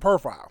your personal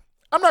profile.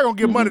 I'm not going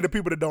to give money to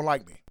people that don't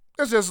like me.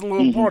 That's just a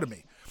little part of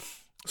me.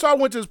 So I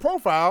went to his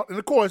profile, and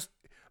of course,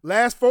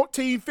 last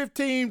 14,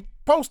 15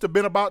 posts have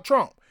been about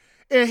Trump.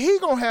 And he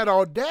going to have the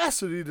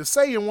audacity to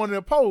say in one of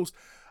the posts,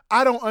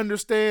 I don't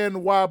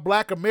understand why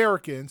black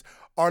Americans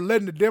are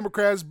letting the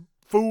Democrats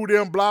fool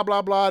them, blah,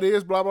 blah, blah,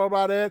 this, blah, blah,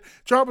 blah, that.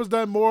 Trump has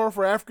done more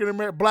for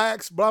African-American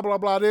blacks, blah, blah,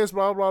 blah, this,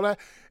 blah, blah, that.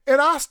 And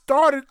I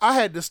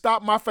had to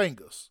stop my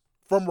fingers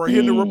from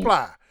hitting the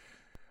reply.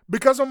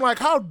 Because I'm like,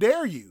 how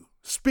dare you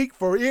speak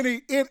for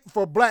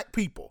black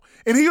people?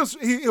 And he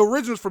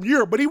originates from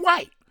Europe, but he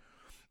white.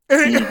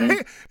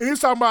 And he's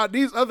talking about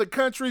these other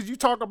countries. You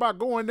talk about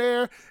going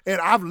there, and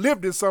I've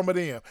lived in some of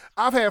them.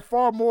 I've had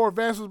far more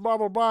advances, blah,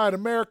 blah, blah, in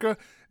America.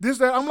 This,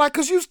 that. I'm like,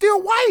 because you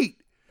still white.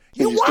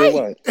 You white. Still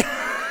white.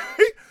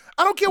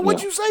 I don't care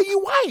what you say, you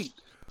white.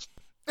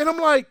 And I'm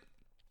like,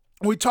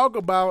 we talk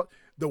about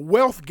the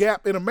wealth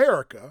gap in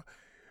America.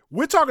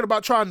 We're talking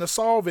about trying to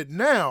solve it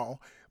now,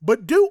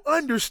 but do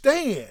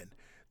understand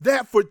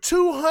that for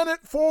 200,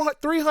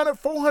 400, 300,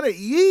 400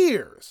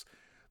 years,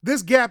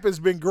 this gap has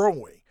been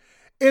growing.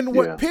 And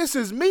what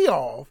pisses me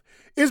off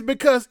is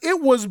because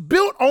it was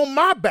built on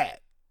my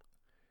back.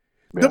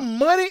 Yeah. The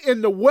money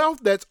and the wealth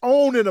that's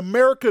owned in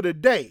America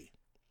today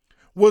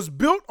was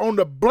built on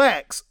the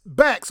backs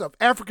of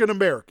African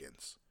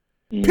Americans.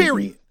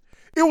 Period.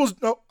 It was,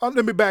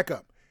 let me back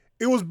up.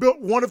 It was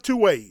built one of two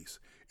ways.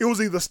 It was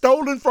either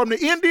stolen from the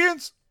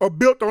Indians or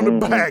built on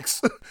the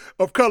backs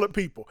of colored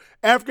people,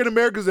 African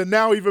Americans and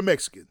now even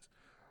Mexicans.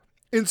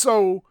 And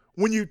so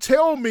when you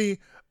tell me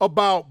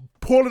about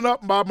pulling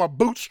up by my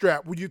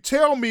bootstrap, when you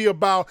tell me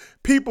about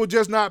people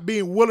just not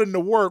being willing to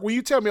work, when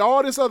you tell me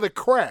all this other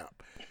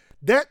crap,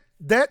 that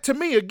to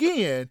me,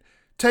 again,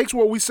 takes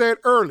what we said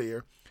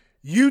earlier.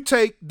 You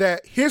take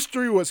that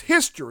history was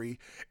history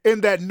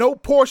and that no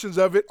portions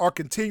of it are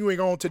continuing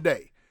on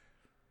today.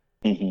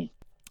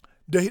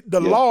 The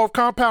law of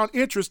compound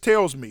interest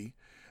tells me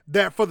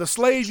that for the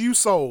slave you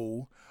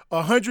sold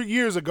 100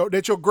 years ago,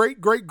 that your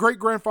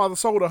great-great-great-grandfather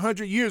sold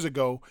 100 years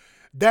ago,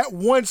 that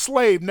one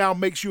slave now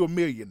makes you a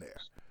millionaire.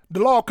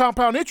 The law of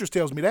compound interest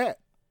tells me that.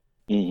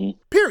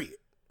 Period.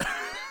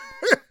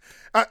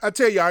 I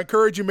tell you, I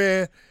encourage you,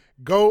 man,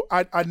 go.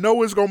 I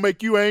know it's going to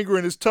make you angry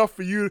and it's tough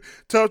for you,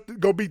 going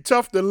to be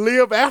tough to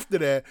live after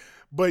that,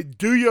 but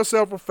do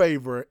yourself a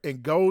favor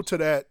and go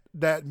to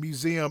that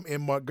museum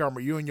in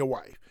Montgomery, you and your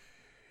wife.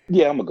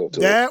 Yeah, I'm going to go to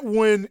it. That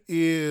one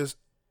is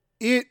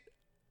it.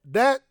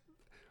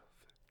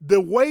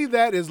 The way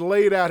that is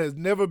laid out has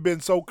never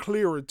been so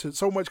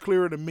much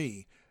clearer to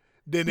me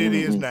than it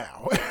is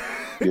now.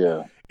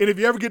 Yeah. And if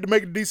you ever get to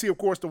make it DC, of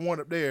course, the one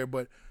up there,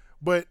 but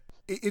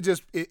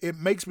it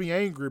makes me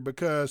angry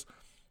because,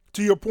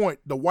 to your point,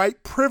 the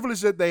white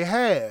privilege that they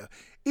have,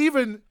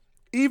 even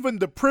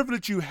the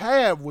privilege you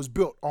have was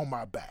built on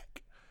my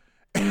back.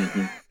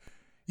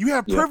 You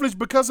have privilege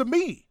because of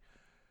me.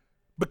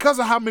 Because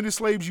of how many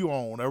slaves you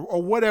own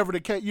or whatever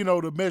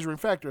the measuring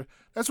factor,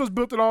 that's what's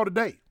built it all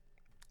today.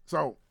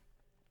 So,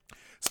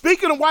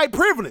 speaking of white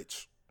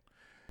privilege,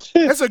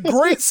 that's a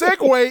great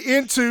segue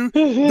into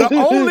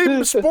the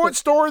only sports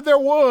story there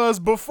was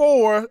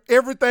before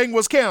everything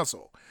was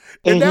canceled.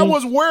 And that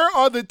was, where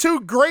are the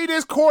two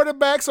greatest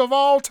quarterbacks of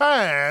all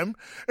time?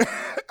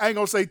 I ain't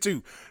going to say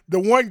two. The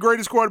one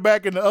greatest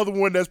quarterback and the other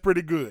one that's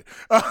pretty good.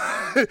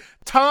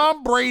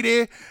 Tom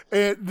Brady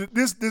and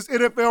this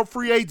NFL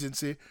free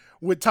agency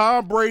with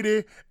Tom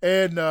Brady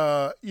and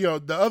the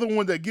other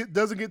one that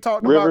doesn't get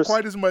talked about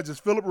quite as much as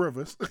Phillip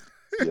Rivers.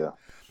 Yeah.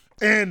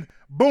 And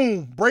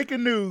boom,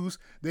 breaking news,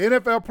 the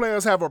NFL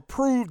players have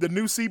approved the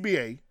new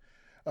CBA.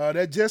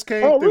 That just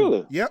came through.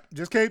 Really? Yep,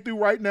 just came through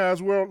right now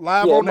as well,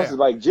 live on that.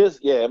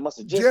 It must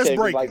have just came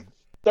breaking. like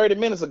 30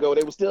 minutes ago.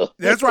 They were still.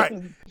 That's right.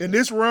 And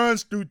this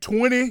runs through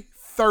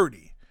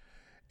 2030.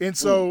 And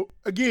so,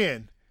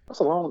 again. That's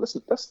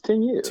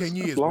 10 years. 10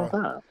 years, that's a long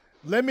bro. time.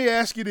 Let me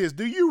ask you this.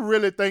 Do you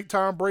really think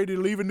Tom Brady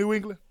leaving New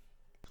England?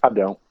 I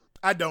don't.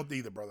 I don't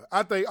either, brother.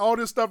 I think all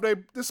this stuff,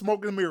 this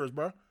smoke and mirrors,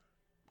 bro.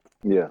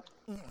 Yeah.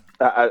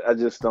 I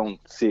just don't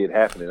see it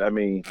happening. I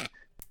mean,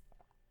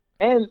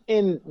 and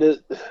in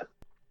the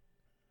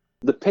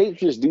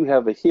Patriots do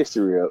have a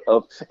history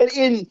of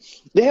and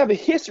they have a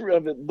history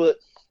of it, but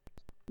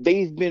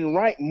they've been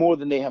right more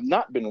than they have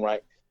not been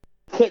right.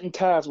 Cutting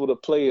ties with a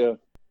player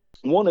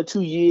 1 or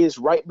 2 years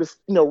right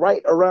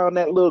around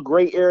that little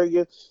gray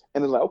area,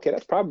 and they're like, okay,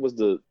 that probably was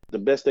the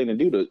best thing to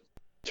do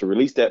to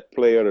release that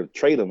player, to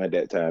trade him at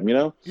that time,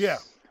 Yeah.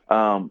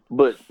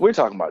 But we're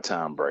talking about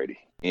Tom Brady,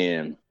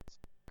 and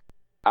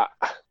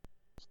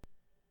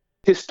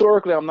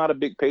historically, I'm not a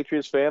big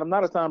Patriots fan. I'm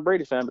not a Tom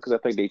Brady fan because I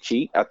think they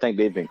cheat. I think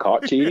they've been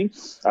caught cheating.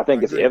 I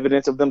think it's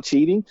evidence of them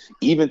cheating.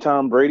 Even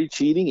Tom Brady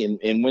cheating,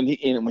 and when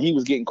he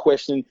was getting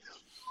questioned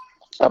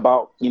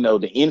about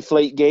the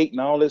inflate gate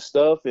and all this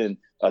stuff and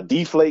a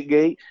deflate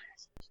gate,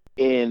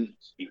 and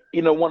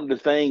one of the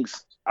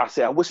things I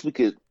said, I wish we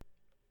could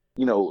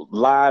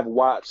live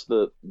watch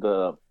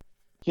the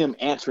him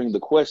answering the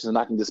questions, and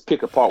I can just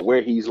pick apart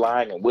where he's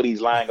lying and what he's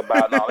lying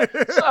about and all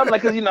that. So I'm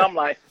like,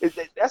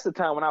 because that's the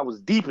time when I was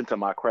deep into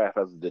my craft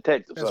as a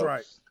detective. That's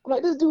right. I'm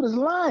like, this dude is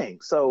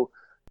lying. So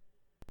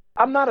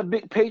I'm not a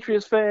big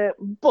Patriots fan,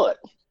 but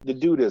the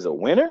dude is a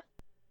winner.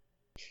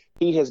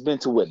 He has been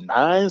to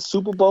 9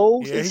 Super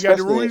Bowls. Yeah, he got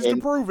the rules to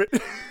prove it.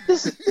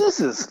 This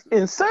is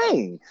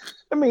insane.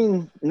 I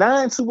mean,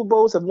 9 Super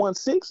Bowls, have won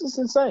 6. It's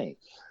insane.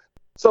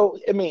 So,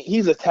 I mean,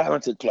 he's a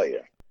talented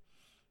player.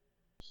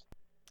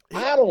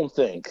 I don't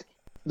think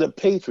the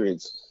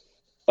Patriots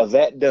are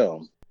that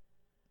dumb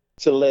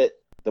to let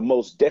the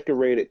most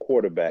decorated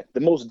quarterback,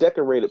 the most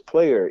decorated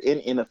player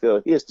in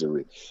NFL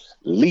history,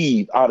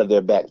 leave out of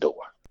their back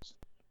door.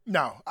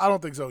 No, I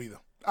don't think so either.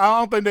 I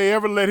don't think they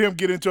ever let him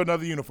get into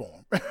another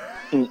uniform.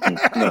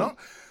 No.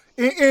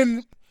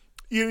 And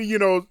you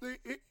know,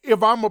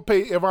 if I'm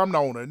the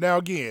owner, now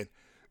again,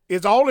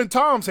 it's all in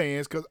Tom's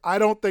hands because I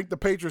don't think the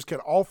Patriots can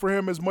offer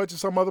him as much as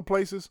some other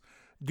places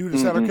due to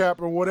salary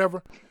cap or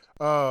whatever.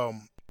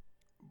 And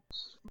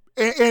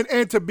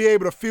to be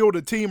able to field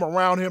a team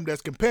around him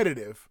that's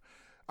competitive,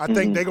 I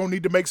think they're gonna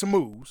need to make some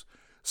moves.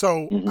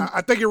 So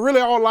I think it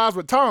really all lies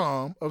with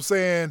Tom of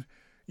saying,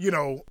 you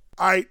know,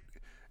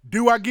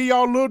 do I give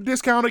y'all a little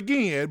discount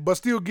again, but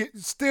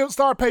still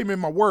start paying me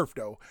my worth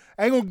though.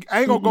 I ain't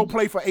gonna go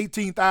play for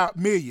 $18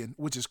 million,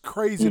 which is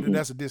crazy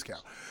that's a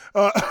discount.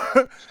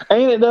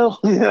 Ain't it though?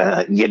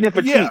 Getting it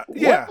for cheap.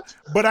 Yeah.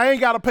 But I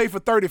ain't gotta pay for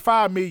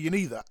 $35 million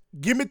either.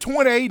 Give me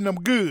 28 and I'm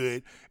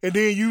good, and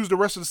then use the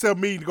rest of the $7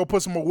 million to go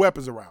put some more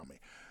weapons around me.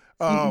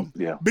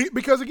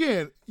 Because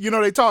again, you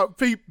know, they talk.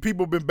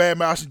 People been bad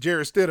mouthing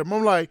Jarrett Stidham.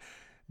 I'm like,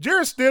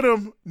 Jarrett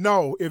Stidham.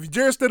 No, if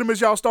Jarrett Stidham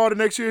is y'all starter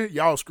next year,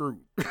 y'all screwed.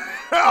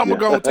 I'm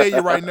gonna tell you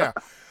right now.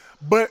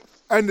 But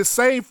in the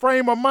same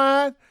frame of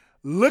mind,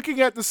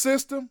 looking at the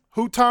system,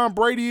 who Tom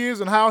Brady is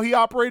and how he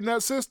operates in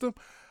that system,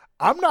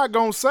 I'm not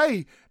gonna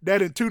say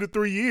that in 2 to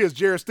 3 years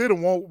Jarrett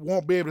Stidham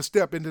won't be able to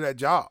step into that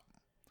job.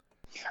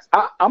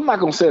 I'm not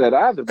gonna say that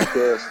either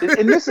because,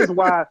 and this is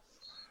why,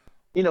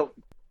 you know,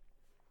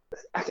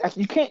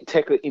 you can't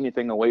take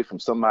anything away from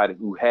somebody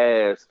who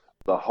has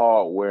the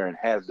hardware and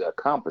has the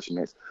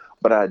accomplishments,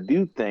 but I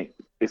do think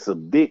it's a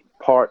big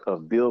part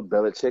of Bill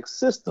Belichick's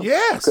system.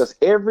 Yes. Because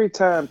every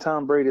time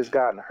Tom Brady has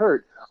gotten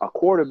hurt, a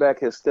quarterback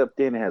has stepped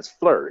in and has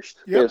flourished.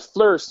 Yep. Has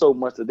flourished so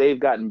much that they've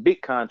gotten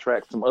big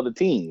contracts from other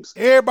teams.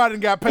 Everybody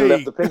got paid.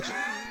 Left the picture.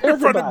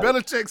 From the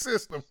Belichick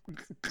system.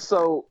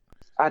 So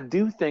I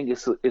do think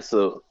it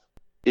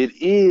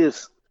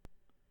is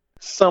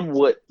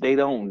somewhat they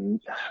don't.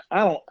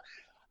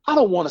 I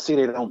don't want to say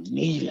they don't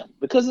need him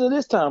because it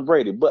is Tom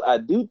Brady, but I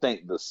do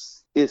think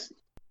it's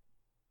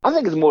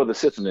more the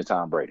system than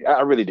Tom Brady.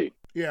 I really do.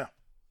 Yeah.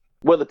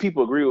 Whether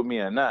people agree with me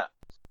or not.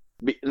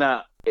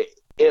 Now,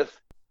 if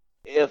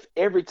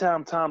every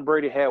time Tom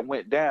Brady had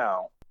went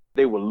down,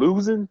 they were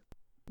losing,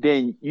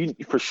 then you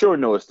for sure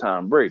know it's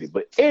Tom Brady.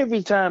 But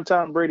every time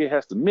Tom Brady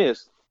has to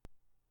miss,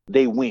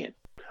 they win.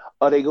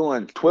 Are they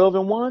going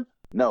 12-1?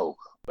 No,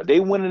 but they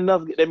win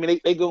enough. I mean,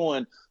 they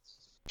going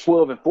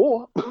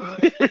 12-4.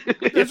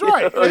 That's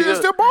right. They're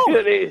still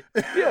balling.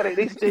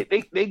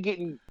 They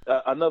getting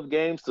enough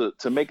games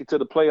to make it to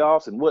the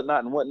playoffs and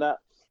whatnot.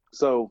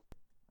 So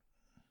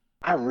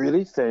I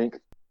really think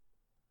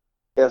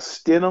if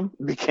Stidham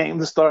became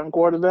the starting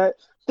quarterback,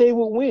 they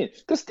would win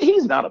because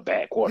he's not a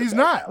bad quarterback. He's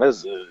not.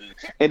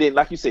 And then,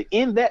 like you said,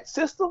 in that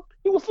system,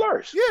 he will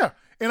flourish. Yeah.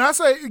 And I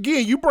say,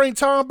 again, you bring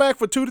Tom back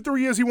for 2 to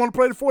 3 years, he want to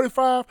play to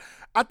 45.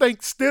 I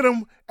think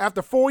Stidham,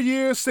 after 4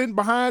 years sitting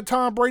behind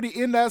Tom Brady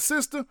in that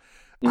system,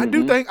 I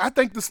think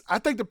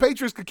the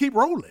Patriots could keep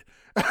rolling.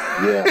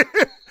 Yeah.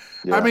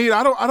 I mean,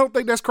 I don't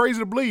think that's crazy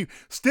to believe.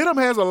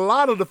 Stidham has a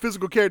lot of the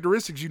physical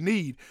characteristics you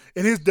need,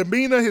 and his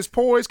demeanor, his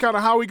poise, kind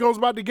of how he goes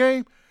about the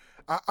game.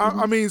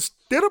 I mean,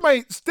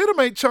 Stidham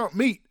ain't chump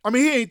meat. I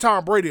mean, he ain't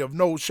Tom Brady of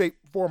no shape,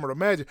 form, or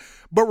imagine.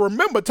 But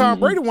remember, Tom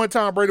Brady wasn't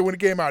Tom Brady when he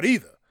came out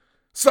either.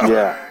 So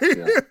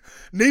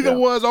neither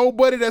was old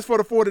buddy that's for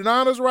the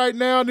 49ers right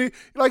now. Like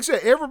I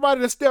said,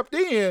 everybody that stepped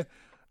in,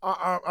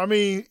 I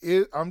mean,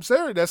 I'm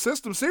serious. That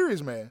system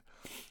serious, man.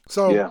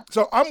 So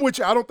I'm with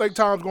you. I don't think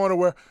Tom's going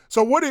nowhere.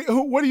 So what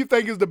do you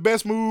think is the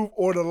best move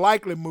or the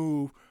likely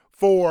move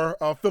for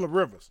Phillip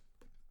Rivers?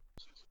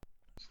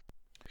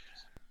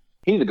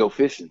 He need to go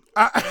fishing.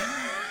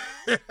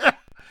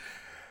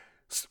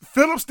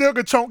 Phillip still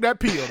can chunk that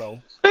peel,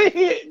 though.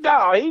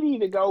 No, he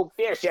need to go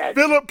fishing.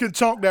 Phillip can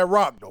chunk that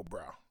rock, though,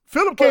 bro.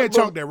 Phillip can't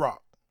chunk that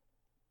rock.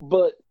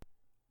 But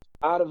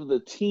out of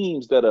the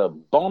teams that are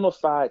bona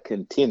fide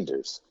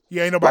contenders,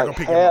 ain't nobody gonna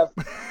pick him up.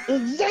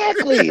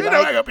 Exactly. Ain't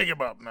nobody gonna pick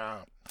him up now.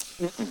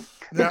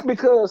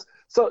 Because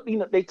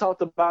they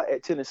talked about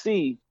at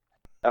Tennessee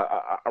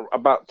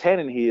about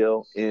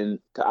Tannehill, and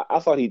I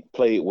thought he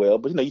played well.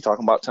 But you're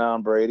talking about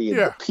Tom Brady and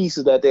the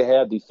pieces that they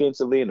have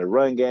defensively in the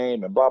run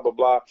game and blah blah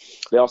blah.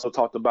 They also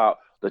talked about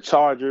the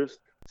Chargers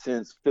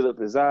since Phillip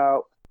is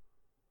out,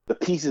 the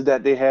pieces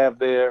that they have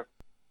there.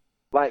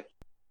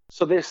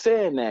 So they're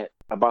saying that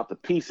about the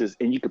pieces,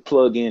 and you could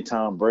plug in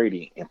Tom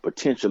Brady and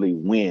potentially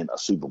win a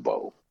Super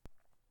Bowl.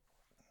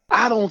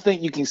 I don't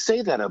think you can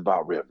say that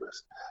about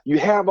Rivers. You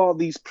have all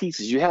these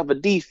pieces. You have a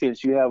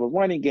defense. You have a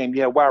running game.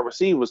 You have wide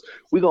receivers.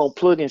 We're going to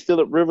plug in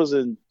Phillip Rivers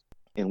and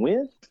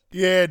win?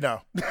 Yeah,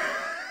 no.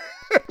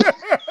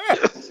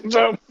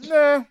 No,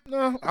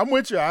 I'm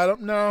with you. I don't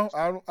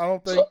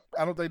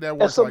think that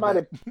works. If somebody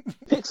like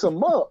that. picks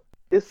him up,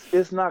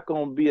 it's not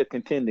going to be a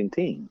contending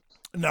team.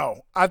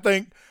 No, I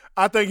think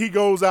he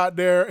goes out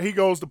there. He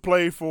goes to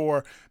play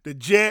for the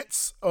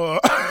Jets.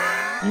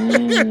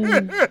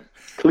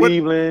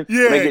 Cleveland.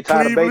 They get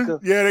tired of Baker.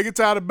 Yeah, they get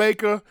tired of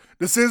Baker.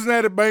 The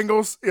Cincinnati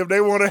Bengals, if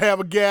they want to have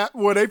a gap,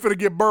 they finna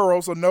get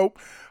Burrow. So nope.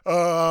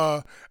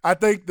 I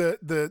think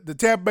the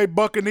Tampa Bay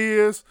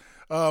Buccaneers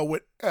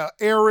with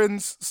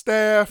Aaron's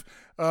staff.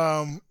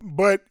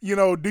 But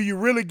do you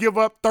really give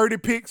up 30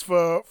 picks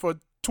for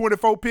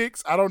 24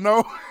 picks? I don't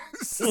know.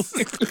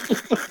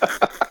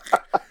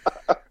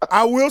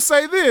 I will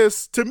say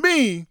this, to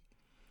me,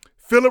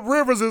 Phillip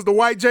Rivers is the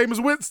white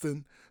Jameis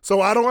Winston,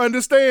 so I don't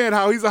understand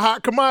how he's a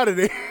hot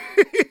commodity.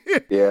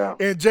 Yeah.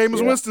 And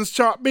Jameis Winston's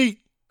chopped meat.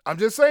 I'm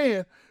just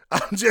saying.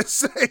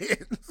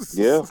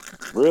 Yeah,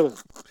 really.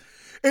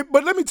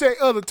 But let me tell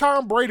you, the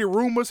Tom Brady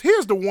rumors,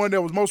 here's the one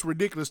that was most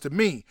ridiculous to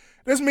me.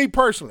 That's me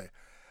personally.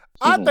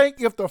 I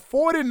think if the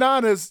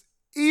 49ers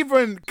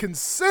even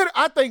consider,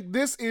 I think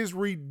this is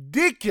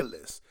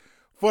ridiculous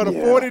for the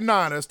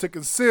 49ers to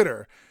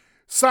consider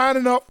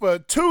signing up for a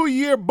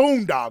 2-year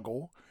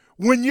boondoggle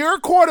when your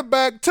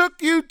quarterback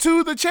took you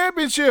to the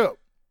championship.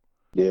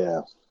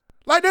 Yeah.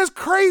 Like, that's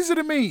crazy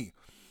to me.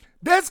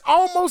 That's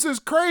almost as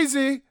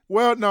crazy.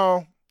 Well,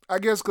 no, I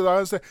guess because I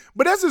understand.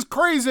 But that's as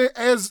crazy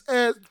as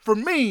for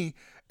me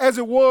as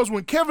it was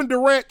when Kevin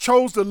Durant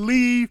chose to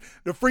leave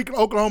the freaking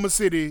Oklahoma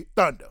City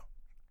Thunder.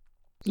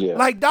 Yeah.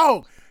 Like,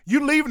 dog, you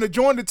leaving to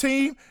join the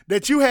team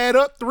that you had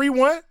up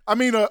 3-1? I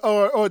mean, or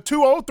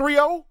 2-0,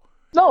 3-0?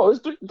 No, it's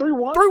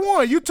 3-1.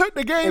 3-1. You took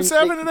the game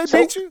 7 and they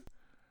beat you?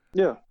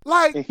 Yeah.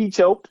 Like, and he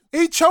choked.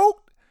 He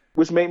choked?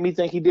 Which made me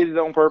think he did it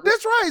on purpose.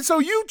 That's right. So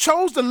you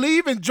chose to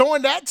leave and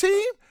join that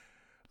team?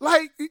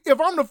 Like,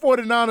 if I'm the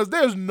 49ers,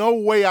 there's no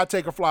way I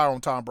take a flyer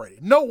on Tom Brady.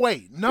 No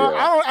way. No,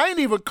 I ain't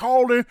even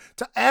calling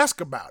to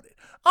ask about it.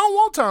 I don't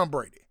want Tom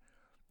Brady.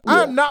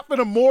 Yeah. I'm not going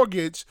to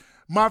mortgage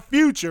my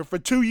future for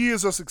 2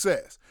 years of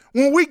success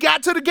when we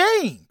got to the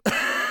game.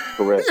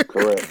 Correct.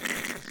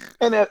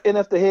 And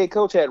if the head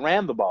coach had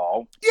ran the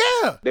ball,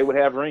 they would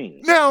have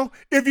rings. Now,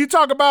 if you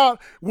talk about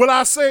would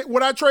I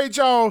trade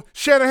y'all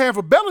Shanahan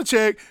for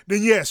Belichick,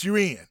 then yes, you're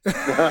in.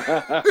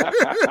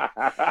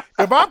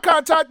 If I'm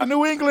contacting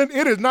New England,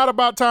 it is not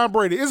about Tom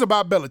Brady. It's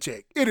about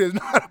Belichick. It is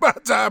not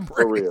about Tom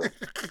Brady.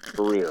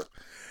 For real.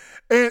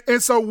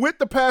 And so with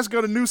the passing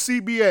of the new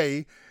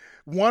CBA,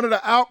 one of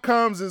the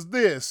outcomes is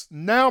this.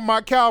 Now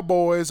my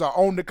Cowboys are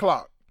on the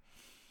clock.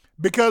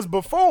 Because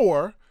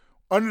before,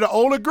 under the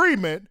old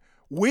agreement,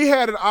 we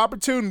had an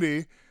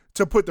opportunity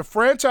to put the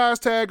franchise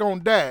tag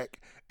on Dak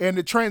and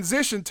the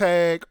transition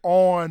tag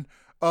on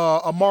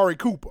Amari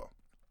Cooper.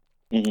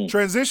 Mm-hmm.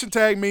 Transition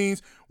tag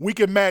means we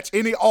can match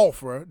any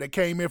offer that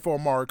came in for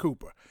Amari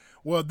Cooper.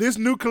 Well, this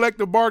new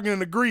collective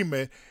bargaining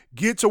agreement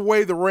gets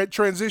away the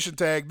transition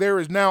tag. There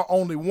is now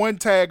only one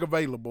tag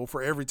available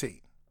for every team.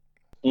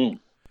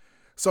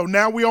 So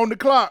now we on the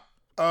clock.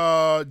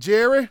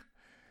 Jerry,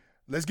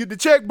 let's get the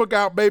checkbook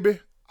out, baby.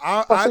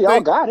 I think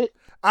y'all got it.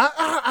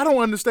 I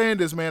don't understand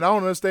this, man. I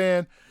don't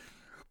understand.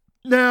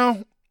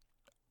 Now,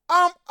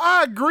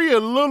 I agree a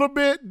little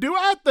bit. Do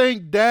I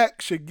think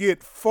Dak should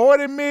get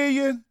 $40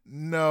 million?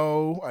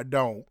 No, I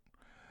don't.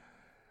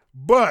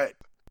 But,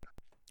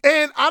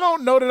 and I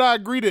don't know that I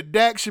agree that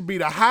Dak should be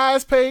the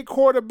highest paid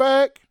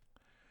quarterback.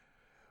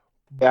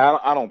 Yeah,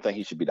 I don't think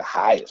he should be the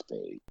highest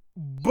paid.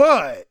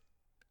 But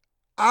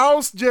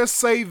I'll just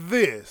say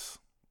this.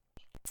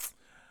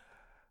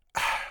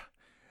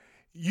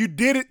 You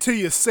did it to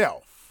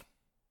yourself.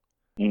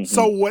 Mm-hmm.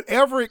 So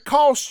whatever it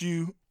costs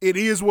you, it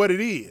is what it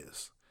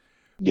is.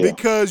 Yeah.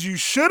 Because you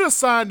should have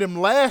signed him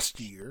last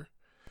year.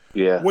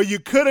 Yeah. Where you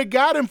could have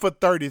got him for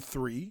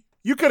 33.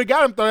 You could have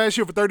got him last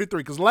year for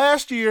 33 because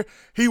last year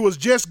he was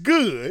just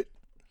good.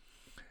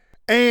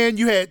 And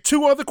you had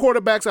two other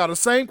quarterbacks out of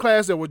the same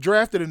class that were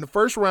drafted in the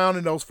first round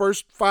in those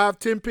first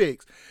 5-10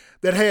 picks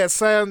that had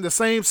signed the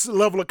same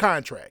level of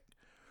contract.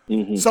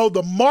 Mm-hmm. So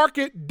the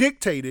market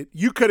dictated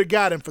you could have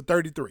got him for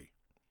 33.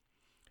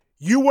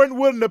 You weren't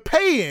willing to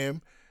pay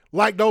him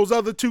like those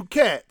other two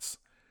cats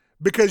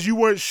because you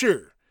weren't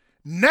sure.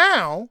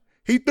 Now,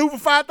 he threw for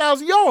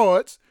 5,000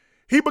 yards.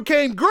 He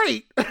became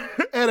great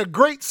at a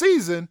great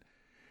season.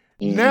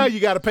 Mm-hmm. Now you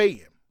got to pay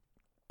him.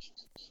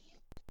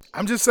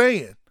 I'm just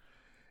saying.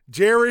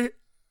 Jerry,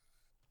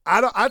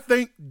 I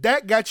think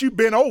that got you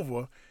bent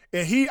over,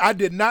 and I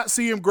did not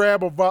see him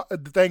grab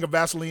the thing of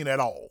Vaseline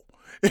at all.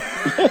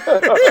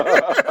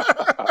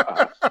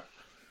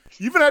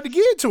 You've been had to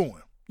give it to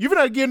him. You've been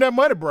had to give him that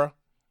money, bro.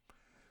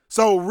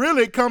 So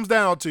really it comes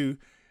down to,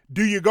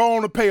 do you go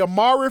on to pay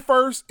Amari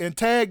first and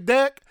tag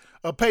Dak,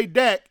 or pay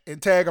Dak and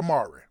tag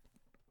Amari?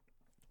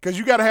 Because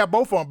you got to have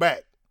both of them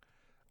back.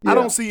 Yeah. I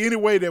don't see any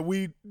way that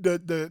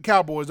the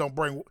Cowboys don't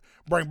bring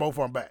both of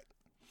them back.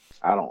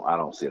 I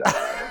don't see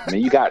that. I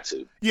mean, you got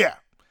to. Yeah.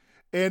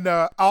 And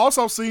I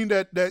also seen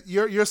that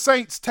your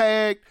Saints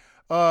tagged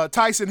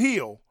Tyson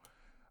Hill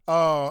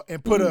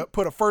and put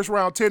a first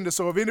round tender.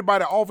 So if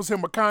anybody offers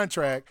him a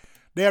contract,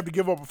 they have to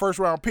give up a first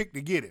round pick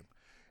to get him.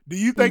 Do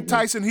you think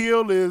Tyson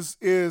Hill is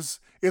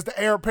the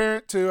heir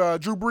apparent to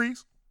Drew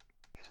Brees?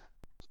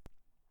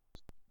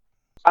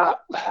 I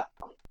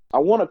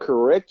want to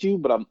correct you,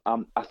 but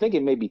I think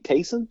it may be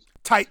Taysom.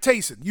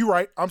 Taysom, you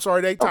right. I'm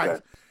sorry, they Tyson.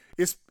 Okay.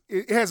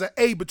 It has an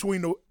A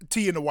between the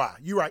T and the Y.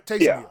 You right,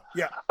 Taysom Hill.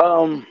 Yeah.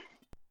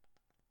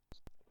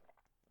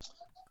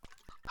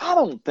 I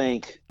don't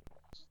think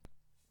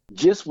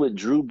just what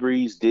Drew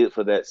Brees did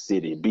for that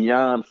city,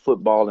 beyond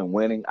football and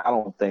winning, I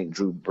don't think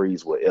Drew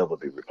Brees will ever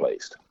be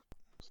replaced.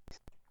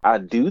 I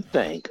do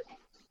think,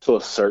 to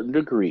a certain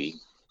degree,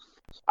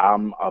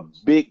 I'm a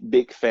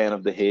big fan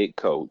of the head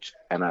coach,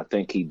 and I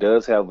think he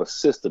does have a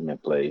system in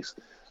place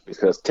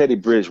because Teddy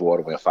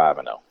Bridgewater went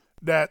 5-0.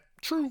 That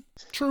true.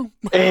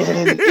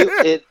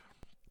 And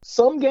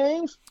some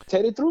games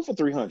Teddy threw for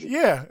 300.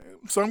 Yeah,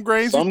 some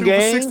games he threw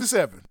games, for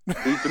 67.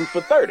 He threw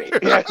for 30.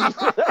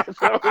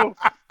 So,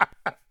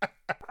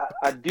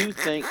 I do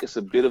think it's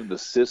a bit of the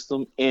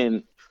system,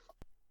 and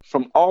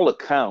from all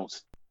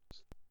accounts,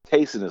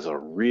 Taysom is a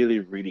really,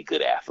 really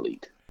good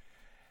athlete.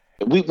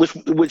 Which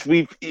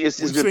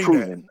it's been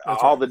proven.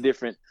 All the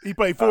different. He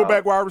played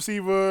fullback, wide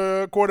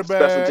receiver,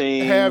 quarterback, special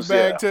teams,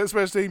 halfback,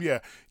 special team. Yeah,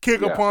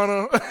 kicker,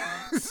 punter.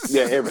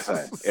 Yeah,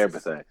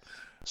 everything.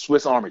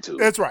 Swiss Army too.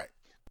 That's right.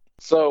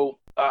 So,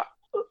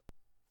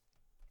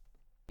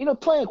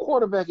 playing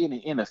quarterback in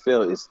the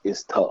NFL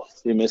is tough.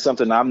 I mean, it's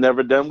something I've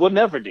never done, will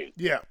never do.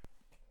 Yeah.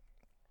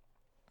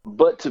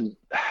 But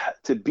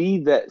to be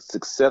that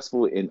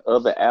successful in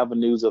other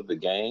avenues of the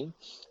game,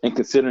 and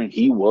considering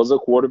he was a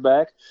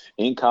quarterback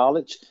in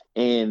college,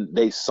 and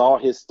they saw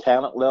his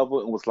talent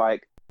level and was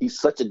like, he's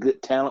such a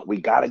good talent, we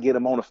got to get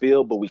him on the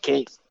field, but we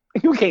can't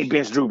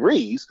bench Drew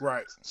Brees.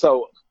 Right.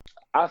 So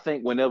I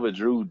think whenever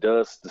Drew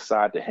does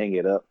decide to hang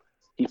it up,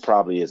 he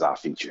probably is our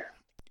future.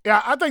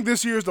 Yeah, I think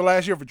this year is the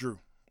last year for Drew.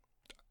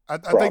 I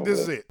think this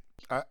is it.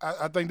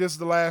 I think this is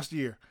the last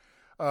year.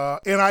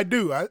 And I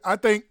do. I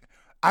think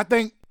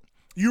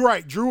you're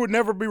right. Drew would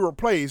never be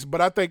replaced,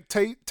 but I think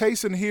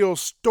Taysom Hill's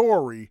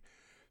story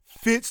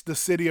fits the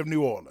city of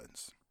New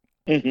Orleans.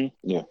 Mm-hmm.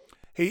 Yeah.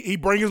 He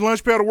bring his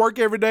lunch pail to work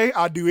every day.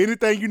 I'll do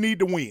anything you need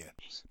to win.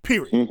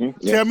 Period. Mm-hmm.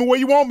 Yeah. Tell me where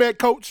you want me at,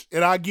 coach,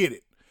 and I get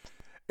it.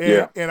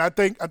 And I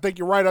think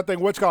you're right. I think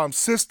what's called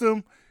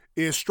system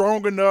is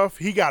strong enough.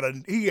 He got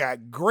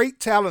great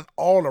talent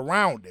all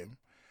around him.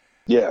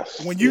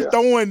 Yes. When you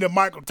throw in to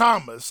Michael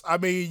Thomas, I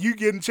mean, you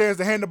getting a chance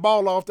to hand the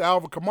ball off to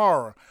Alvin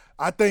Kamara.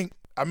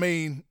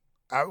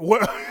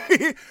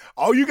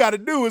 All you got to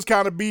do is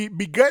kind of be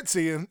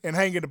gutsy and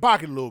hang in the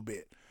pocket a little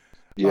bit.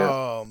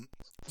 Yeah.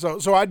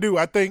 So I do.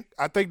 I think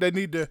they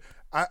need to.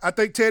 I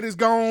think Teddy's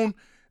gone.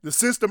 The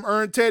system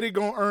earned Teddy.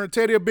 Gonna earn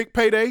Teddy a big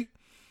payday.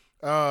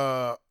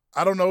 I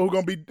don't know who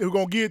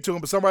gonna give it to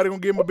him, but somebody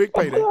gonna give him a big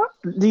payday.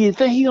 Do you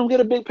think he gonna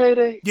get a big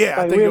payday? Yeah,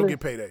 I think he'll get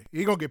payday.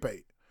 He gonna get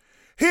paid.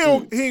 He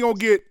ain't gonna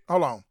get.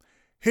 Hold on.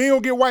 He ain't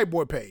gonna get white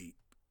boy paid.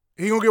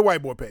 He ain't gonna get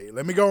white boy paid.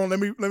 Let me go on. Let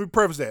me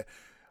preface that.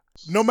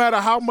 No matter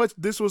how much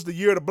this was the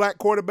year of the black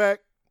quarterback,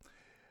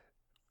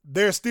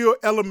 there's still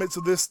elements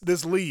of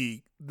this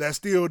league that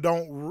still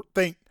don't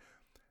think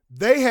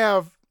they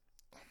have.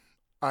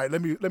 All right,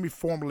 let me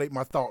formulate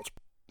my thoughts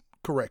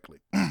correctly.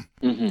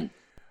 Mm-hmm.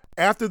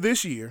 After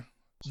this year,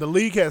 the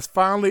league has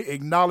finally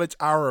acknowledged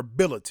our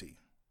ability.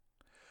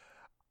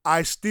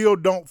 I still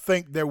don't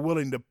think they're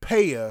willing to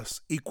pay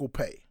us equal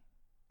pay.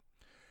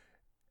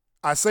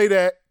 I say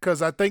that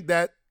because I think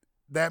that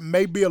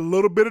may be a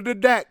little bit of the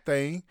Dak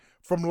thing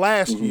from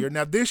last year.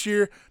 Now this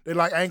year they're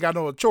like, I ain't got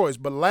no other choice.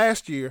 But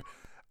last year,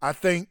 I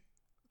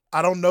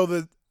don't know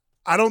that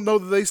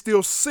they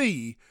still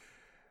see,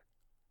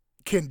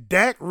 can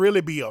Dak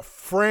really be a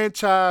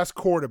franchise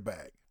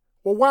quarterback?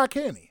 Well, why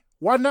can't he?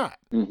 Why not?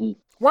 Mm-hmm.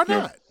 Why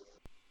not?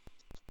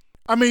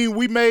 I mean,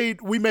 we made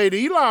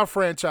Eli a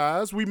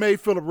franchise. We made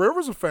Phillip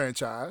Rivers a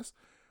franchise.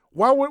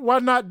 Why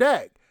not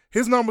Dak?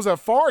 His numbers have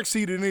far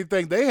exceeded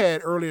anything they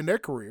had early in their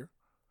career.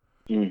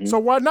 Mm-hmm. So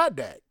why not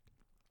Dak?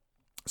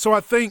 So I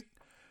think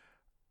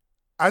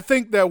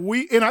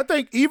that I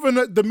think even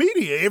the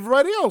media,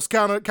 everybody else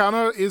kind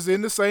of is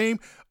in the same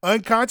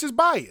unconscious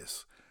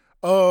bias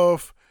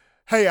of,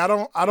 hey, I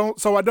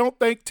don't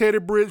think Teddy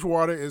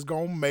Bridgewater is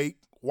going to make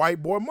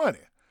white boy money.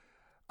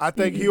 I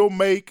think he'll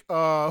make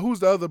who's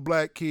the other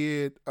black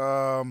kid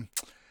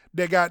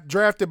that got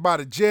drafted by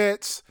the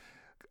Jets?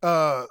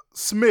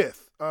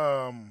 Smith.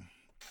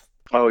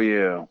 Oh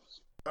yeah.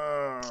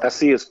 I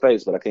see his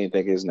face, but I can't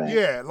think of his name.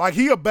 Yeah, like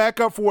he a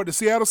backup for the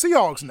Seattle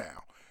Seahawks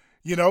now.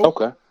 You know?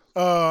 Okay.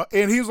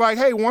 And he's like,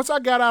 hey, once I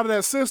got out of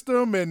that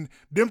system and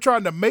them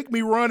trying to make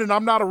me run and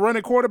I'm not a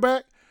running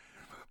quarterback,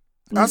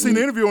 I seen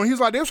the interview and he's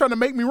like, they're trying to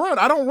make me run.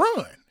 I don't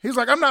run. He's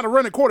like, I'm not a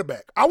running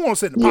quarterback. I want to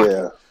sit in the pocket.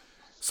 Yeah.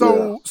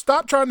 So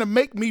stop trying to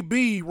make me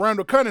be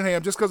Randall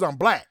Cunningham just because I'm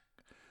black.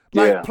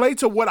 Like play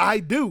to what I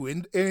do.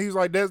 And he's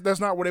like, that's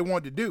not what they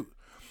wanted to do.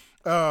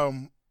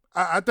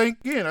 I think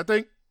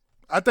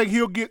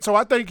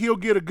he'll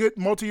get a good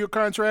multi-year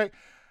contract.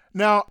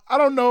 Now, I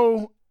don't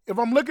know if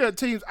I'm looking at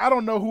teams, I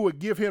don't know who would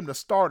give him the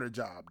starter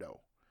job though.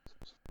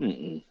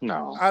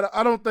 No.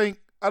 I don't think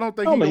he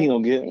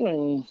gonna get.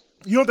 You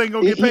don't think he's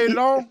gonna get paid at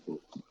all?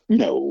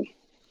 No.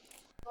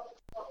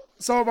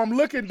 So if I'm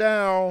looking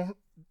down,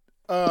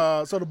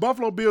 so the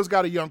Buffalo Bills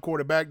got a young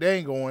quarterback. They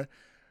ain't going.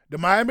 The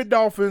Miami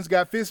Dolphins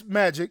got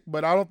Fitzmagic,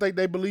 but I don't think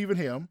they believe in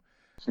him.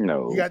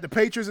 No. You got the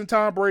Patriots and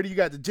Tom Brady. You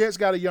got the Jets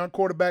got a young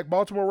quarterback.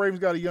 Baltimore Ravens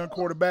got a young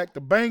quarterback.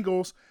 The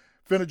Bengals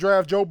finna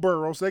draft Joe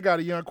Burrow, so they got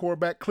a young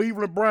quarterback.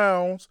 Cleveland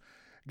Browns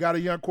got a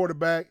young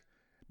quarterback.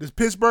 The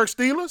Pittsburgh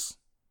Steelers.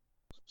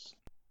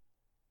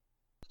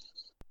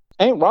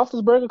 Ain't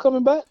Roethlisberger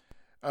coming back?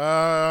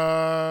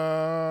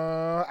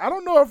 I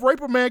don't know if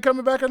Raper Man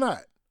coming back or not.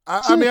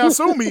 I mean, I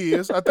assume he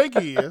is. I think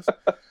he is.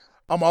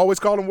 I'm always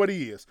calling him what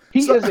he is.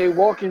 He is a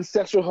walking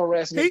sexual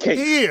harassment case.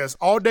 He is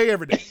all day,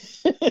 every day.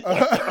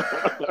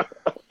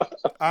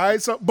 All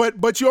right, so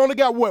but you only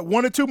got what,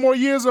 1 or 2 more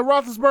years of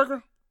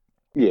Roethlisberger?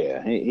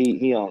 Yeah,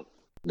 he on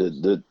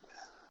the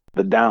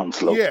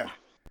downslope. Yeah.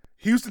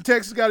 Houston,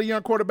 Texas got a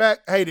young quarterback.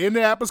 Hey, the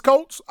Indianapolis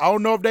Colts, I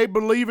don't know if they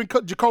believe in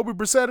Jacoby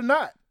Brissett or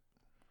not.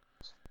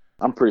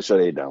 I'm pretty sure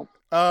they don't.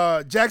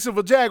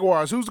 Jacksonville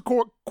Jaguars. Who's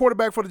the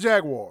quarterback for the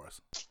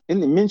Jaguars?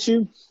 Isn't it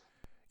Minshew?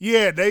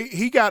 Yeah,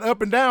 he got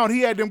up and down. He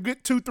had them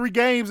good 2-3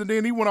 games, and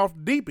then he went off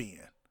the deep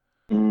end.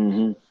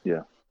 Mm-hmm.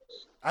 Yeah.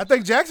 I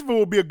think Jacksonville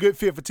will be a good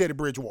fit for Teddy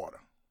Bridgewater.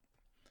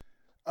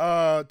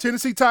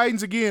 Tennessee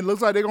Titans, again,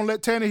 looks like they're going to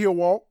let Tannehill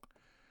walk.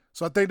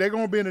 So I think they're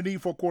going to be in the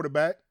need for a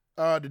quarterback.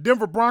 The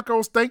Denver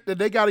Broncos think that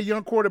they got a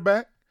young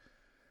quarterback.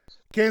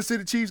 Kansas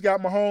City Chiefs got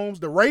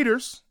Mahomes. The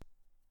Raiders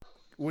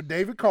with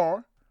David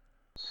Carr.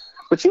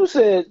 But you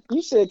said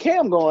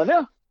Cam going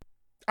now.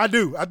 I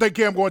do. I think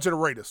Cam going to the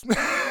Raiders.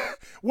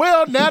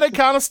 Well, now they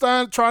kind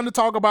of trying to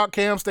talk about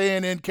Cam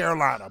staying in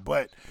Carolina.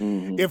 But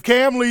if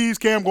Cam leaves,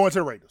 Cam going to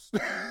the Raiders.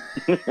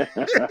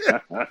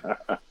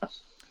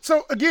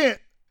 So, again,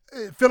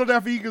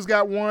 Philadelphia Eagles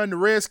got one. The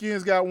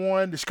Redskins got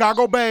one. The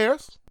Chicago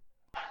Bears.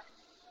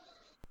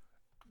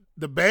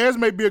 The Bears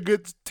may be a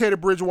good Teddy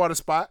Bridgewater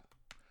spot.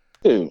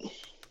 Dude,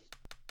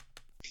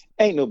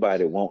 ain't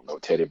nobody want no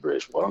Teddy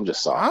Bridgewater. I'm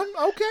just sorry.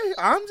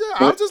 I'm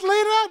just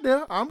laying it out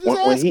there. I'm just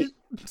asking.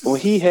 When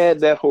he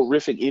had that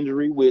horrific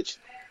injury, which,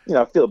 you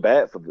know, I feel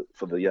bad for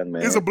the young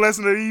man. It's a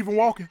blessing that he even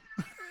walking.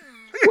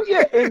 Well,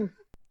 yeah,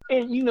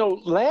 and you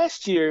know,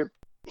 last year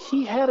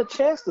he had a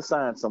chance to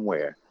sign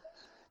somewhere,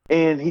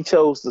 and he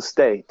chose to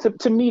stay.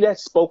 To me, that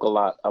spoke a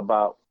lot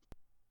about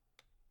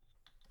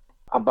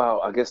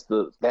I guess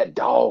that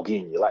dog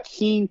in you. Like,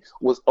 he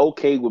was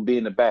okay with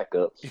being the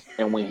backup,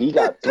 and when he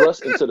got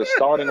thrust into the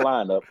starting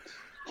lineup,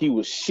 he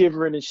was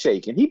shivering and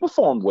shaking. He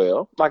performed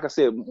well. Like I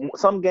said,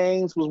 some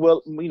games he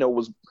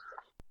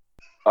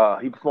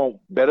performed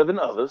better than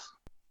others.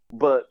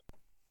 But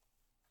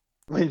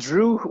when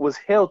Drew was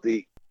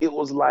healthy, it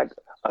was like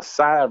a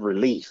sigh of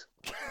relief.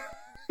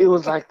 It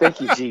was like, thank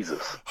you,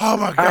 Jesus. Oh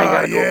my God, I ain't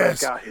gotta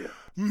yes. go back out here.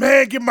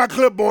 Man, get my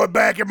clipboard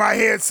back in my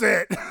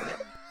headset.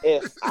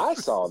 If I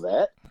saw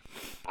that,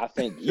 I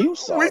think you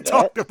saw we that.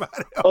 Talked about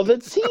it. Or the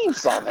team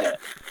saw that.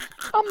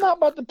 I'm not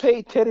about to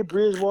pay Teddy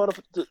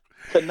Bridgewater to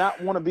not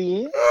want to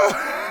be in.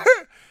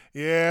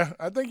 Yeah,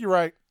 I think you're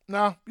right.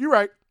 No, you're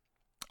right.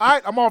 All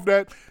right, I'm off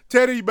that.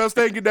 Teddy, you better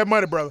stay and get that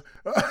money, brother.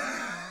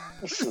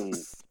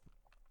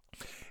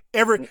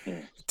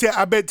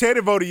 I bet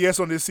Teddy voted yes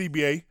on this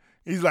CBA.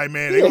 He's like,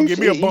 man, they're going to give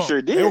me a bump.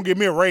 Sure did. They're going to give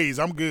me a raise.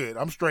 I'm good.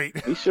 I'm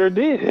straight. He sure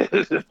did.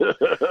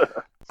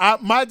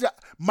 My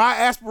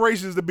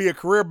aspiration is to be a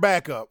career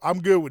backup.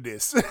 I'm good with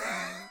this.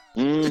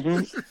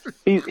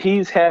 Mm-hmm.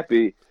 He's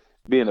happy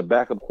being a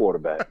backup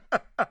quarterback.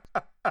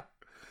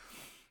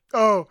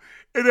 Oh,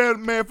 and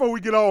then, man, before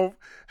we get off,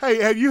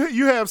 hey, have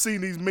you have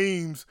seen these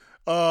memes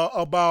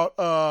about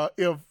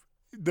if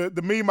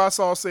the meme I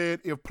saw said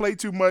if Play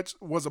Too Much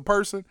was a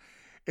person,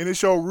 and it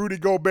showed Rudy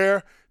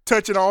Gobert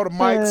touching all the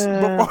mics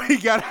before he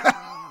got out.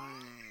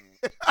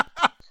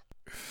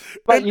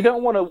 Like, you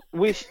don't want to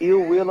wish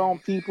ill will on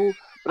people,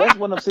 but that's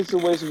one of the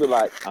situations where,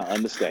 like, I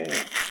understand.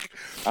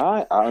 All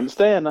right, I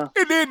understand now.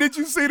 And then did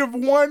you see the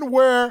one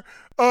where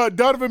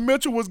Donovan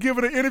Mitchell was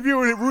giving an interview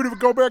and Rudy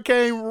Gobert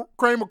came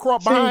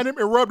across behind him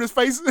and rubbed his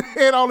face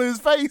and all in his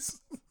face?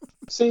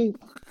 See,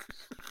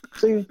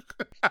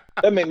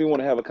 that made me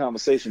want to have a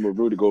conversation with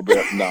Rudy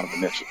Gobert and Donovan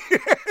Mitchell.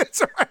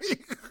 That's right.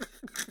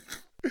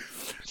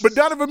 But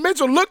Donovan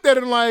Mitchell looked at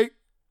him like,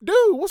 dude,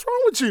 what's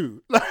wrong with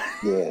you?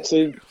 Yeah,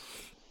 see?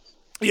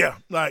 Yeah,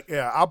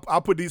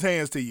 I'll put these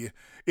hands to you.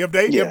 If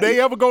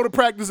they ever go to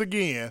practice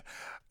again,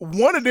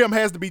 one of them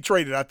has to be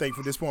traded, I think,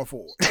 from this point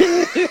forward.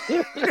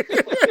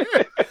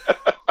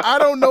 I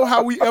don't know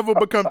how we ever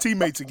become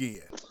teammates again.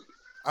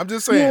 I'm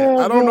just saying,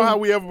 I don't know how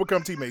we ever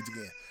become teammates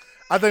again.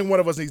 I think one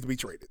of us needs to be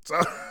traded. So.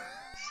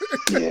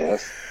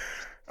 Yes.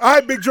 All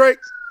right, Big Drake,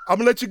 I'm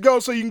gonna let you go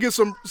so you can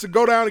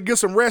go down and get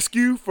some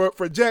rescue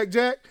for Jack.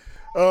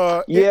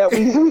 Yeah,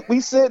 we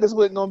said this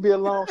wasn't gonna be a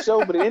long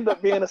show, but it ended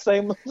up being the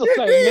same length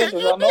as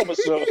our normal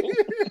show.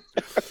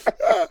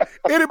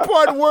 Any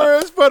parting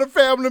words for the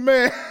family,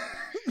 man?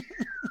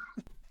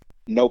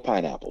 No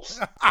pineapples.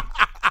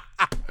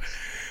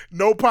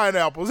 No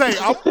pineapples. Hey,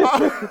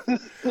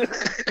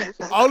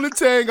 only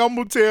thing I'm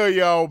gonna tell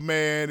y'all,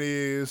 man,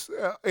 is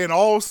in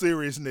all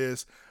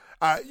seriousness,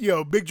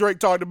 Big Drake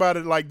talked about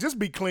it. Like, just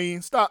be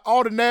clean. Stop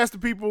all the nasty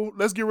people.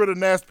 Let's get rid of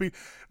the nasty people.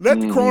 Let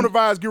the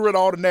coronavirus get rid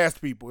of all the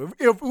nasty people.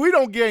 If we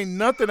don't gain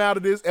nothing out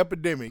of this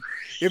epidemic,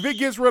 if it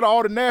gets rid of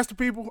all the nasty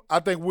people, I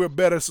think we're a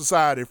better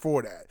society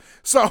for that.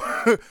 So,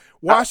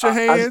 wash your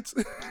hands.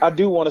 I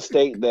do want to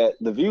state that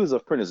the views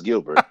of Prentice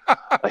Gilbert,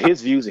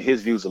 his views and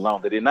his views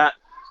alone, they did not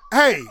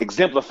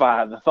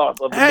exemplify the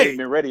thoughts of the Hey,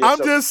 MadeMen Radio I'm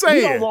show. just saying.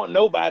 We don't want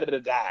nobody to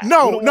die.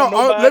 No.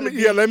 Let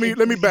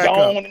me back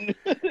up.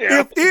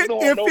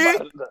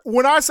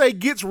 When I say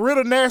gets rid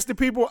of nasty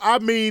people, I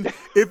mean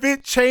if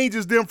it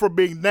changes them from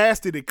being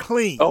nasty to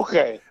clean.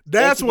 Okay,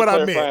 that's what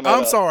I meant.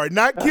 I'm sorry,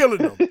 not killing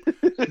them,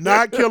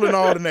 not killing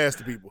all the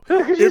nasty people.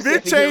 If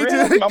it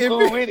changes,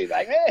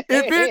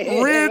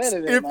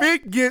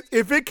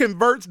 if it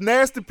converts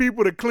nasty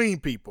people to clean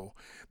people,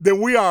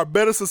 then we are a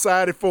better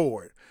society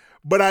for it.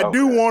 But I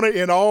do want to,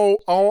 in all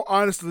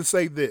honesty,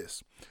 say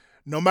this.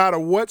 No matter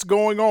what's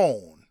going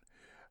on,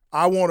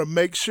 I want to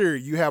make sure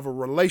you have a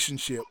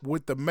relationship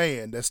with the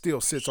man that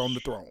still sits on the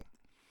throne.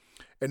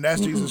 And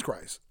that's Jesus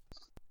Christ.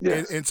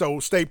 Yes. And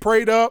so stay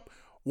prayed up,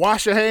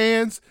 wash your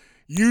hands,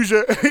 use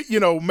your,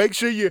 make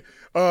sure you're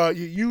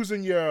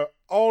using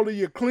all of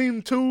your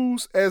clean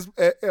tools as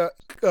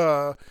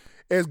good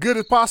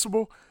as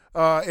possible.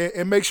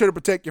 And make sure to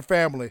protect your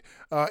family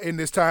in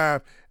this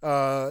time.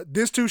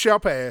 This too shall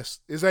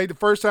pass. This ain't the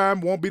first time,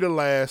 won't be the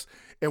last,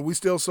 and we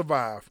still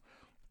survive.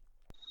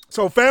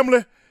 So,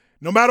 family,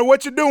 no matter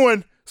what you're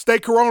doing, stay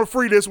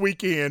corona-free this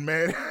weekend,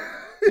 man.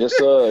 Yes,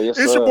 sir. Yes,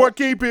 it's your boy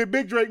Kingpin,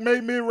 Big Drake,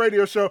 MadeMen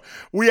Radio Show.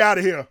 We out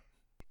of here.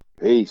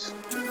 Peace.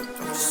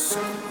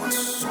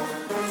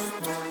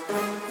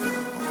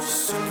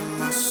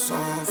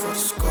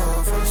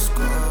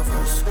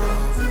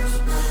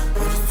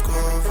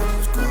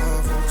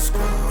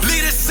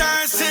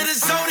 Signs to the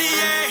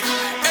zodiac,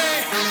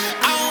 ay.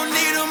 I don't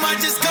need them, I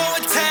just go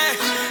attack,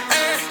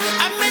 ay.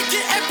 I make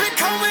it epic,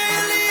 come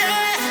in the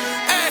air,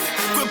 ay.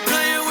 Quit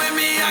playing with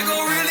me, I go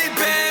really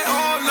bad.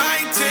 All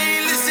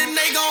 19, listen,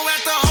 they gon'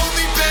 have to hold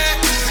me back,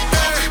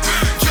 ay.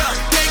 Yeah,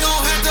 they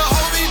gon' have to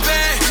hold me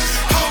back,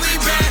 ay.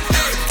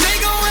 They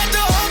gon' have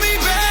to hold me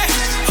back,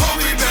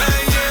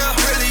 yeah.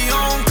 Really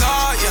on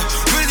guard,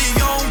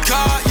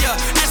 yeah.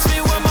 Ask me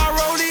where my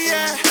rollie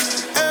at,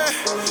 ay.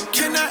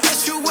 Can I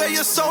ask you where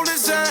your soul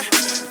is at?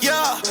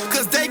 Yeah,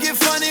 cause they get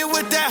funny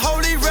with that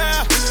holy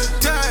rap.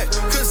 Dang,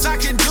 cause I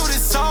can do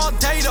this all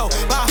day though.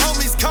 My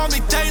homies call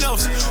me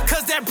Thanos,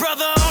 cause that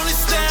brother only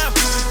stamp.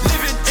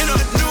 Living in a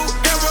new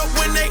era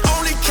when they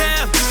only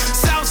camp.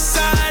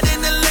 Southside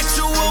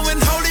intellectual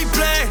and holy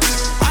black.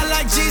 I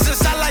like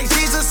Jesus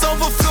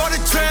over Florida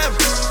tramp.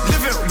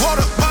 Living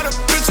water by the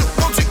picture,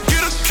 won't you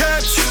get a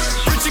catch?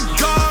 Richard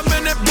God,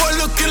 man, that boy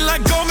looking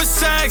like Goldman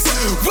Sachs.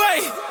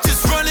 Wait,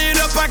 just run it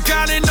up, I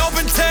got an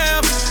open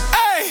tab.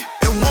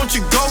 Won't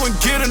you go and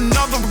get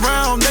another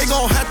round? They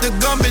gon' have to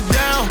gun me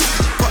down.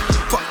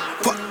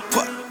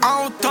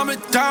 I don't thumb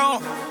it down.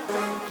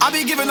 I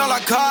be giving all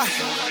I got.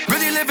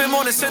 Really living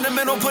more than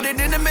sentimental. Put it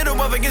in the middle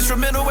of an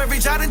instrumental. Every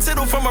jot and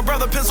tittle from a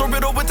brother, pencil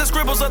riddle with the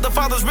scribbles of the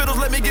father's riddles.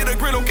 Let me get a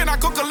griddle. Can I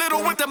cook a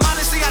little with the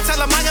modesty? I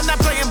tell him I am not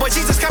playing, boy.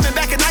 Jesus coming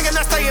back and I am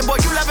not staying,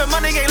 boy. You loving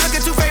money ain't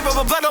looking too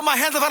favorable. Blood on my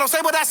hands if I don't say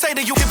what I say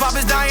to you. Hip hop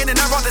is dying and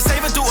I brought the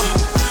savior through.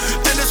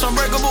 And it's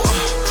unbreakable.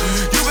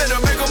 You better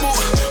make a move.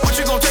 What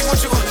you gon' take? What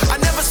you? I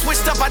never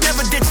switched up. I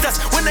never ditched us.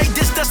 When they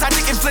dissed us, I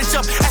didn't flinch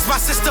up. Ask my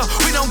sister.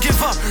 We don't give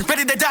up.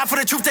 Ready to die for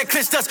the truth that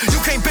clinched us. You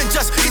can't bench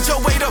us. Eat your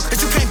weight up.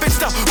 Cause you can't bench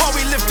stuff while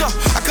we lift up.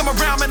 I come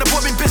around, man, the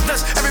boy be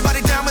business.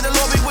 Everybody down with the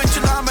Lord be with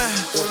you, nah, man.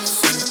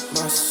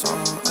 My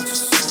song, I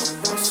just sing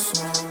my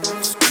song.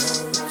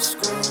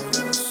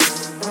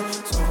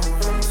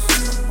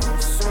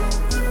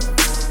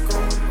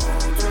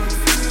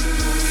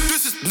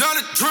 This is not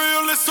a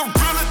drill, it's a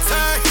real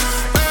attack.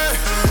 Ay,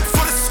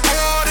 for the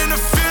squad and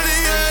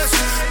affiliates.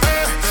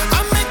 Ay,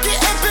 I make it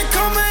epic,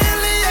 come in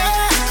the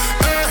air.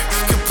 Ay,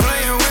 keep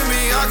playing with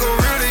me, I go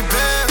really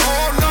bad.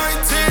 All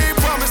 19,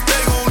 promise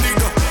they gon' need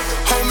to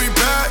hold me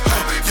back.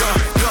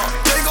 Yeah,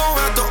 they gon'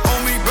 have to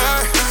hold me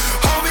back.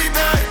 Hold me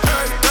back,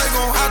 ay, they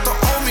gon' have to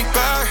hold me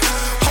back.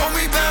 Hold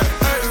me back,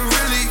 ay,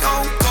 really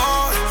on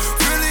guard.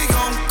 Really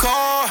on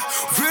guard,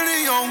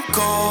 really on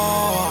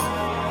guard.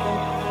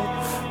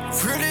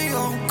 Really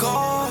on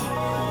guard.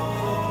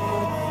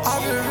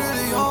 I've been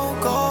really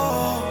on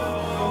guard.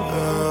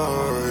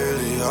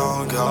 Really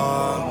on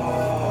guard.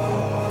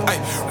 Ay,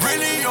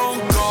 really on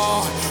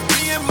guard.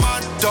 Me and my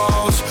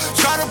dogs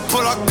try to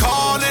pull a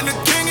call, and the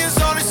king is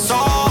on his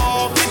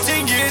soul.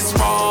 15 years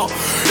wrong.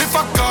 If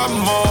I got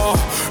more,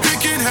 he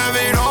can have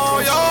it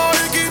all, yo.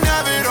 He can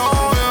have it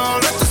all, yo.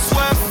 Let the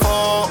sweat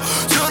fall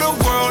till the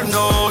world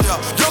knows, yeah.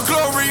 Your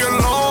glory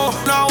alone.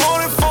 I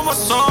want it for my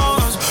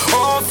sons,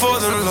 all for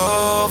the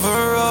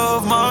lover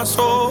of my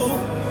soul.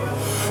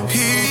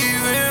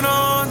 Even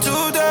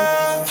unto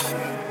death.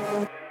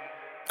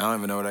 I don't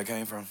even know where that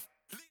came from.